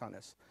 Ignite talks on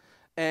this.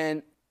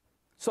 And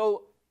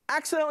so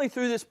accidentally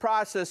through this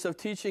process of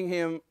teaching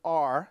him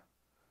R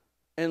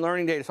and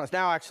learning data science,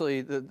 now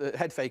actually the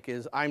head fake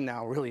is I'm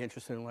now really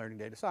interested in learning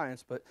data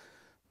science, but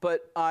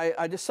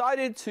I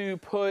decided to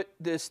put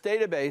this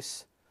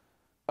database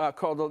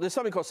there's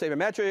something called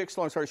Sabermetrics.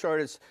 Long story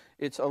short,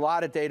 it's a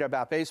lot of data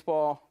about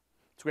baseball.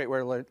 It's a great way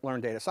to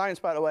learn data science,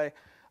 by the way.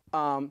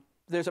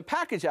 There's a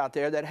package out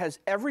there that has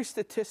every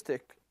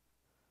statistic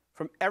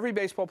from every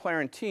baseball player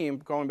and team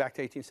going back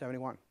to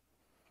 1871.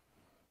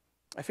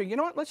 I figured, you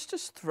know what, let's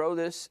just throw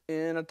this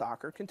in a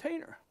Docker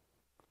container.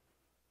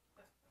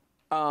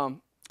 And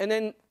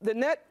then the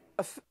net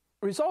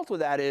result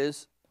with that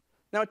is,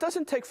 now it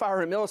doesn't take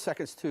 500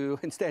 milliseconds to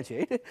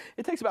instantiate.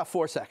 It takes about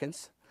 4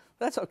 seconds.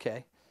 That's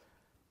okay.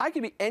 I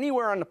could be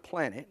anywhere on the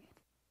planet,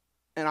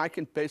 and I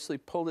can basically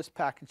pull this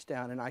package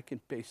down, and I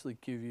can basically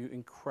give you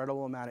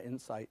incredible amount of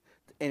insight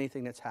to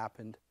anything that's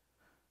happened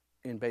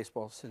in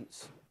baseball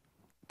since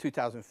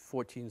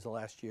 2014 is the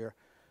last year,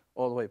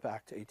 all the way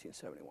back to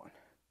 1871.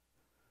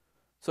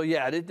 So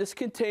yeah, this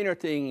container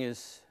thing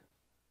is,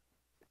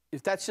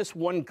 if that's just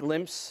one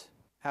glimpse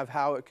of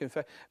how it can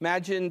affect,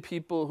 imagine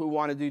people who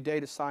want to do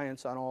data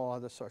science on all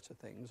other sorts of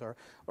things, or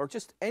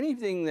just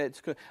anything that's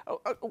good.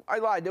 I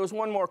lied, there was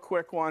one more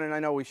quick one, and I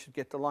know we should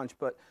get to lunch,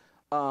 but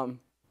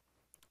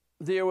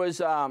there was,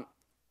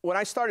 when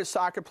I started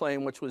Soccer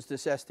Plane, which was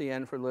this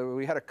SDN for Liberty,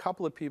 we had a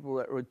couple of people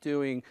that were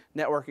doing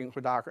networking for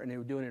Docker, and they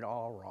were doing it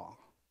all wrong.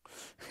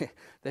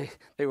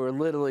 they were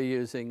literally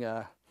using,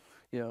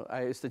 you know,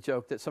 I used to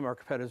joke that some of our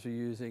competitors were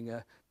using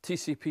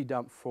TCP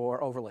dump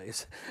for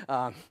overlays,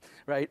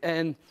 right?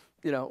 And,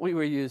 you know, we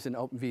were using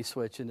Open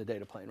vSwitch in the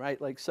data plane, right?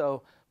 Like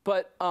so,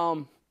 but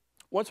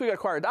once we got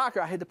acquired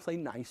Docker, I had to play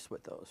nice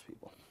with those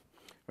people,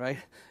 right?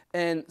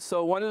 And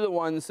so one of the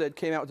ones that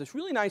came out with this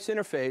really nice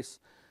interface,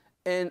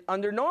 and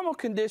under normal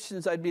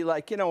conditions, I'd be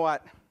like, you know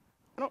what?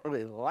 I don't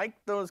really like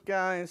those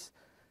guys.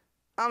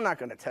 I'm not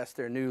going to test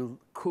their new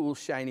cool,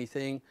 shiny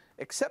thing,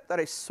 except that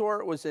I saw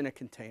it was in a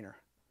container.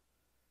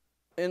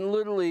 And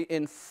literally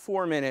in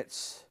 4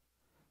 minutes,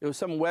 it was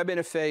some web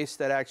interface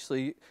that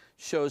actually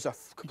shows a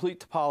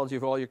complete topology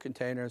of all your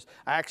containers.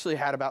 I actually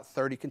had about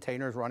 30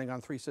 containers running on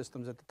 3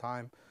 systems at the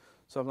time.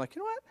 So I'm like,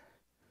 you know what?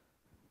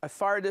 I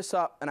fired this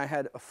up, and I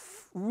had a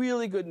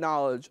really good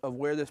knowledge of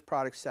where this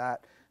product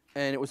sat,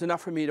 and it was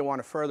enough for me to want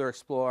to further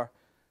explore.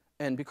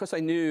 And because I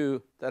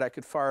knew that I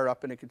could fire it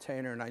up in a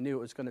container, and I knew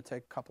it was going to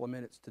take a couple of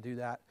minutes to do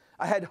that,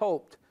 I had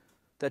hoped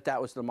that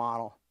that was the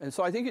model. And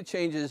so I think it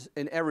changes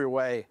in every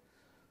way.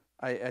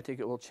 I think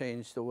it will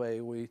change the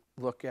way we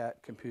look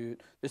at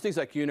compute. There's things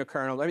like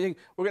unikernels. I think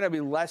we're going to be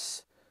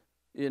less,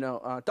 you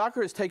know,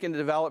 Docker has taken the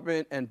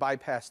development and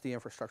bypassed the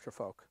infrastructure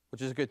folk,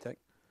 which is a good thing.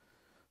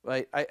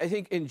 Right? I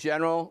think in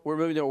general, we're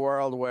moving to a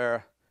world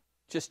where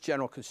just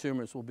general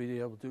consumers will be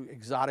able to do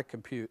exotic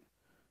compute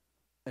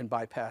and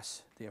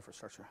bypass the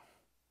infrastructure.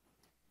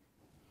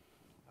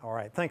 All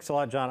right, thanks a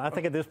lot, John. I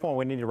think at this point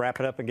we need to wrap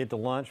it up and get to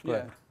lunch,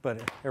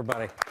 but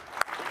everybody.